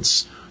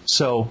expense.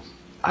 So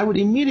I would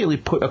immediately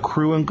put a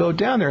crew and go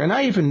down there. And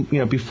I even,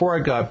 before I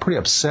got pretty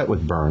upset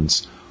with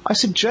Burns, I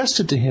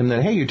suggested to him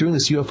that, hey, you're doing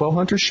this UFO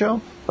Hunter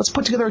show? Let's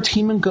put together a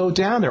team and go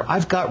down there.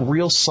 I've got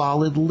real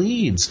solid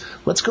leads.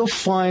 Let's go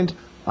find.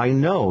 I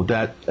know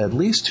that at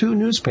least 2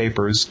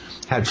 newspapers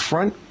had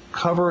front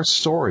cover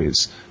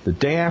stories the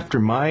day after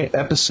my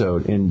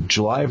episode in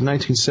July of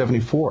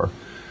 1974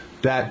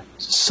 that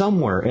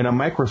somewhere in a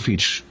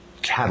microfiche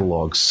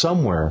catalog,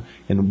 somewhere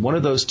in one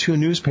of those 2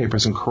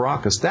 newspapers in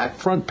Caracas, that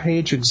front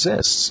page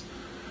exists.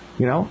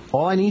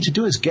 All I need to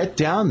do is get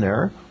down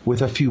there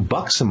with a few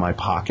bucks in my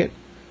pocket,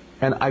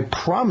 and I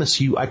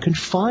promise you I can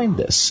find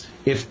this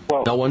if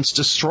no one's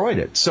destroyed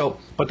it. So,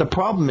 but the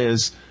problem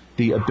is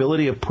the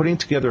ability of putting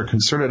together a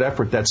concerted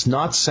effort that's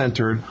not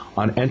centered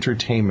on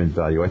entertainment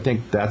value. I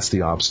think that's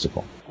the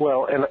obstacle.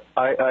 Well, and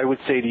I would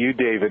say to you,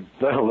 David,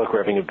 look, we're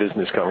having a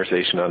business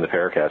conversation on the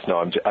Paracast.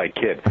 No, I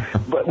kid.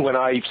 But when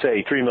I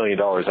say $3 million,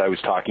 I was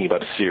talking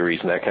about a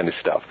series and that kind of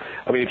stuff.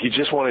 I mean, if you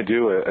just want to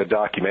do a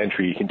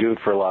documentary, you can do it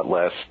for a lot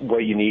less.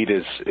 What you need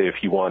is, if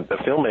you want a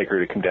filmmaker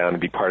to come down and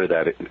be part of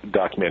that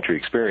documentary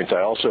experience,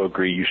 I also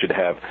agree you should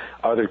have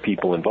other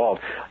people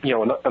involved.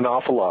 An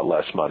awful lot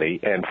less money,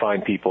 and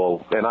find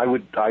people. And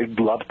I'd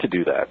love to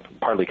do that,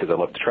 partly because I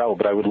love to travel,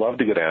 but I would love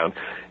to go down,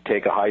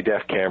 take a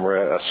high-def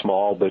camera, a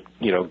small but,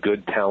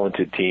 good,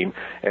 talented team,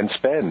 and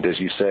spend, as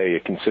you say, a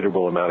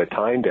considerable amount of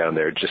time down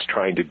there just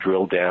trying to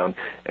drill down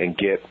and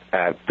get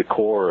at the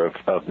core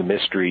of the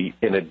mystery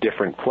in a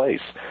different place.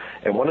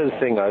 And one of the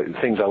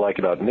things I like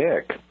about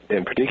Nick,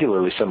 and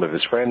particularly some of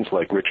his friends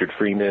like Richard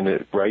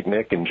Freeman, right,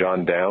 Nick, and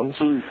John Downs,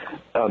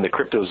 on the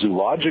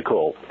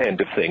cryptozoological end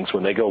of things,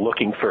 when they go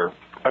looking for,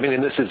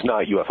 and this is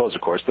not UFOs,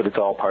 of course, but it's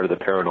all part of the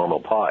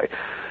paranormal pie.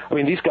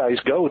 These guys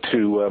go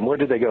to, where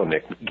did they go,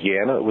 Nick?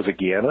 Guyana? Was it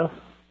Guyana?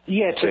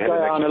 Yeah, to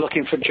Guyana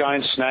looking for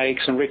giant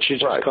snakes, and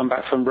Richard's just come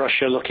back from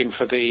Russia looking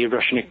for the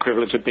Russian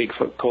equivalent of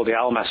Bigfoot called the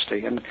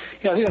Almasty. And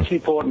I think that's an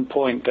important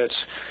point, that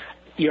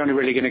you're only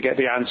really going to get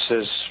the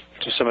answers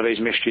to some of these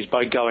mysteries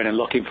by going and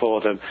looking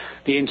for them.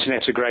 The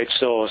Internet's a great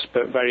source,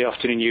 but very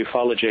often in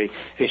ufology,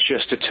 it's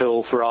just a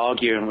tool for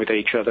arguing with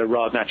each other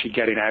rather than actually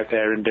getting out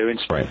there and doing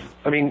stuff.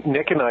 Right.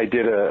 Nick and I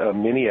did a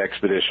mini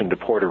expedition to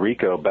Puerto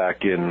Rico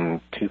back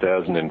in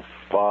 2005,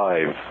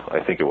 I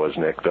think it was,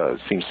 Nick. It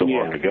seems so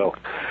long ago.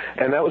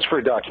 And that was for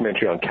a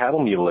documentary on cattle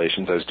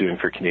mutilations I was doing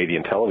for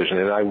Canadian television,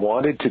 and I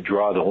wanted to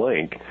draw the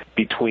link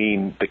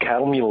between the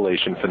cattle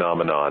mutilation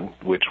phenomenon,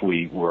 which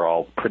we were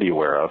all pretty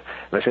aware of,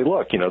 and I say,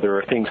 look, there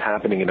are things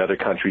happening in other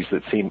countries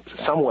that seem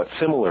somewhat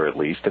similar, at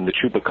least, and the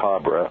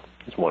chupacabra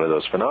is one of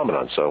those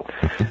phenomena. So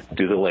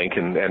do the link,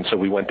 and so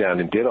we went down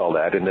and did all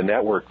that, and the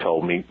network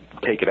told me,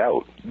 take it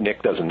out.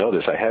 Nick doesn't know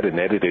this. I had an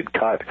edited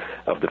cut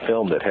of the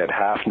film that had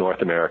half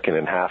North American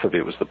and half of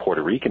it was the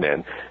Puerto Rican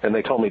end, and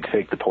they told me to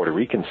take the Puerto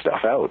Rican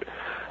stuff out.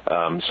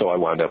 So I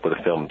wound up with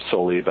a film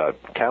solely about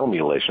cattle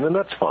mutilation, and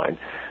that's fine.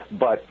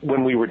 But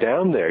when we were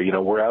down there,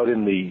 we're out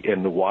in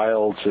the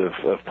wilds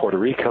of Puerto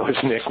Rico, as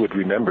Nick would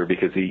remember,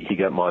 because he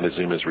got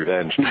Montezuma's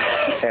revenge,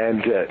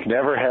 and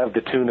never have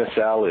the tuna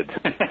salad.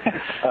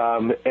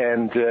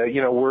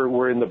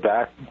 We're in the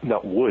back,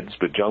 not woods,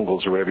 but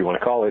jungles or whatever you want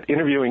to call it,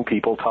 interviewing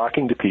people,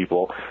 talking to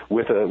people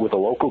with a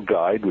local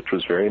guide, which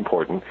was very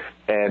important,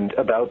 and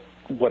about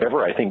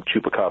whatever I think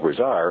chupacabras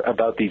are,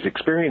 about these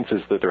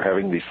experiences that they're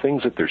having, these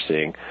things that they're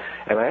seeing.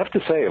 And I have to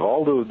say, of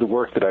all the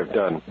work that I've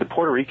done, the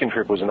Puerto Rican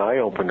trip was an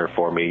eye-opener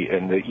for me,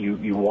 and that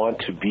you want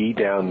to be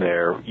down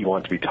there, you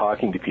want to be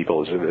talking to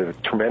people. It's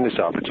a tremendous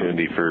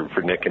opportunity for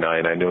Nick and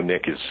I know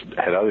Nick has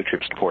had other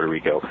trips to Puerto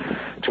Rico,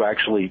 to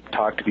actually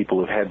talk to people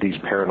who've had these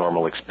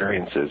paranormal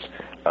experiences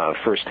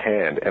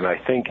firsthand. And I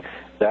think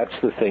That's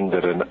the thing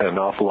that an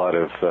awful lot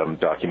of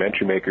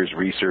documentary makers,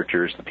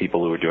 researchers, the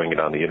people who are doing it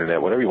on the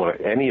internet, whatever you want,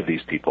 any of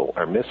these people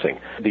are missing.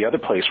 The other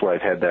place where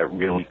I've had that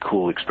really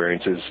cool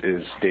experience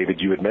is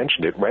David, you had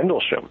mentioned it,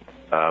 Rendlesham.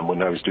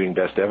 When I was doing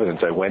Best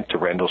Evidence, I went to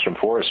Rendlesham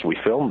Forest. We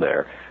filmed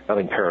there.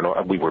 Nothing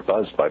paranormal. We were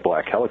buzzed by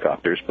black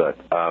helicopters, but,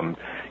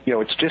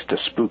 it's just a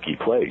spooky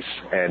place.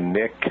 And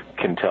Nick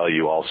can tell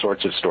you all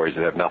sorts of stories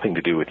that have nothing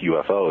to do with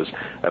UFOs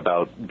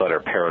but are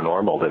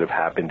paranormal that have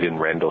happened in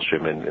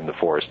Rendlesham in the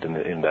forest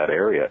in that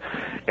area.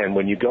 And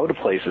when you go to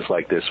places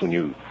like this, when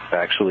you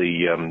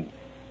actually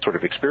sort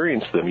of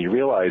experience them, you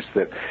realize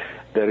that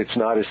it's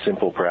not as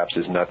simple perhaps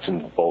as nuts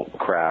and bolt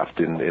craft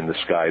in the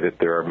sky, that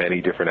there are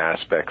many different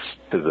aspects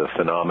to the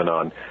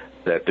phenomenon,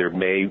 that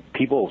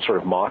people sort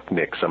of mock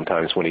Nick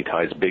sometimes when he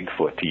ties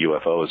Bigfoot to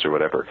UFOs or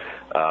whatever.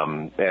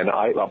 And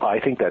I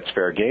think that's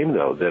fair game,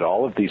 though, that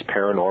all of these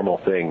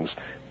paranormal things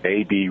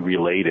may be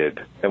related.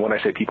 And when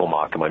I say people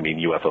mock them, I mean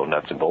UFO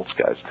nuts and bolts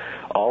guys.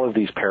 All of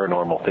these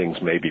paranormal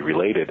things may be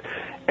related.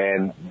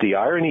 And the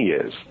irony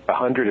is,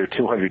 100 or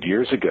 200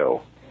 years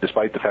ago,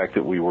 despite the fact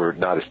that we were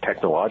not as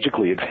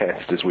technologically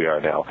advanced as we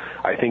are now,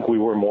 I think we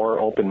were more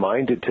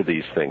open-minded to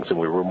these things, and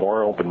we were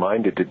more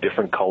open-minded to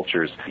different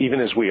cultures,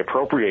 even as we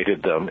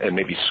appropriated them and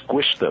maybe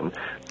squished them.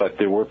 But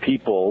there were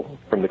people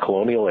from the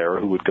colonial era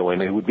who would go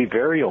in and who would be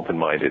very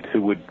open-minded,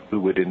 who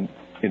would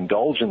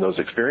indulge in those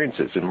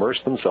experiences,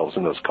 immerse themselves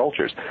in those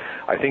cultures.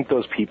 I think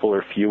those people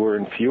are fewer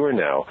and fewer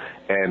now,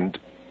 and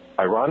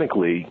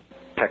ironically,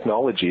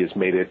 technology has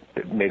made it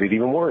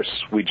even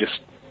worse. We just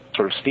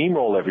sort of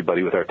steamroll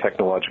everybody with our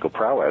technological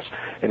prowess,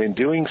 and in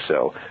doing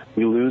so,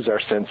 we lose our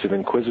sense of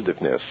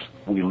inquisitiveness.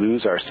 We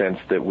lose our sense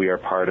that we are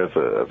part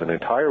of an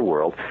entire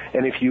world.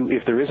 And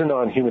if there is a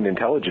non-human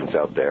intelligence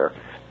out there,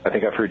 I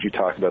think I've heard you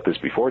talk about this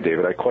before,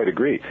 David. I quite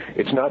agree.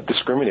 It's not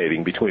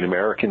discriminating between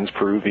Americans,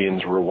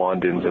 Peruvians,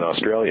 Rwandans, and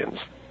Australians.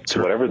 So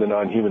whatever the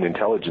non-human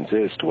intelligence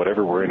is, to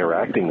whatever we're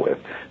interacting with,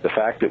 the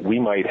fact that we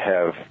might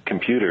have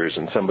computers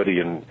and somebody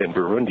in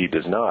Burundi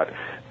does not,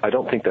 I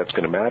don't think that's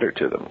going to matter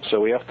to them. So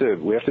we have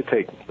to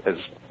take, as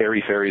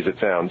airy-fairy as it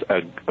sounds,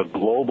 a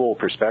global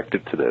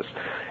perspective to this,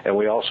 and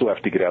we also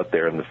have to get out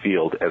there in the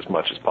field as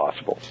much as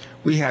possible.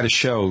 We had a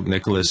show,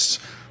 Nicholas,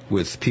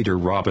 with Peter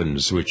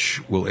Robbins,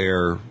 which will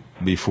air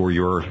before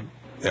your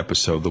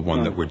episode, the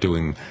one that we're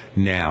doing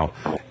now,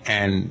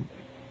 and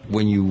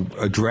when you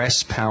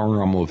address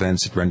paranormal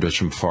events at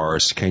Rendlesham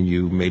Forest, can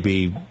you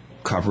maybe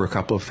cover a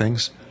couple of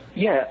things?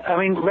 Yeah, I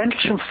mean,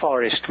 Rendlesham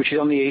Forest, which is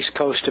on the east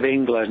coast of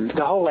England,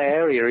 the whole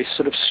area is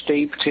sort of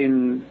steeped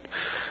in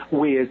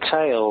weird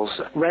tales.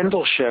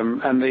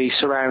 Rendlesham and the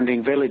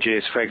surrounding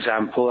villages, for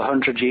example,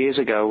 100 years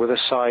ago were the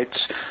sites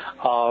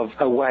of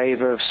a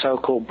wave of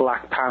so-called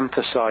Black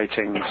Panther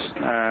sightings,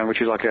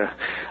 which is like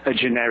a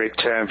generic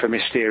term for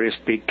mysterious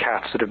big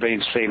cats that have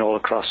been seen all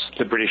across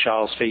the British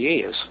Isles for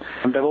years.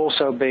 And there have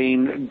also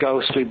been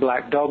ghostly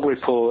black dog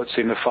reports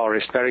in the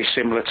forest, very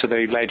similar to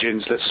the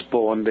legends that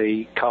spawned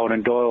the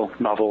Conan Doyle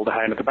novel, The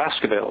Hound of the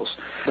Baskervilles.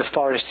 The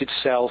forest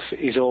itself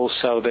is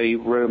also the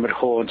rumoured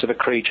haunt of a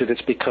creature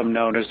that's become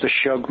known as the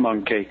shug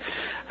monkey,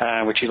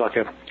 which is like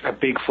a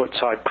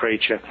Bigfoot-type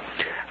creature.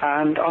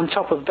 And on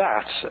top of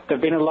that, there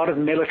have been a lot of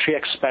military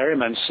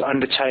experiments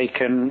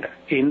undertaken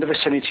in the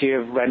vicinity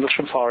of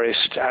Rendlesham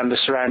Forest and the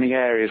surrounding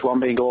areas, one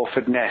being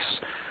Orford Ness,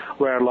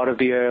 where a lot of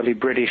the early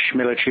British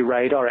military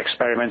radar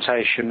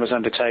experimentation was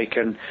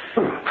undertaken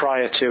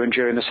prior to and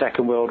during the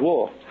Second World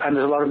War. And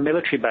there's a lot of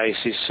military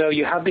bases. So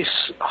you have this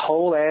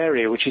whole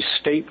area which is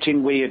steeped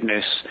in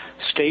weirdness,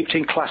 steeped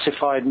in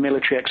classified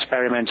military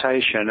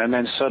experimentation, and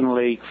then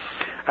suddenly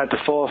at the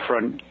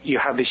forefront you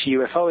have this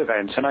UFO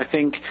event. And I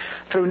think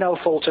through no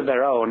fault of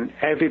their own,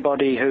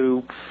 everybody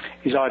who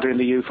is either in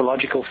the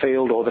ufological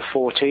field or the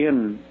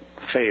Fortean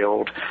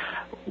field,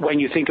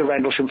 when you think of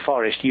Rendlesham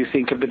Forest, you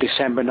think of the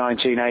December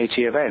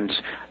 1980 event,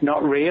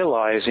 not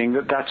realizing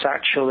that that's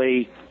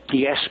actually,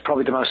 yes,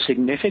 probably the most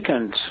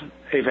significant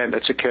event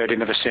that's occurred in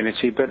the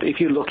vicinity, but if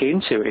you look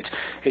into it,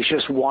 it's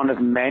just one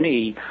of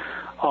many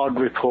odd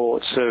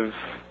reports of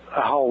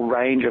a whole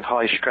range of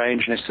high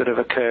strangeness that have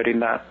occurred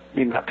in that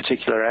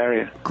particular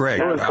area.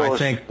 Greg, I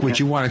think, would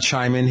you want to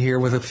chime in here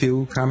with a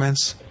few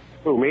comments?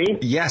 Who, me?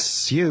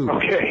 Yes, you.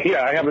 Okay,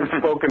 yeah, I haven't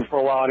spoken for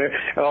a while.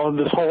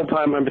 This whole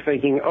time I'm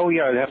thinking, oh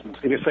yeah, I have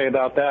something to say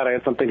about that. I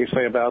have something to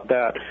say about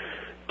that.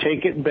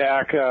 Take it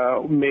back,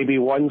 maybe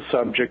one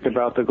subject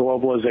about the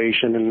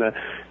globalization and the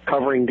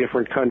covering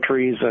different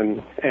countries,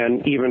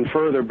 and even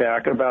further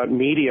back about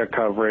media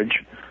coverage.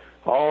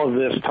 All of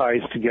this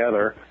ties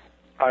together.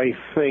 I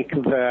think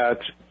that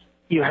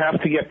you have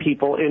to get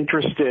people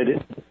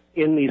interested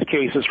in these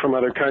cases from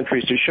other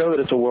countries to show that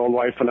it's a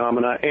worldwide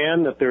phenomena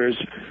and that there's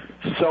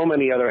so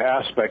many other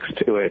aspects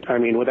to it. I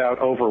mean, without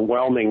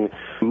overwhelming,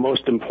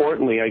 most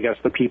importantly, I guess,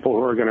 the people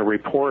who are going to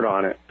report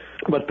on it.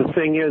 But the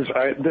thing is,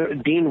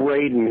 Dean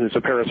Radin, who's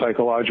a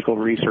parapsychological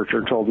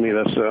researcher, told me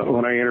this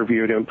when I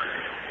interviewed him.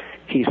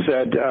 He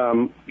said,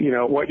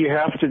 what you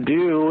have to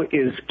do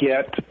is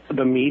get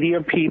the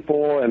media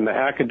people and the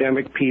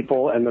academic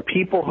people and the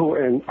people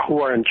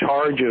who are in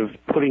charge of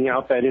putting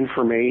out that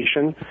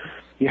information.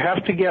 you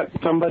have to get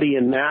somebody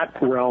in that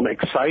realm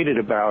excited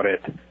about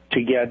it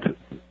to get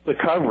the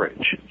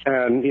coverage.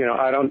 And,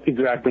 I don't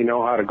exactly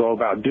know how to go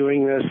about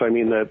doing this. I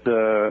mean,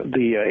 the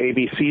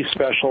ABC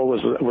special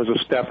was a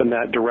step in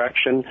that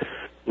direction.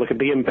 Look at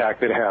the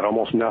impact it had,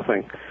 almost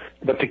nothing.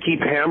 But to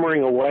keep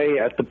hammering away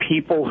at the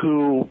people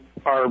who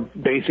are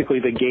basically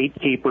the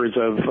gatekeepers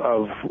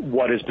of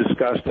what is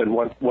discussed and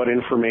what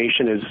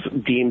information is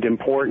deemed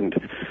important,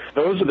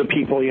 those are the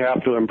people you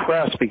have to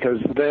impress, because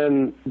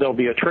then there'll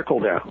be a trickle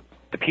down.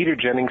 The Peter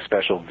Jennings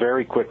special,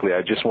 very quickly,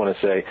 I just want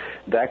to say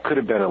that could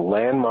have been a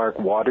landmark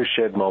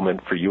watershed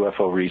moment for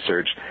UFO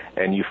research,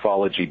 and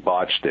ufology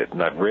botched it,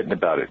 and I've written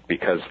about it,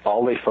 because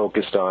all they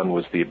focused on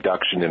was the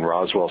abduction and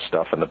Roswell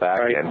stuff in the back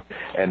end,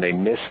 and they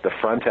missed the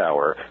front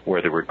hour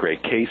where there were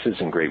great cases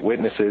and great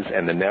witnesses,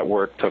 and the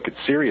network took it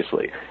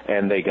seriously.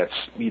 And the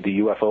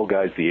UFO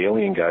guys, the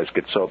alien guys,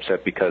 get so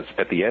upset because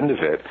at the end of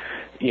it,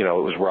 it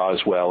was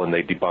Roswell, and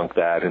they debunked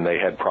that, and they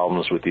had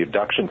problems with the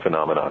abduction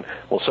phenomenon.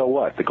 Well, so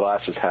what? The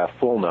glass is half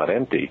full, not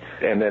empty.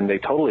 And then they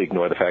totally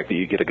ignore the fact that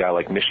you get a guy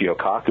like Michio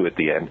Kaku at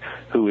the end,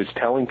 who is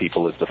telling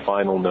people as the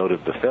final note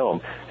of the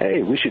film,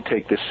 hey, we should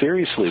take this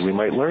seriously. We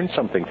might learn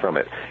something from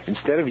it.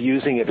 Instead of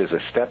using it as a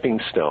stepping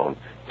stone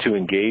to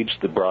engage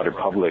the broader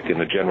public in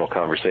the general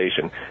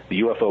conversation,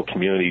 the UFO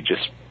community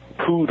just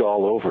pooed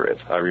all over it,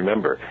 I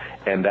remember.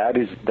 And that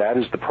is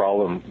the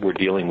problem we're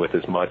dealing with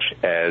as much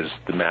as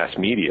the mass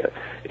media,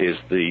 is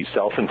the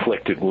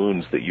self-inflicted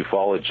wounds that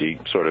ufology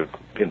sort of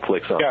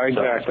inflicts on itself. Yeah,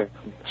 exactly.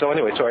 So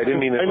anyway, sorry, I didn't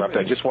mean to interrupt.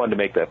 I just wanted to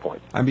make that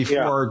point. And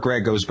before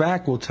Greg goes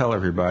back, we'll tell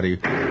everybody.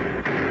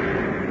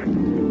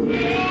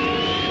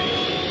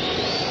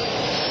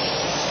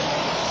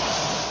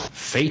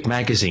 Fate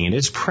magazine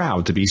is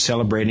proud to be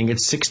celebrating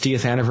its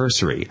 60th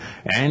anniversary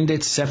and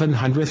its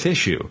 700th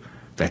issue.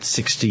 That's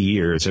 60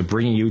 years of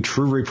bringing you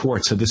true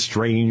reports of the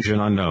strange and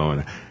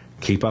unknown.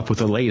 Keep up with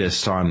the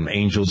latest on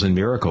angels and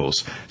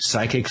miracles,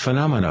 psychic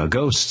phenomena,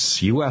 ghosts,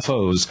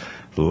 UFOs,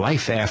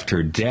 life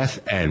after death,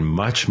 and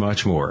much,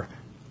 much more.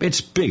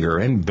 It's bigger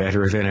and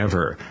better than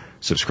ever.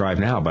 Subscribe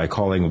now by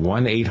calling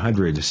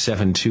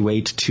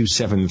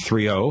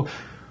 1-800-728-2730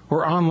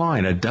 or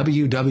online at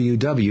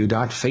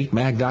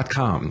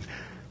www.fatemag.com.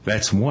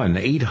 That's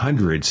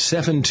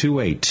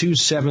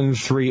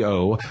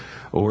 1-800-728-2730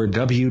 or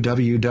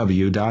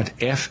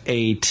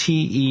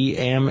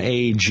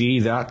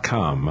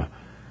www.fatemag.com.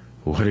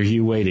 What are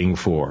you waiting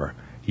for?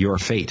 Your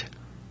fate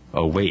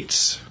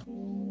awaits.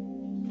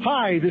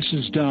 Hi, this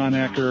is Don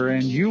Ecker,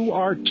 and you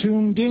are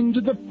tuned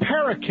into the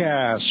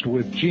Paracast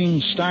with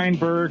Gene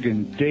Steinberg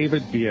and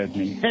David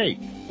Biedney. Hey,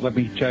 let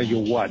me tell you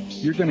what,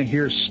 you're going to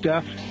hear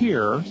stuff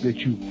here that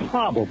you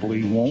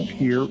probably won't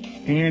hear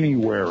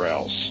anywhere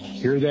else.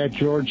 Hear that,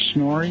 George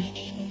Snorri?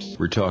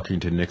 We're talking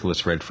to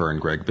Nicholas Redfern,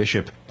 Greg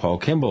Bishop, Paul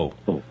Kimball,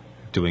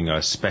 doing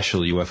a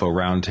special UFO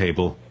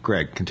roundtable.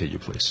 Greg, continue,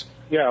 please.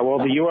 Yeah, well,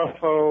 the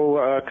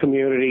UFO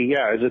community,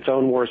 is its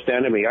own worst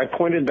enemy. I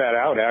pointed that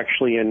out,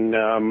 actually, in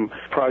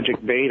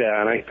Project Beta,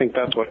 and I think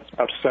that's what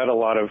upset a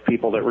lot of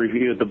people that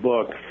reviewed the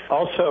book.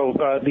 Also,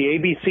 the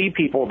ABC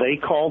people, they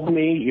called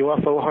me.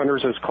 UFO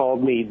Hunters has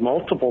called me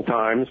multiple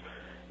times,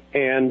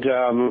 and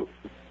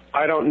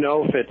I don't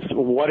know if it's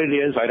what it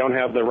is. I don't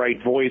have the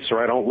right voice,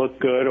 or I don't look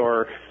good,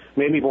 or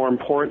maybe more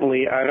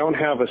importantly, I don't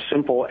have a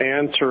simple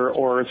answer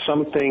or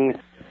something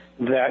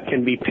that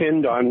can be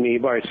pinned on me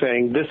by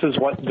saying, this is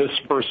what this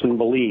person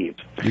believes.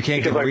 You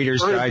can't give a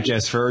Reader's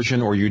Digest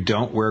version, or you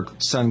don't wear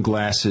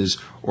sunglasses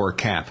or a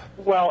cap.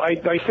 Well, I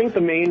think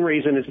the main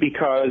reason is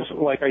because,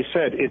 like I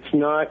said, it's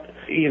not,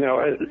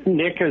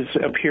 Nick has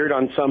appeared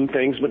on some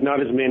things, but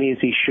not as many as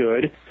he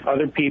should.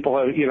 Other people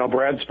have,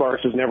 Brad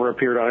Sparks has never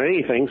appeared on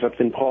anything except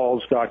in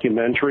Paul's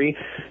documentary.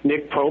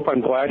 Nick Pope,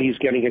 I'm glad he's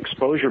getting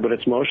exposure, but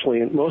it's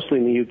mostly in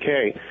the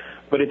UK.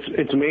 But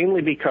it's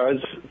mainly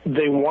because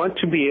they want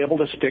to be able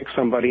to stick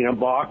somebody in a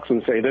box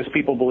and say, this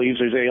people believes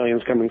there's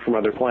aliens coming from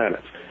other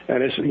planets.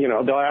 And it's,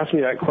 they'll ask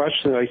me that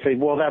question, and I say,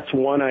 well, that's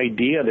one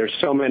idea. There's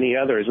so many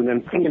others. And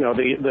then,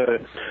 the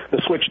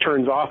switch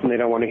turns off and they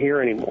don't want to hear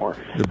anymore.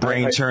 The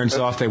brain turns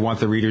off. They want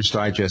the Reader's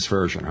Digest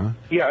version, huh?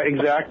 Yeah,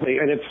 exactly.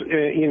 And it's,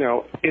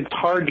 it's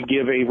hard to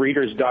give a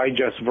Reader's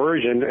Digest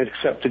version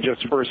except to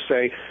just first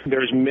say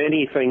there's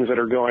many things that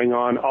are going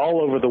on all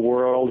over the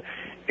world,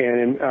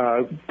 and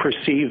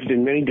perceived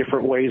in many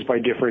different ways by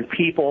different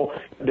people.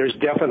 There's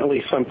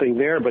definitely something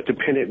there, but to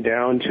pin it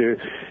down to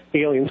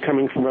aliens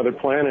coming from other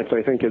planets,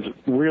 I think is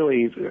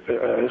really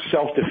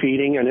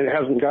self-defeating, and it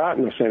hasn't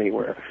gotten us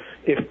anywhere.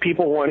 If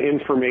people want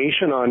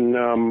information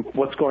on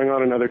what's going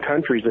on in other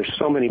countries, there's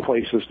so many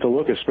places to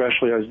look,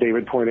 especially, as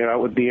David pointed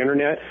out, with the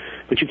Internet,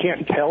 but you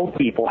can't tell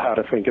people how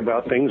to think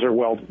about things or,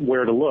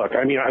 where to look.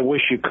 I mean, I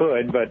wish you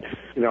could, but,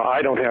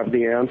 I don't have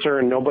the answer,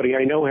 and nobody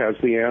I know has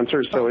the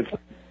answer, so it's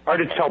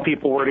hard to tell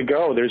people where to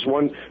go. There's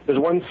one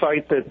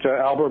site that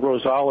Albert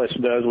Rosales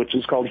does, which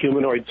is called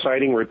Humanoid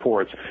Sighting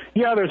Reports.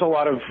 Yeah, there's a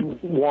lot of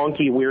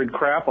wonky, weird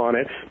crap on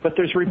it, but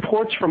there's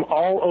reports from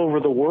all over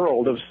the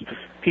world of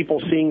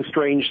people seeing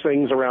strange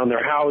things around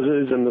their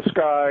houses and the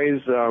skies.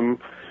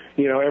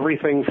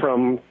 everything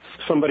from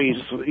somebody's,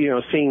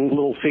 seeing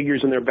little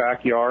figures in their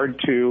backyard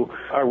to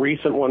a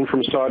recent one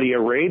from Saudi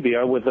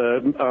Arabia with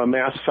a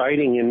mass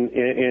sighting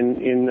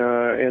in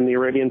the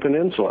Arabian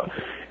Peninsula.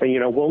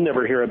 And, we'll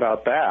never hear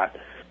about that.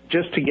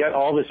 Just to get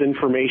all this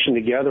information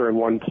together in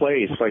one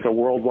place, like a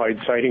worldwide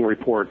sighting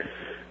report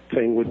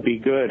thing, would be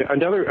good.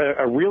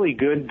 A really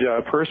good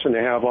person to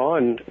have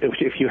on,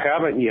 if you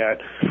haven't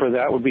yet, for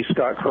that would be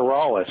Scott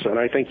Corrales, and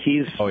I think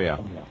he's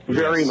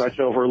very much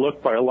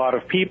overlooked by a lot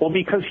of people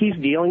because he's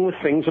dealing with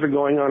things that are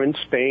going on in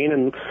Spain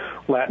and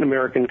Latin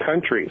American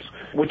countries,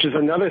 which is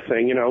another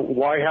thing.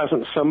 Why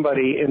hasn't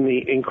somebody in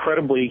the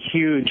incredibly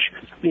huge,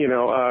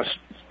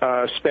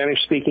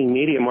 Spanish-speaking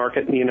media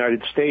market in the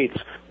United States,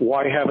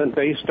 why haven't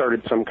they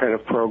started some kind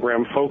of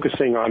program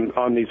focusing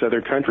on these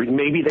other countries?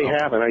 Maybe they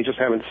haven't. I just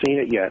haven't seen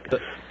it yet.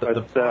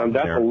 But that's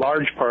a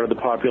large part of the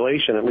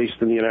population, at least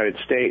in the United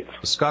States.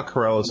 Scott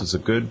Corrales is a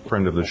good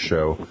friend of the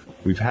show.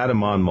 We've had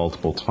him on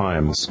multiple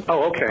times.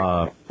 Oh,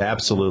 okay.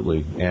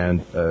 Absolutely.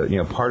 And,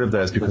 part of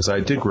that is because I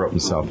did grow up in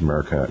South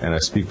America, and I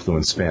speak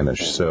fluent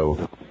Spanish,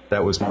 so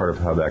that was part of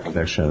how that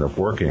connection ended up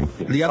working.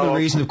 The other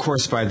reason, of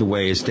course, by the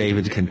way, is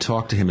David can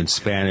talk to him in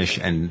Spanish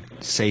and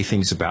say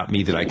things about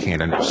me that I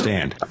can't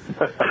understand.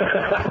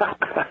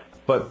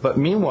 But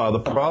meanwhile, the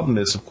problem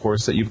is, of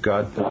course, that you've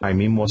got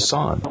Jaime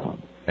Maussan,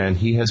 and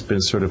he has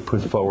been sort of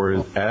put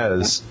forward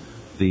as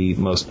the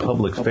most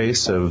public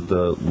face of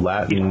the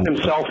Latin...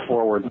 himself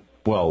forward.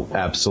 Well,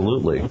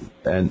 absolutely.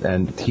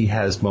 And he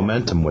has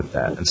momentum with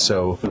that. And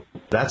so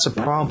that's a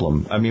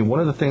problem. I mean,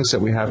 one of the things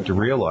that we have to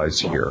realize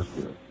here,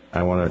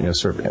 I want to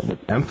sort of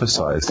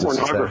emphasize this.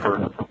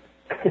 Pornographer.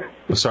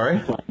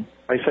 Sorry?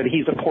 I said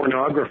he's a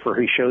pornographer.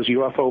 He shows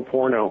UFO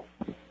porno.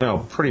 No,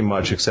 pretty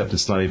much, except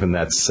it's not even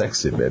that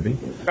sexy, baby.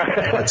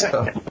 But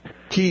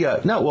see,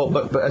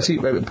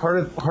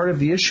 part of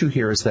the issue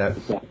here is that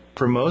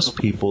for most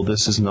people,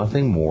 this is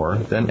nothing more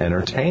than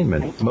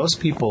entertainment. Most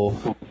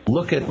people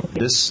look at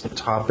this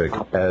topic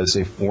as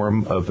a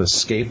form of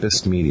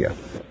escapist media.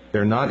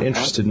 They're not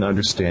interested in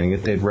understanding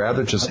it. They'd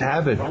rather just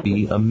have it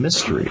be a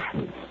mystery.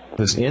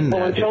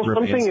 Until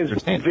something is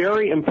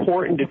very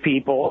important to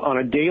people on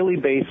a daily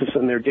basis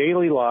in their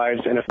daily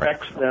lives and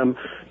affects them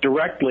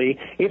directly,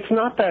 it's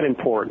not that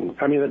important.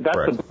 I mean,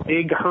 that's a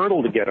big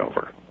hurdle to get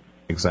over.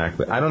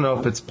 Exactly. I don't know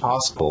if it's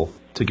possible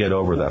to get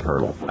over that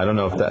hurdle. I don't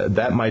know if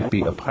that might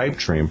be a pipe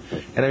dream.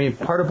 And I mean,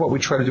 part of what we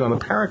try to do on the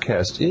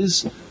Paracast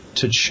is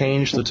to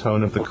change the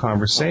tone of the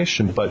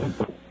conversation. But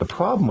the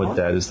problem with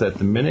that is that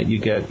the minute you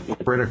get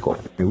critical,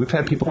 we've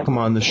had people come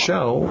on the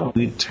show,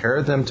 we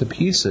tear them to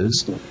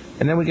pieces,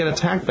 and then we get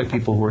attacked by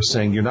people who are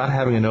saying, you're not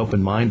having an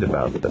open mind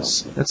about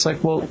this. It's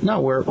like, well, no,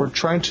 we're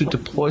trying to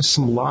deploy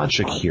some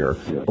logic here,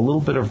 a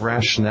little bit of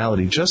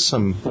rationality, just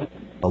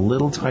a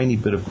little tiny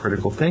bit of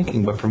critical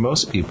thinking. But for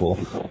most people,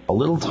 a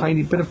little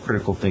tiny bit of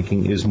critical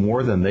thinking is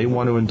more than they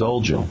want to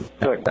indulge in.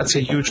 That's a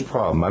huge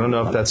problem. I don't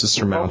know if that's a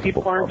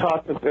surmountable problem. People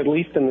aren't taught, at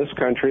least in this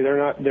country,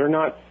 they're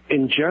not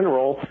in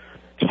general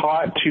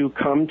taught to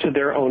come to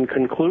their own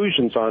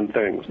conclusions on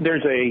things.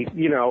 There's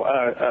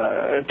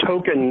a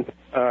token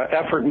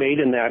effort made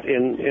in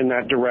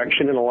that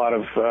direction in a lot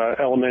of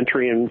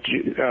elementary and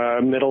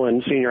middle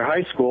and senior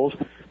high schools,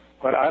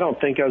 but I don't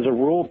think as a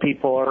rule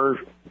people are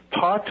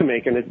taught to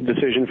make a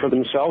decision for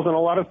themselves, and a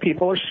lot of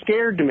people are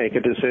scared to make a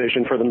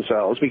decision for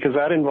themselves because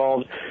that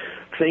involves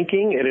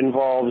thinking, it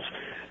involves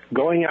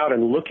going out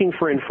and looking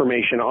for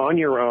information on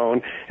your own,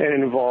 and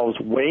it involves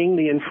weighing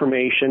the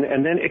information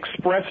and then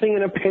expressing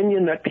an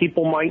opinion that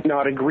people might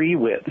not agree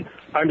with.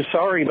 I'm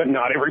sorry, but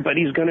not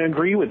everybody's going to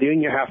agree with you,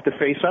 and you have to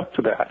face up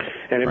to that.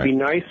 And it'd be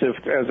nice if,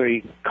 as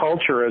a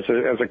culture,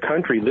 as a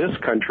country, this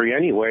country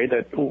anyway,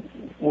 that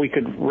we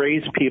could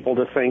raise people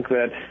to think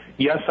that,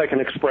 yes, I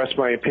can express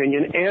my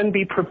opinion and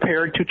be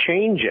prepared to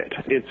change it.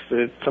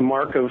 It's a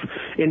mark of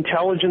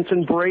intelligence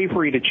and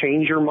bravery to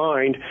change your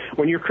mind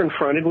when you're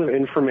confronted with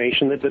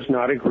information that does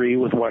not agree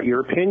with what your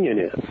opinion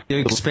is. You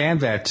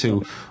expand that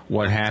to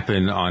what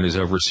happened on his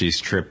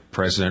overseas trip.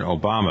 President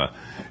Obama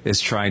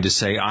is trying to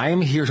say, I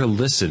am here to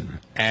listen.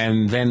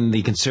 And then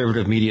the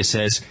conservative media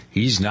says,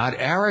 he's not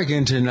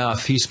arrogant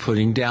enough. He's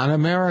putting down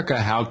America.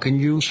 How can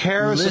you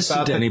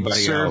listen to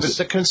anybody else?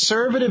 The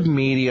conservative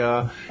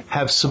media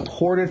have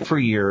supported for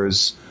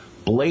years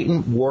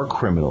blatant war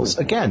criminals.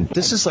 Again,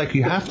 this is like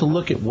you have to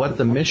look at what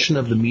the mission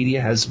of the media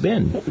has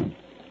been.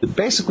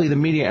 Basically, the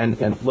media,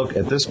 and look,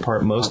 at this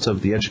part, most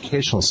of the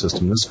educational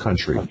system in this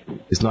country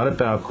is not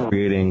about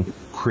creating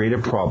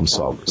creative problem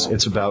solvers.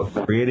 It's about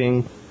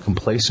creating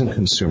complacent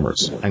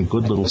consumers and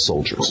good little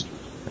soldiers.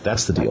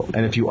 That's the deal.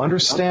 And if you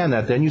understand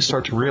that, then you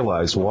start to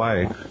realize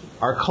why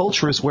our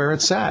culture is where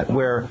it's at,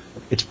 where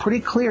it's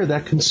pretty clear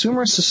that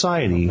consumer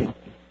society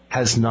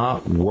has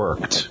not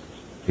worked.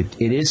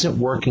 It isn't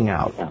working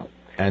out.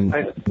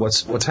 And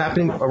what's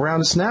happening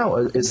around us now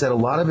is that a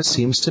lot of it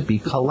seems to be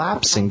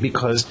collapsing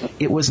because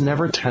it was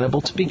never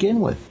tenable to begin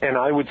with. And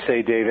I would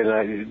say, David, and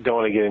I don't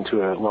want to get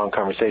into a long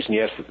conversation,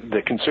 yes,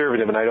 the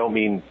conservative, and I don't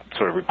mean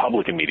sort of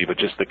Republican media, but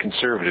just the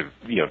conservative,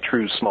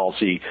 true small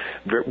c,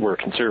 we're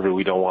conservative,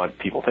 we don't want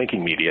people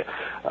thinking media.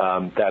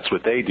 That's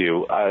what they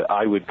do.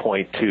 I would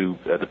point to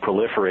the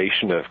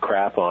proliferation of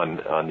crap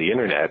on the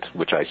internet,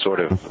 which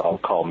I'll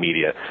call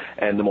media,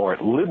 and the more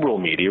liberal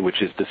media,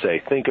 which is to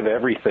say, think of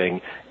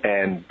everything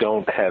and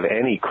don't have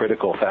any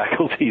critical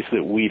faculties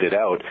that weed it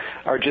out,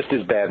 are just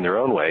as bad in their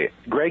own way.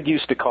 Greg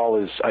used to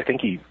call I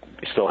think he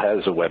still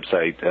has a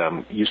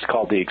website, used to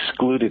call the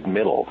excluded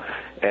middle.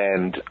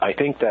 And I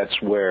think that's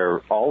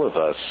where all of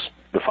us,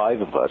 the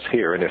five of us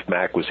here, and if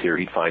Mac was here,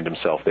 he'd find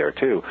himself there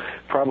too,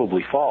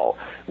 probably fall,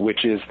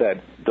 which is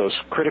that those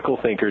critical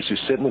thinkers who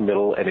sit in the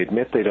middle and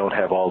admit they don't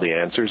have all the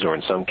answers, or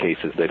in some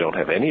cases they don't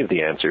have any of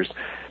the answers,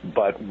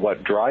 but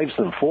what drives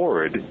them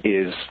forward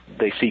is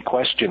they see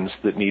questions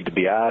that need to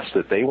be asked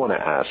that they want to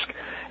ask.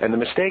 And the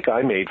mistake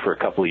I made for a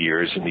couple of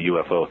years in the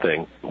UFO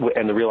thing,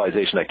 and the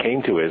realization I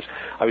came to is,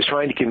 I was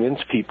trying to convince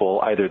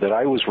people either that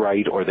I was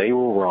right or they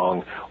were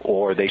wrong,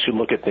 or they should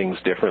look at things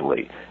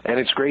differently. And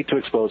it's great to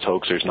expose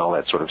hoaxers and all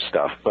that sort of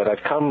stuff, but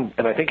I've come,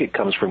 and I think it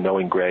comes from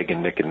knowing Greg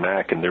and Nick and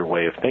Mac and their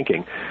way of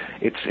thinking.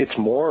 It's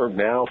more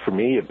now for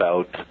me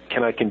about,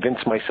 can I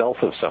convince myself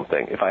of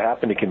something? If I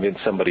happen to convince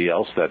somebody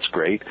else, that's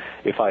great.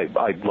 If I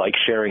like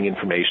sharing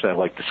information, I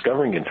like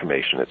discovering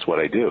information. It's what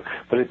I do.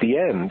 But at the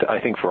end,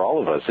 I think for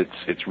all of us,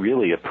 it's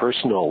really a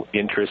personal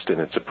interest and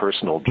it's a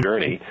personal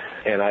journey.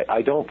 And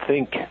I don't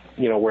think,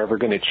 we're ever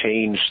going to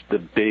change the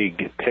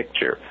big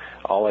picture.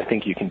 All I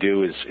think you can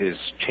do is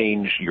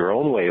change your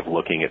own way of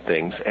looking at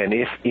things. And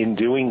if in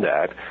doing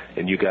that,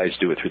 and you guys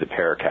do it through the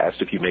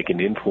Paracast, if you make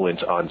an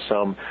influence on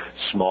some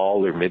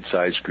small or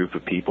mid-sized group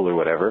of people or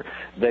whatever,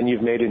 then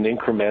you've made an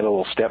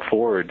incremental step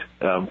forward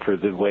for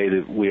the way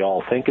that we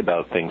all think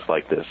about things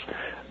like this.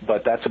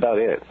 But that's about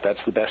it.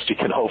 That's the best you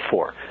can hope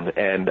for.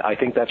 And I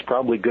think that's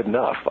probably good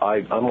enough.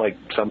 Unlike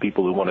some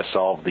people who want to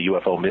solve the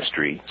UFO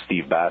mystery,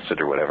 Steve Bassett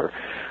or whatever,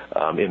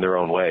 in their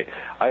own way,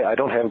 I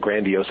don't have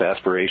grandiose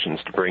aspirations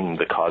to bring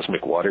the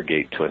cosmic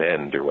Watergate to an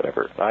end or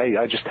whatever.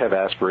 I just have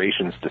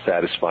aspirations to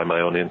satisfy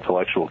my own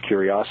intellectual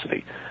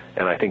curiosity.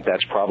 And I think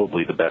that's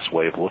probably the best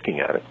way of looking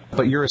at it.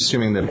 But you're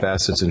assuming that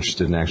Bassett's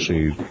interested in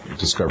actually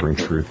discovering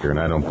truth here, and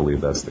I don't believe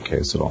that's the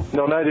case at all.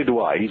 No, neither do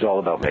I. He's all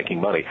about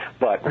making money.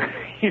 But,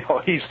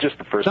 he's just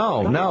the first...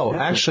 No.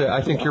 Actually,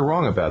 I think you're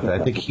wrong about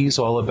that. I think he's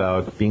all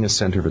about being a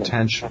center of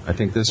attention. I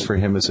think this for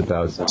him is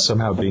about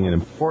somehow being an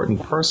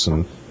important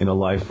person in a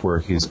life where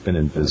he's been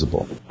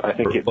invisible. I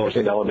think there's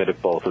an element of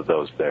both of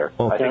those there.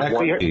 Well, I think you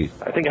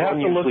have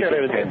to look at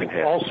it, as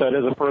Paul said,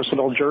 as a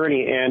personal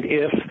journey. And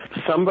if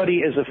somebody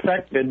is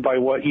affected by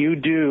what you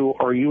do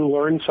or you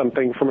learn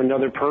something from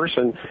another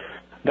person,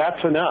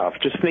 that's enough.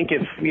 Just think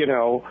if,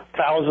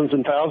 thousands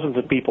and thousands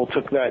of people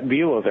took that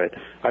view of it.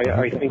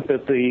 I think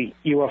that the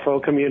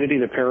UFO community,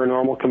 the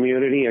paranormal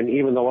community, and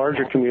even the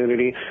larger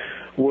community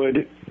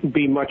would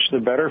be much the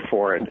better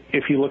for it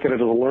if you look at it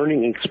as a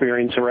learning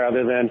experience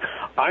rather than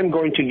I'm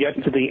going to get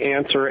to the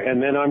answer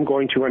and then I'm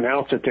going to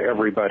announce it to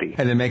everybody.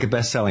 And then make a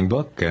best-selling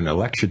book and a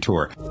lecture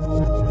tour.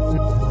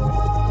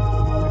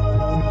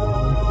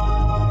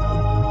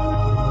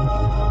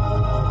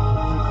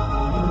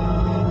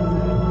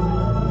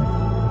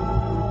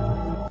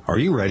 Are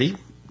you ready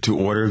to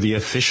order the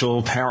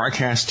official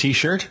Paracast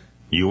t-shirt?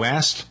 You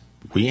asked,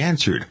 we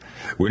answered.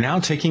 We're now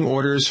taking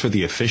orders for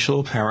the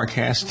official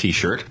Paracast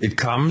t-shirt. It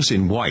comes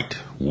in white,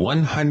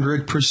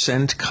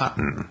 100%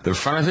 cotton. The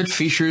front of it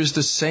features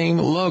the same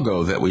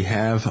logo that we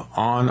have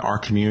on our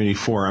community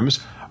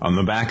forums. On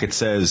the back it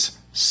says,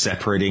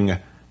 separating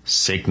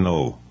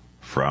signal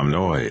from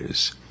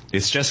noise.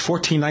 It's just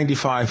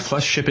 $14.95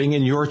 plus shipping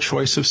in your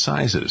choice of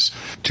sizes.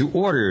 To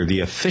order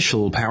the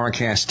official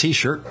Paracast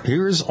t-shirt,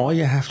 here's all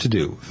you have to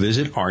do.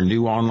 Visit our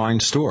new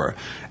online store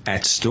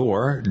at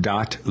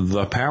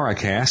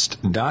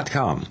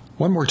store.theparacast.com.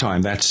 One more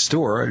time, that's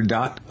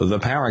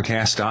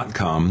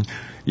store.theparacast.com.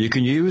 You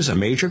can use a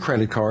major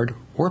credit card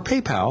or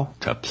PayPal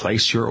to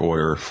place your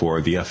order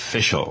for the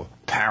official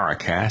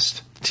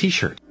Paracast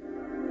t-shirt.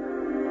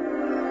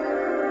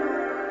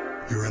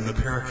 You're in the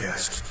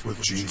Paracast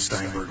with Gene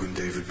Steinberg and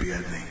David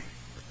Biedny.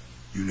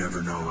 You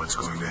never know what's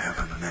going to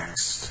happen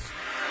next.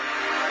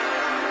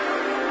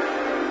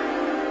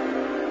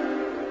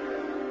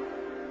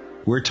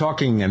 We're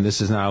talking, and this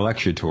is now a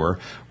lecture tour,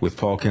 with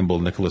Paul Kimball,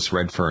 Nicholas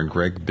Redfern,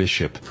 Greg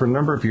Bishop. For a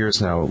number of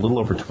years now, a little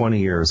over 20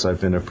 years, I've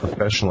been a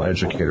professional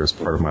educator as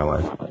part of my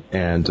life.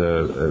 And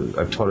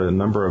I've taught at a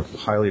number of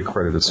highly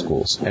accredited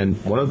schools. And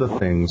one of the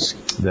things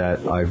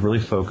that I really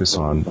focus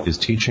on is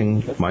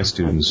teaching my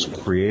students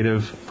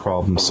creative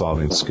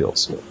problem-solving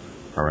skills.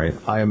 All right.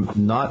 I am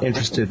not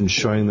interested in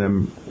showing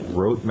them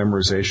rote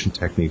memorization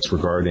techniques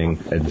regarding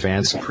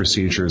advanced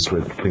procedures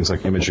with things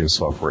like imaging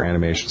software,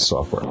 animation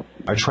software.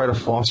 I try to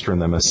foster in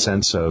them a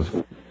sense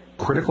of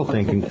critical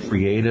thinking,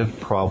 creative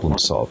problem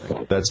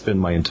solving. That's been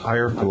my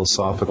entire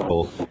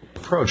philosophical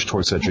approach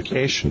towards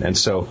education. And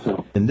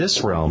so in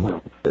this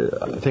realm,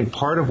 I think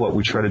part of what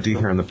we try to do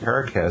here on the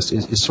Paracast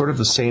is sort of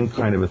the same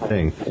kind of a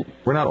thing.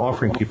 We're not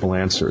offering people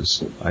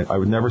answers. I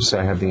would never say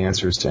I have the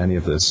answers to any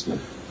of this.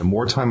 The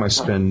more time I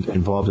spend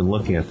involved in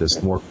looking at this,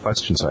 the more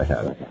questions I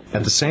have.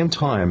 At the same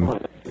time,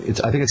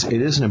 I think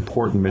it is an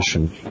important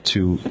mission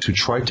to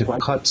try to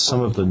cut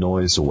some of the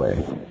noise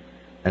away.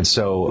 And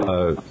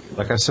so,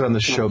 like I said on the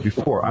show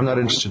before, I'm not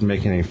interested in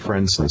making any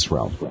friends in this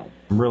realm.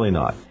 I'm really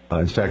not.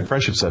 In fact,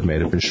 friendships I've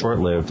made have been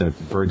short-lived and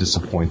very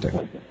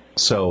disappointing.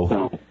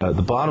 So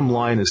the bottom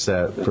line is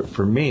that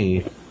for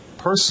me,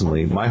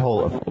 personally, my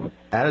whole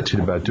attitude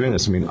about doing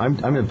this, I mean,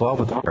 I'm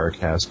involved with the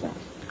Paracast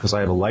because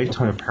I have a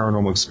lifetime of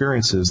paranormal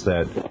experiences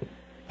that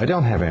I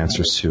don't have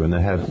answers to and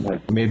that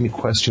have made me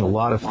question a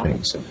lot of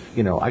things.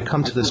 You know, I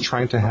come to this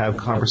trying to have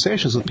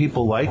conversations with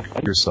people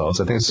like yourselves.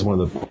 I think this is one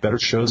of the better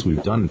shows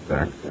we've done, in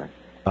fact,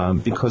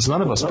 because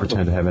none of us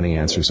pretend to have any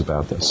answers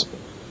about this.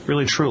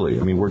 Really, truly.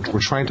 I mean, we're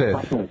trying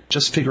to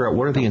just figure out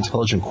what are the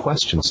intelligent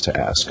questions to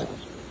ask,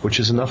 which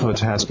is enough of a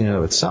task in and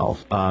of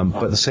itself.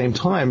 But at the same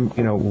time,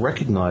 you know,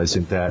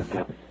 recognizing that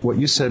what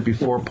you said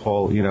before,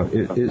 Paul, you know,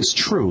 it's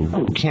true.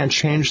 You can't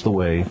change the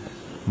way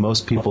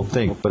most people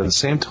think, but at the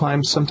same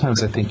time,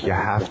 sometimes I think you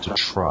have to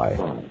try.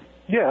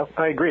 Yeah,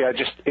 I agree.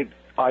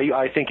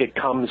 I think it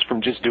comes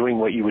from just doing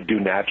what you would do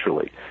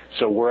naturally.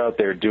 So we're out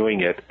there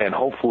doing it, and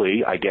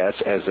hopefully, I guess,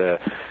 as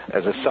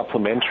a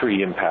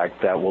supplementary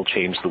impact, that will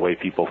change the way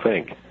people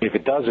think. If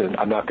it doesn't,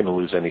 I'm not going to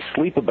lose any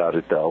sleep about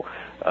it, though,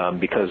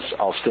 because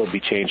I'll still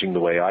be changing the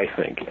way I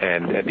think.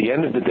 And at the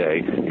end of the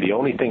day, the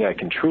only thing I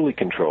can truly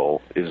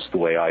control is the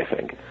way I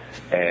think.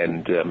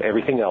 And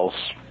everything else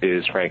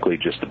is, frankly,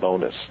 just a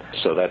bonus.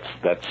 So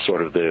that's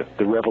sort of the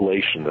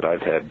revelation that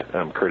I've had,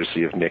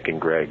 courtesy of Nick and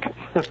Greg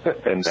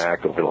and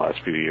Mac over the last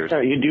few years.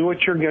 You do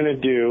what you're going to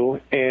do,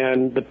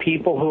 and the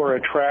people who are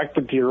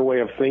attracted to your way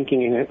of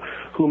thinking,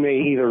 who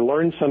may either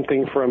learn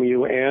something from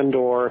you and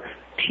or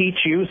teach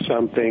you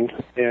something,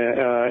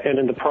 and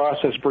in the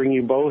process bring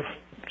you both,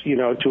 you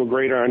know, to a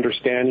greater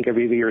understanding of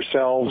either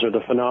yourselves or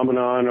the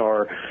phenomenon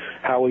or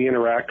how we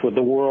interact with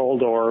the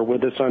world or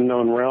with this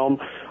unknown realm.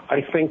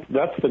 I think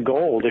that's the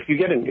goal. If you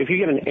get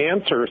an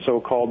answer,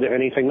 so-called, to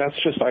anything,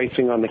 that's just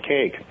icing on the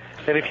cake.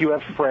 And if you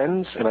have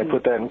friends, and I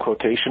put that in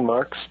quotation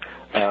marks,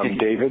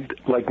 David,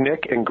 like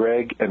Nick and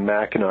Greg and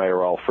Mac and I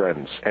are all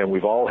friends, and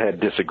we've all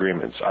had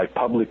disagreements. I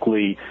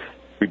publicly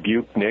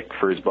rebuked Nick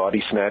for his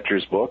Body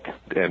Snatchers book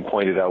and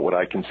pointed out what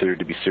I consider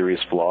to be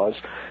serious flaws.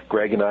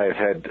 Greg and I have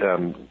had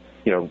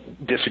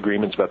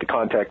disagreements about the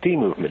contactee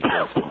movement,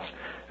 for instance.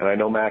 And I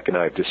know Mac and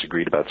I have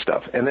disagreed about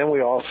stuff. And then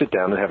we all sit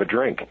down and have a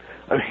drink.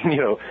 I mean,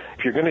 you know,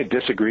 if you're going to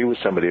disagree with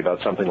somebody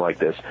about something like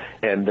this,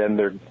 and then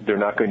they're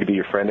not going to be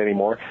your friend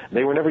anymore,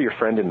 they were never your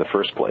friend in the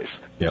first place.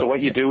 Yep. So what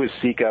you do is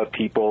seek out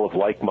people of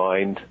like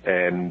mind,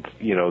 and,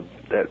 you know,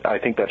 I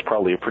think that's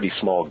probably a pretty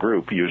small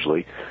group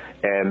usually.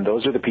 And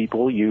those are the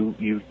people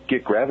you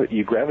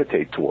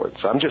gravitate towards.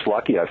 I'm just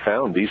lucky I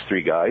found these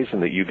three guys,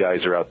 and that you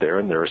guys are out there,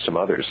 and there are some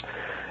others.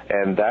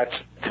 And that's,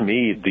 to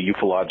me, the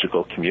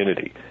ufological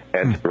community.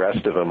 And the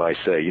rest of them, I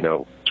say, you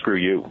know, screw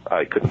you.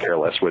 I couldn't care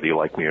less whether you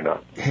like me or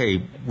not.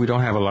 Hey, we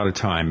don't have a lot of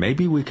time.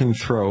 Maybe we can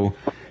throw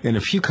in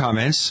a few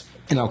comments,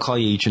 and I'll call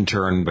you each in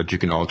turn, but you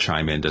can all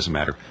chime in, doesn't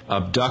matter.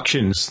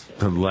 Abductions,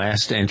 the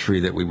last entry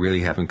that we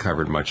really haven't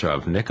covered much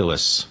of.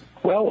 Nicholas.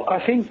 Well,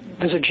 I think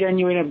there's a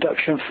genuine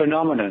abduction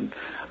phenomenon.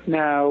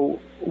 Now,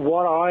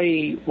 what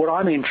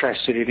I'm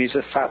interested in is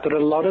the fact that a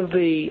lot of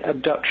the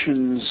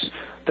abductions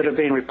that have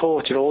been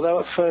reported, although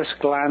at first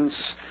glance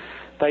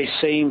they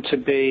seem to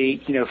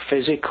be, you know,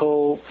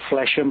 physical,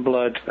 flesh and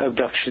blood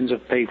abductions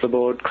of people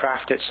aboard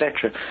craft,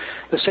 etc.,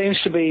 there seems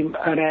to be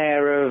an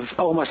air of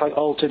almost like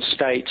altered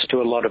states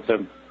to a lot of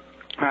them.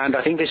 And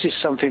I think this is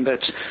something that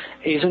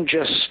isn't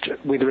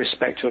just with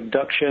respect to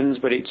abductions,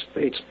 but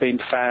it's been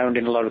found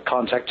in a lot of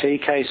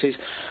contactee cases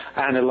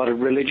and a lot of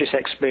religious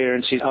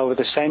experiences over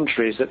the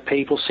centuries, that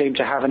people seem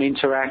to have an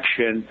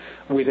interaction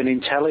with an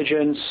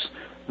intelligence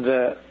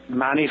that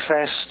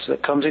manifests,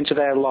 that comes into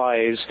their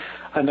lives,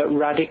 and that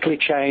radically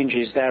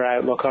changes their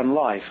outlook on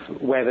life,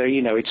 whether,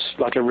 you know, it's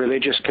like a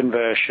religious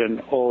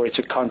conversion or it's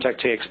a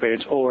contactee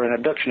experience or an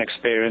abduction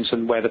experience,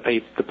 and where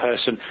the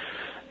person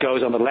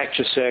goes on the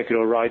lecture circuit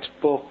or writes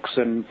books,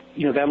 and,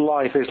 you know, their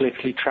life is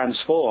literally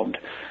transformed.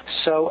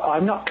 So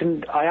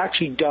I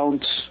actually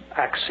don't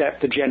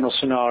accept the general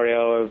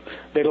scenario of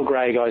little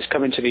grey guys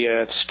coming to the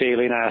earth,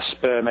 stealing our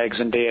sperm, eggs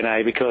and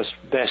DNA because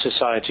their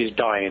society is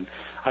dying.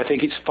 I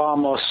think it's far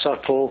more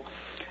subtle,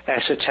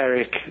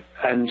 esoteric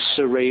and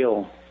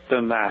surreal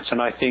than that.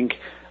 And I think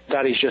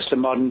that is just a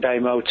modern-day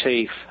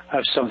motif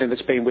of something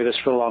that's been with us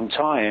for a long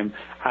time.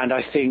 And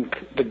I think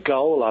the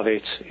goal of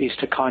it is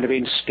to kind of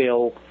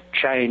instill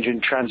change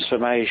and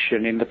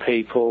transformation in the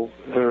people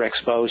who are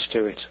exposed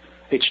to it.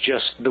 It's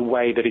just the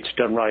way that it's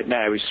done right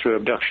now is through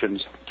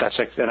abductions. That's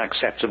an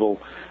acceptable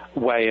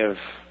way of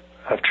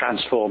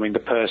transforming the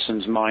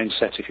person's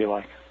mindset, if you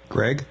like.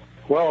 Greg?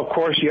 Well, of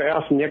course, you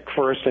asked Nick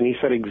first, and he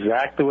said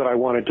exactly what I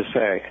wanted to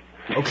say.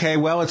 Okay,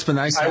 well, it's been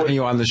nice having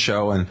you on the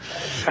show, and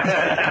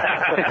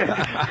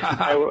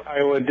I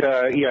would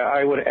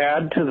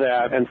add to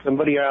that. And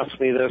somebody asked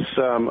me this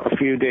a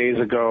few days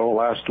ago,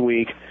 last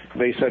week.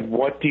 They said,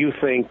 "What do you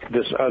think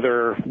this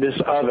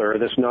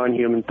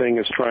non-human thing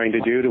is trying to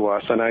do to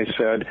us?" And I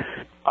said,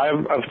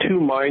 I'm of two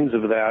minds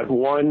of that.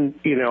 One,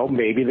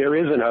 maybe there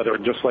is an other,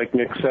 just like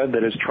Nick said,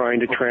 that is trying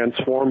to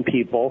transform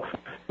people.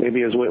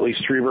 Maybe as Whitley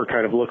Strieber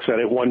kind of looks at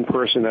it, one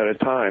person at a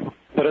time.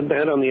 But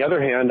then on the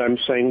other hand, I'm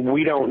saying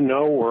we don't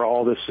know where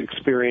all this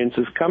experience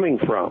is coming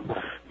from.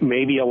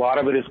 Maybe a lot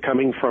of it is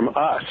coming from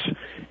us,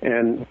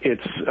 and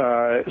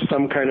it's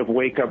some kind of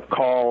wake-up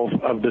call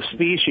of the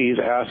species,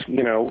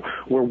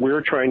 where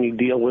we're trying to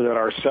deal with it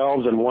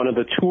ourselves, and one of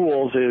the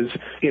tools is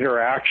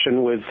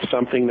interaction with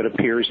something that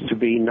appears to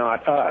be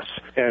not us.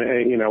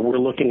 And we're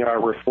looking at our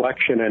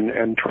reflection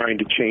and trying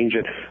to change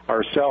it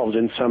ourselves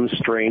in some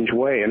strange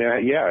way. And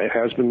it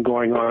has been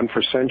going on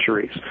for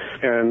centuries.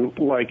 And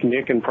like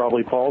Nick and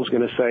probably Paul's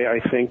going to say, I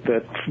think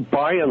that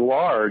by and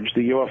large,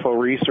 the UFO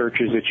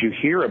researchers that you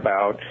hear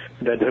about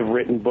that have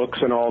written books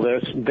and all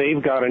this,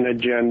 they've got an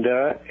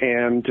agenda,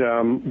 and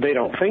they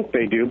don't think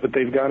they do, but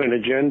they've got an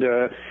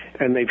agenda,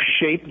 and they've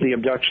shaped the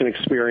abduction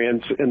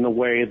experience in the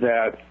way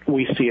that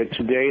we see it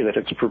today, that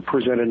it's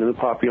presented in the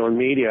popular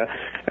media.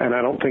 And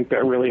I don't think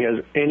that really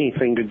has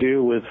anything to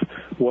do with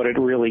what it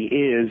really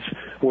is,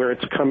 where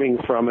it's coming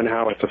from, and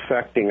how it's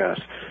affecting us.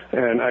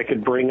 And I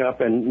could bring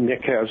up, and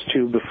Nick has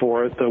too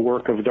before, the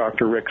work of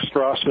Dr. Rick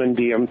Strassman,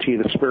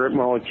 DMT, the spirit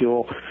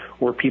molecule,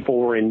 where people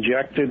were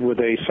injected with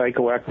a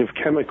psychoactive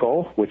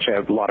chemical, which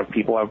a lot of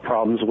people have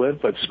problems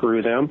with, but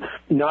screw them,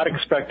 not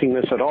expecting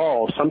this at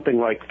all. Something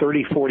like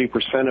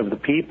 30-40% of the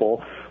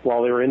people,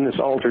 while they were in this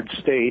altered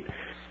state,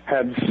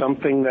 had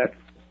something that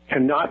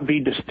cannot be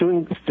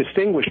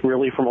distinguished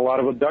really from a lot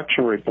of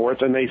abduction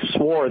reports, and they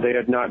swore they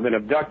had not been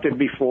abducted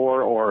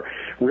before or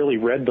really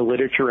read the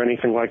literature or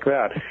anything like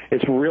that.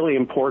 It's really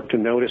important to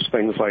notice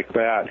things like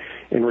that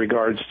in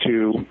regards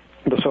to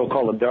the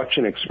so-called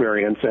abduction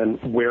experience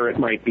and where it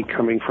might be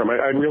coming from.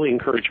 I'd really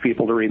encourage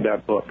people to read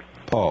that book.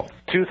 Paul.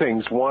 Two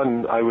things.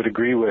 One, I would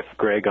agree with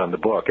Greg on the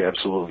book.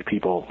 Absolutely,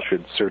 people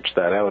should search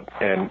that out.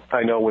 And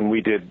I know when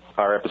we did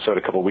our episode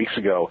a couple of weeks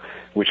ago,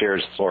 which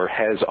airs or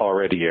has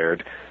already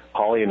aired,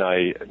 Holly and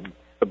I,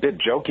 a bit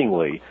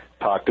jokingly,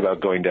 talked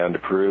about going down to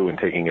Peru and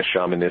taking a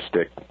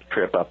shamanistic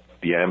trip up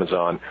the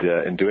Amazon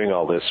and doing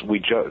all this.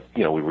 We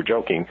were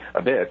joking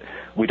a bit.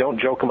 We don't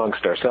joke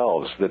amongst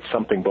ourselves. That's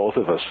something both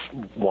of us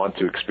want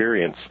to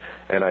experience,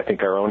 and I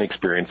think our own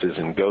experiences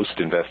in ghost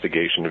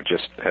investigation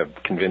have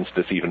convinced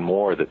us even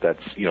more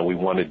that's we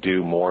want to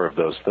do more of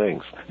those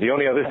things. The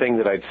only other thing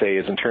that I'd say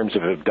is in terms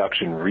of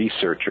abduction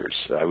researchers,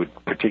 I would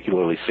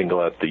particularly single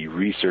out the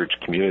research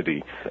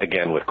community,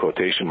 again with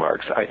quotation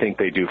marks. I think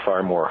they do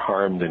far more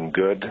harm than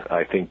good.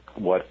 I think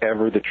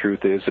whatever the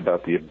truth is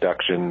about the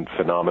abduction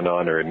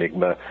phenomenon or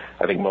enigma,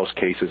 I think most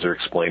cases are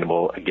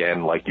explainable.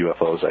 Again, like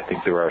UFOs, I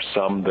think there are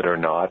some that are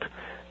not,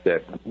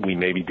 that we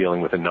may be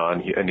dealing with an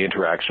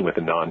interaction with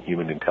a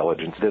non-human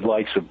intelligence. The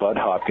likes of Bud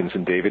Hopkins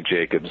and David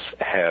Jacobs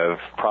have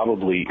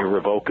probably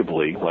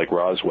irrevocably, like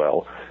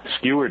Roswell,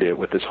 skewered it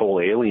with this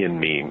whole alien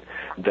meme,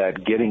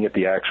 that getting at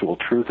the actual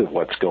truth of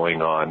what's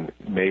going on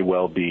may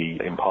well be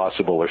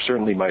impossible, or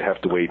certainly might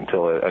have to wait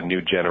until a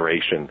new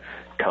generation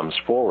comes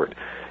forward.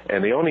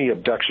 And the only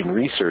abduction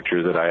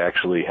researcher that I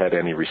actually had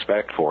any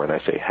respect for, and I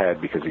say had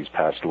because he's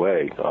passed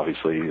away,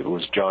 obviously, it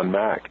was John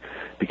Mack,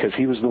 because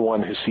he was the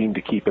one who seemed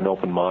to keep an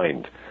open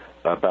mind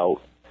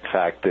about the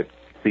fact that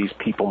these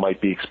people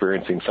might be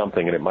experiencing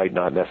something, and it might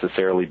not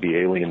necessarily be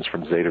aliens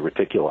from Zeta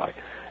Reticuli.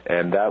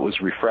 And that was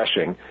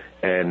refreshing,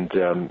 and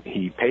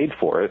he paid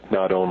for it,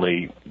 not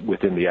only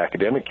within the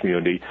academic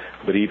community,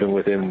 but even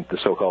within the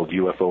so-called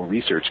UFO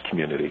research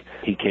community.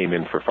 He came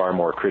in for far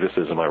more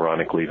criticism,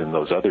 ironically, than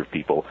those other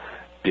people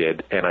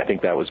did, and I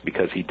think that was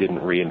because he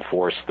didn't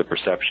reinforce the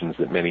perceptions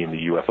that many in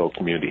the UFO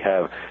community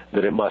have,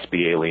 that it must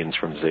be aliens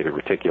from Zeta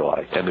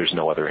Reticuli, and there's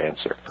no other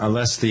answer.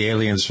 Unless the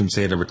aliens from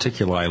Zeta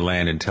Reticuli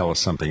land and tell us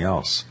something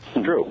else.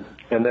 True.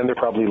 And then they're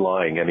probably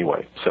lying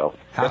anyway. So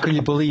how can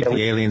you believe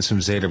the aliens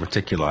from Zeta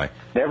Reticuli?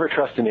 Never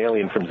trust an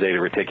alien from Zeta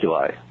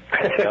Reticuli.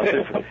 Now,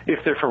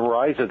 if they're from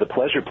Rise of the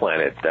Pleasure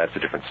Planet, that's a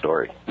different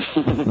story.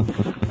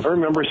 I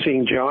remember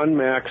seeing John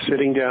Mack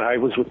sitting down. I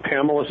was with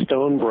Pamela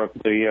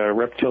Stonebrook, the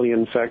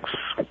reptilian sex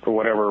or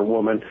whatever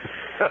woman,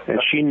 and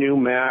she knew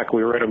Mack.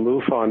 We were at a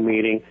MUFON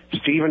meeting.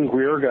 Stephen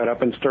Greer got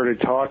up and started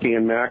talking,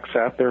 and Mack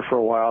sat there for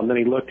a while, and then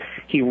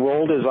he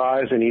rolled his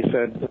eyes, and he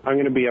said, "I'm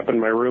going to be up in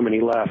my room," and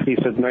he left. He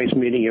said, "Nice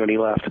meeting you," and he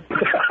left.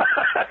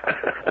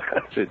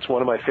 It's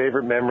one of my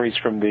favorite memories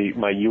from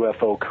my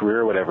UFO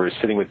career, whatever, is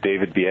sitting with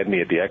David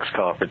Biedney at the X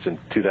Conference in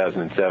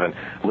 2007,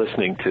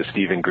 listening to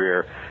Stephen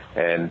Greer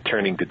and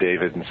turning to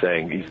David and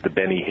saying, he's the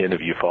Benny Hinn of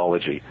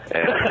ufology.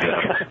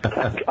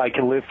 And I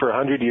can live for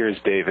 100 years,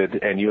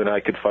 David, and you and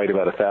I could fight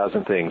about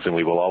 1,000 things, and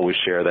we will always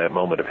share that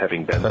moment of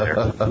having been there.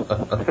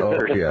 Oh,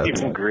 yeah.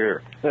 Stephen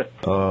Greer.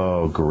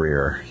 Oh,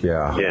 Greer,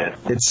 yeah.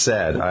 It's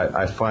sad.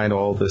 I find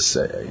all this,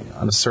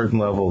 on a certain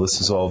level, this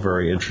is all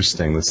very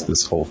interesting,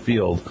 this whole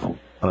field. world.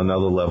 On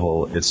another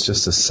level, it's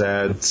just a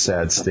sad,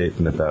 sad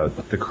statement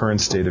about the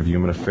current state of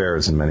human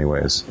affairs in many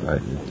ways.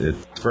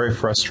 It's very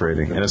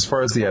frustrating. And as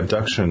far as the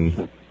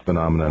abduction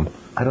phenomenon,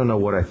 I don't know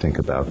what I think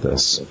about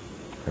this.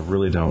 I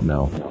really don't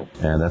know.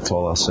 And that's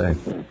all I'll say.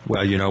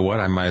 Well, you know what?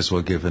 I might as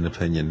well give an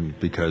opinion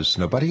because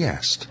nobody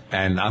asked.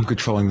 And I'm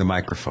controlling the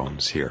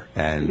microphones here.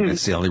 And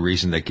that's the only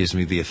reason that gives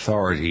me the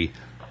authority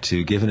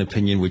to give an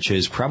opinion, which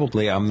is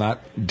probably I'm not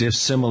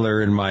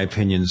dissimilar in my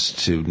opinions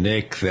to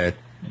Nick, that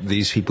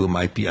these people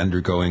might be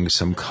undergoing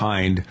some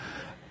kind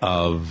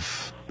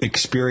of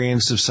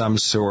experience of some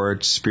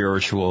sort,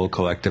 spiritual,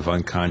 collective,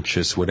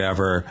 unconscious,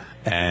 whatever.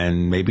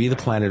 And maybe the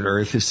planet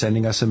Earth is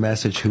sending us a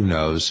message. Who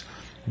knows?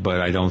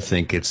 But I don't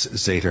think it's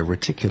Zeta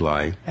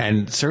Reticuli.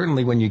 And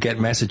certainly when you get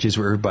messages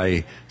where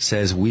everybody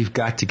says we've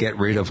got to get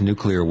rid of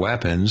nuclear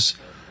weapons,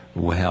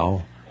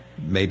 well,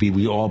 maybe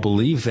we all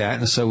believe that,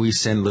 and so we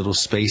send little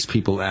space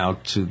people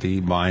out to the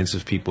minds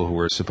of people who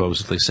are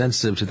supposedly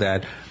sensitive to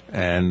that.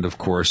 And, of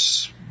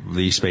course,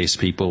 the space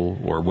people,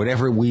 or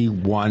whatever we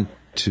want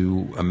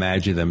to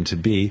imagine them to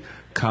be,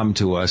 come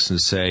to us and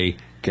say,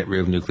 get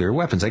rid of nuclear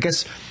weapons. I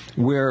guess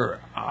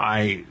where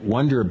I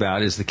wonder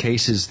about is the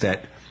cases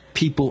that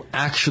people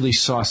actually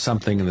saw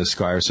something in the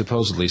sky, or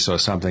supposedly saw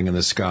something in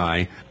the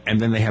sky, and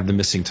then they have the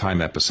missing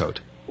time episode.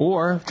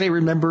 Or they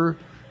remember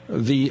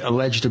the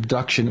alleged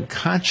abduction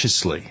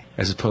consciously,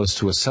 as opposed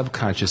to a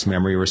subconscious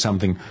memory or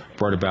something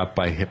brought about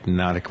by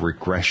hypnotic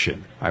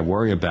regression. I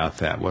worry about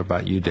that. What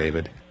about you,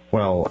 David?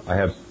 Well, I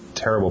have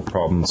terrible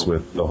problems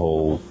with the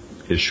whole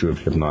issue of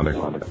hypnotic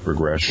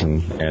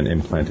regression and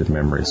implanted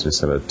memories. I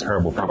just have a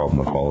terrible problem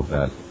with all of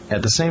that.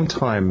 At the same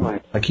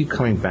time, I keep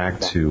coming back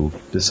to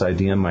this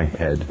idea in my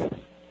head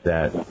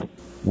that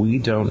we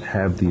don't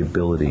have the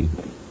ability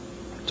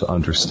to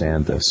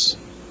understand this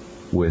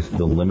with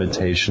the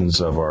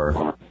limitations of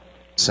our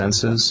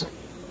senses,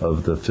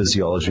 of the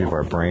physiology of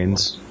our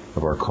brains,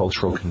 of our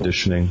cultural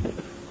conditioning,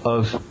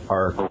 of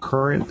our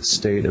current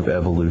state of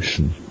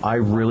evolution. I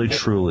really,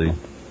 truly,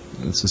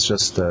 this is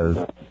just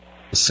a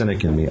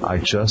cynic in me, I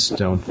just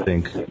don't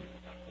think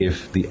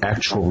if the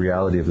actual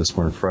reality of this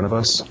were in front of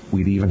us,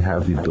 we'd even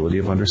have the ability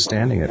of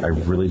understanding it. I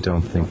really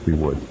don't think we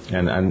would.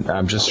 And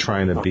I'm just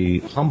trying to be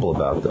humble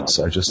about this.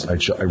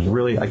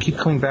 I keep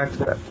coming back to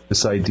that.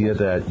 This idea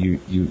that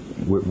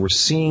we're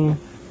seeing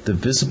the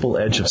visible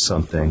edge of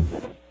something,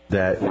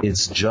 that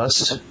it's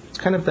just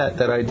kind of that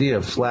idea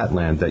of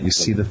flatland, that you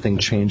see the thing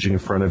changing in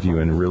front of you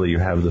and really you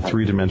have the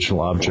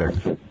three-dimensional object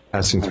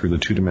passing through the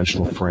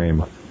two-dimensional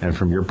frame, and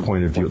from your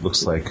point of view it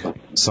looks like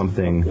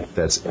something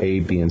that's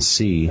A, B, and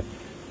C,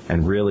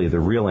 and really the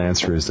real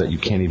answer is that you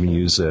can't even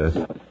use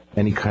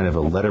any kind of a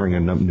lettering or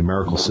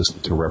numerical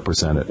system to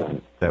represent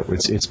it. That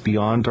it's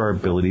beyond our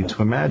ability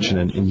to imagine,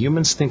 and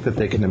humans think that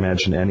they can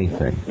imagine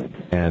anything.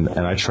 And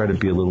I try to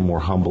be a little more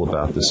humble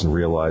about this and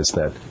realize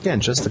that,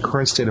 again, just the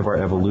current state of our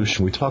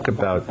evolution, we talk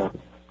about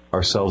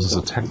ourselves as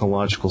a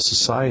technological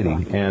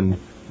society, and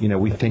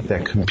we think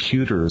that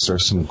computers are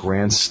some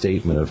grand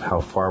statement of how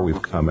far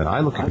we've come. And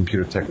I look at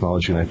computer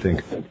technology and I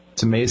think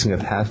it's amazing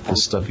that half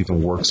this stuff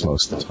even works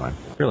most of the time.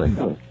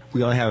 Really.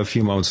 We only have a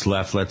few moments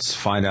left. Let's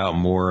find out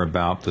more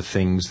about the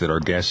things that our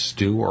guests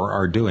do or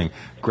are doing.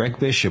 Greg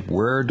Bishop,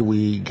 where do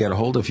we get a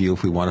hold of you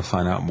if we want to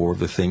find out more of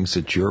the things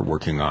that you're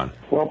working on?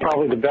 Well,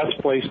 probably the best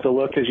place to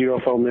look is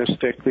UFO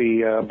Mystic,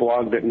 the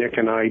blog that Nick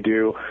and I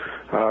do.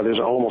 There's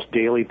almost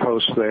daily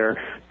posts there.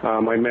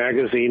 My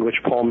magazine, which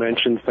Paul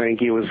mentioned,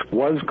 thank you,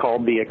 was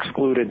called The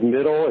Excluded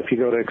Middle. If you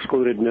go to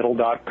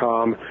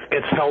excludedmiddle.com,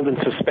 it's held in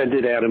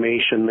suspended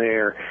animation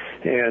there.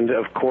 And,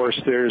 of course,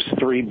 there's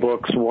 3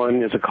 books.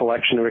 One is a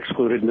collection of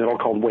Excluded Middle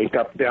called Wake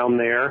Up Down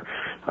There.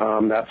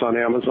 That's on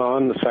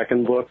Amazon. The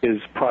second book is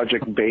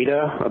Project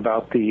Beta,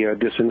 about the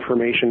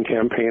disinformation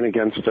campaign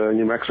against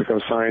New Mexico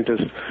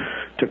scientists.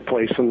 Took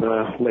place in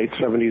the late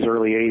 70s,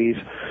 early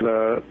 80s.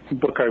 The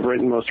book I've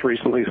written most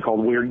recently is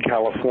called Weird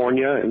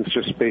California, and it's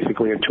just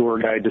basically a tour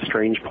guide to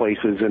strange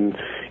places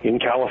in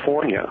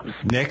California.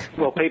 Nick?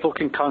 Well, people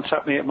can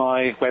contact me at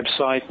my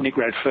website,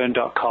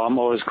 nickredfern.com,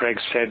 or as Greg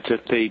said,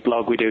 at the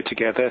blog we do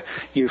together,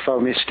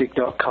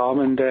 ufomystic.com,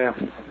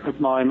 and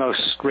my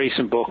most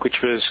recent book,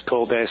 which was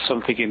called There's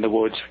Something in the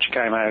Woods, which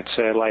came out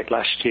late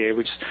last year,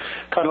 which is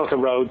kind of like a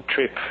road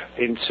trip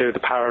into the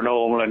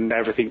paranormal and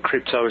everything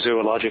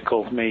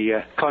cryptozoological, me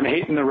kind of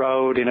hitting the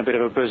road in a bit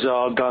of a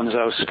bizarre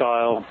gonzo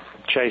style,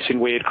 chasing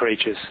weird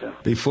creatures.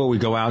 Before we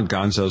go out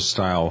gonzo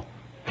style,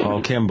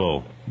 Paul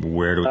Kimball,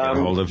 where do we get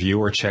a hold of you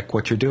or check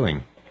what you're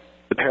doing?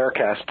 The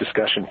Paracast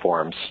discussion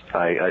forums.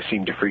 I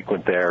seem to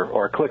frequent there,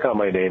 or click on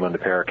my name on the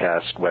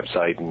Paracast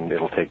website and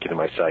it'll take you to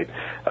my site.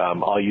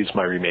 I'll use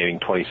my remaining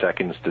 20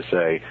 seconds to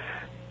say,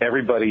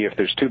 everybody, if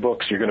there's 2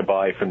 books you're going to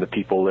buy from the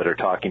people that are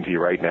talking to you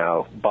right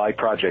now, buy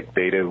Project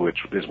Beta, which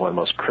is one of the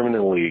most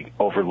criminally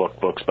overlooked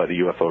books by the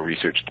UFO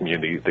research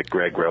community that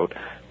Greg wrote,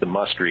 the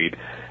must-read.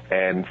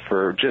 And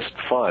for just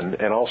fun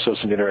and also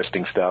some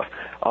interesting stuff,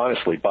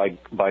 honestly,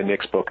 buy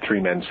Nick's book,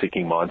 Three Men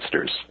Seeking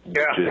Monsters,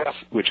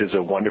 which is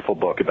a wonderful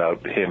book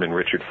about him and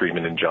Richard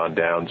Freeman and John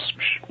Downes,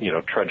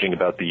 trudging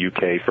about the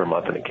UK for a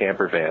month in a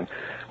camper van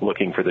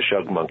looking for the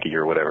shug monkey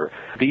or whatever.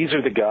 These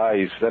are the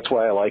guys, that's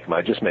why I like them.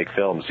 I just make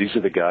films. These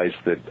are the guys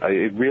that,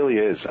 it really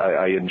is,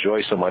 I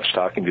enjoy so much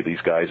talking to these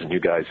guys and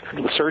you guys.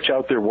 Search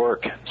out their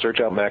work.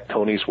 Search out Mac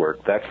Toney's work.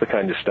 That's the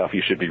kind of stuff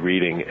you should be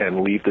reading,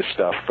 and leave the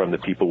stuff from the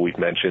people we've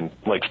mentioned,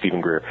 like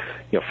Stephen Greer.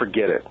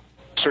 Forget it.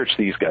 Search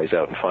these guys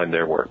out and find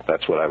their work.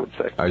 That's what I would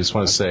say. I just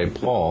want to say,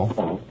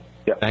 Paul,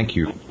 thank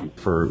you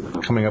for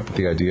coming up with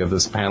the idea of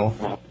this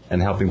panel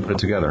and helping put it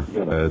together.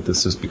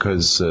 This is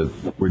because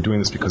we're doing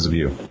this because of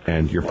you,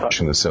 and you're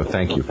pushing this, so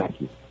thank you.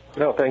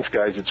 No, thanks,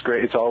 guys. It's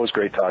great. It's always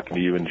great talking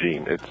to you and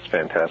Gene. It's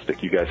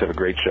fantastic. You guys have a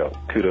great show.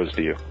 Kudos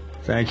to you.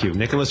 Thank you.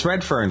 Nicholas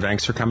Redfern,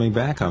 thanks for coming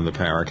back on the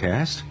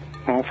Paracast.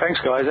 Well, thanks,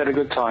 guys. I had a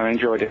good time. I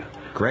enjoyed it.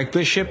 Greg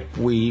Bishop,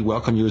 we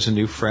welcome you as a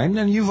new friend,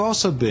 and you've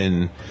also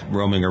been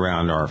roaming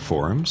around our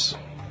forums.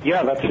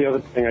 Yeah, that's the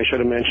other thing I should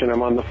have mentioned.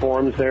 I'm on the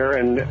forums there,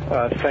 and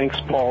thanks,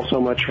 Paul, so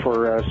much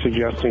for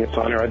suggesting it's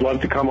on there. I'd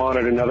love to come on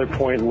at another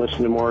point and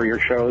listen to more of your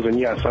shows, and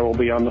yes, I will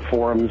be on the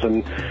forums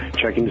and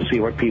checking to see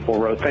what people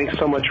wrote. Thanks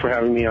so much for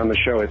having me on the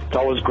show. It's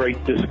always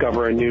great to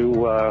discover a new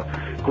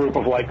group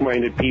of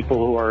like-minded people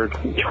who are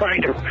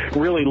trying to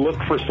really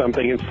look for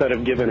something instead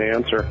of give an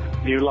answer.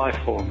 New life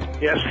form.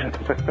 Yes.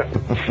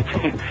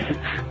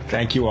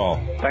 Thank you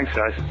all. Thanks,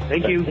 guys.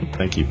 Thank you.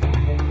 Thank you.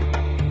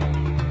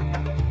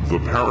 The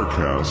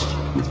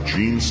Paracast with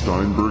Gene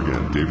Steinberg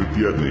and David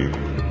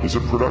Biedney is a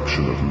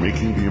production of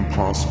Making the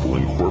Impossible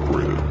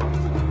Incorporated.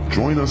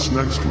 Join us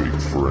next week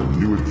for a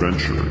new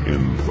adventure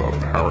in The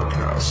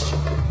Paracast.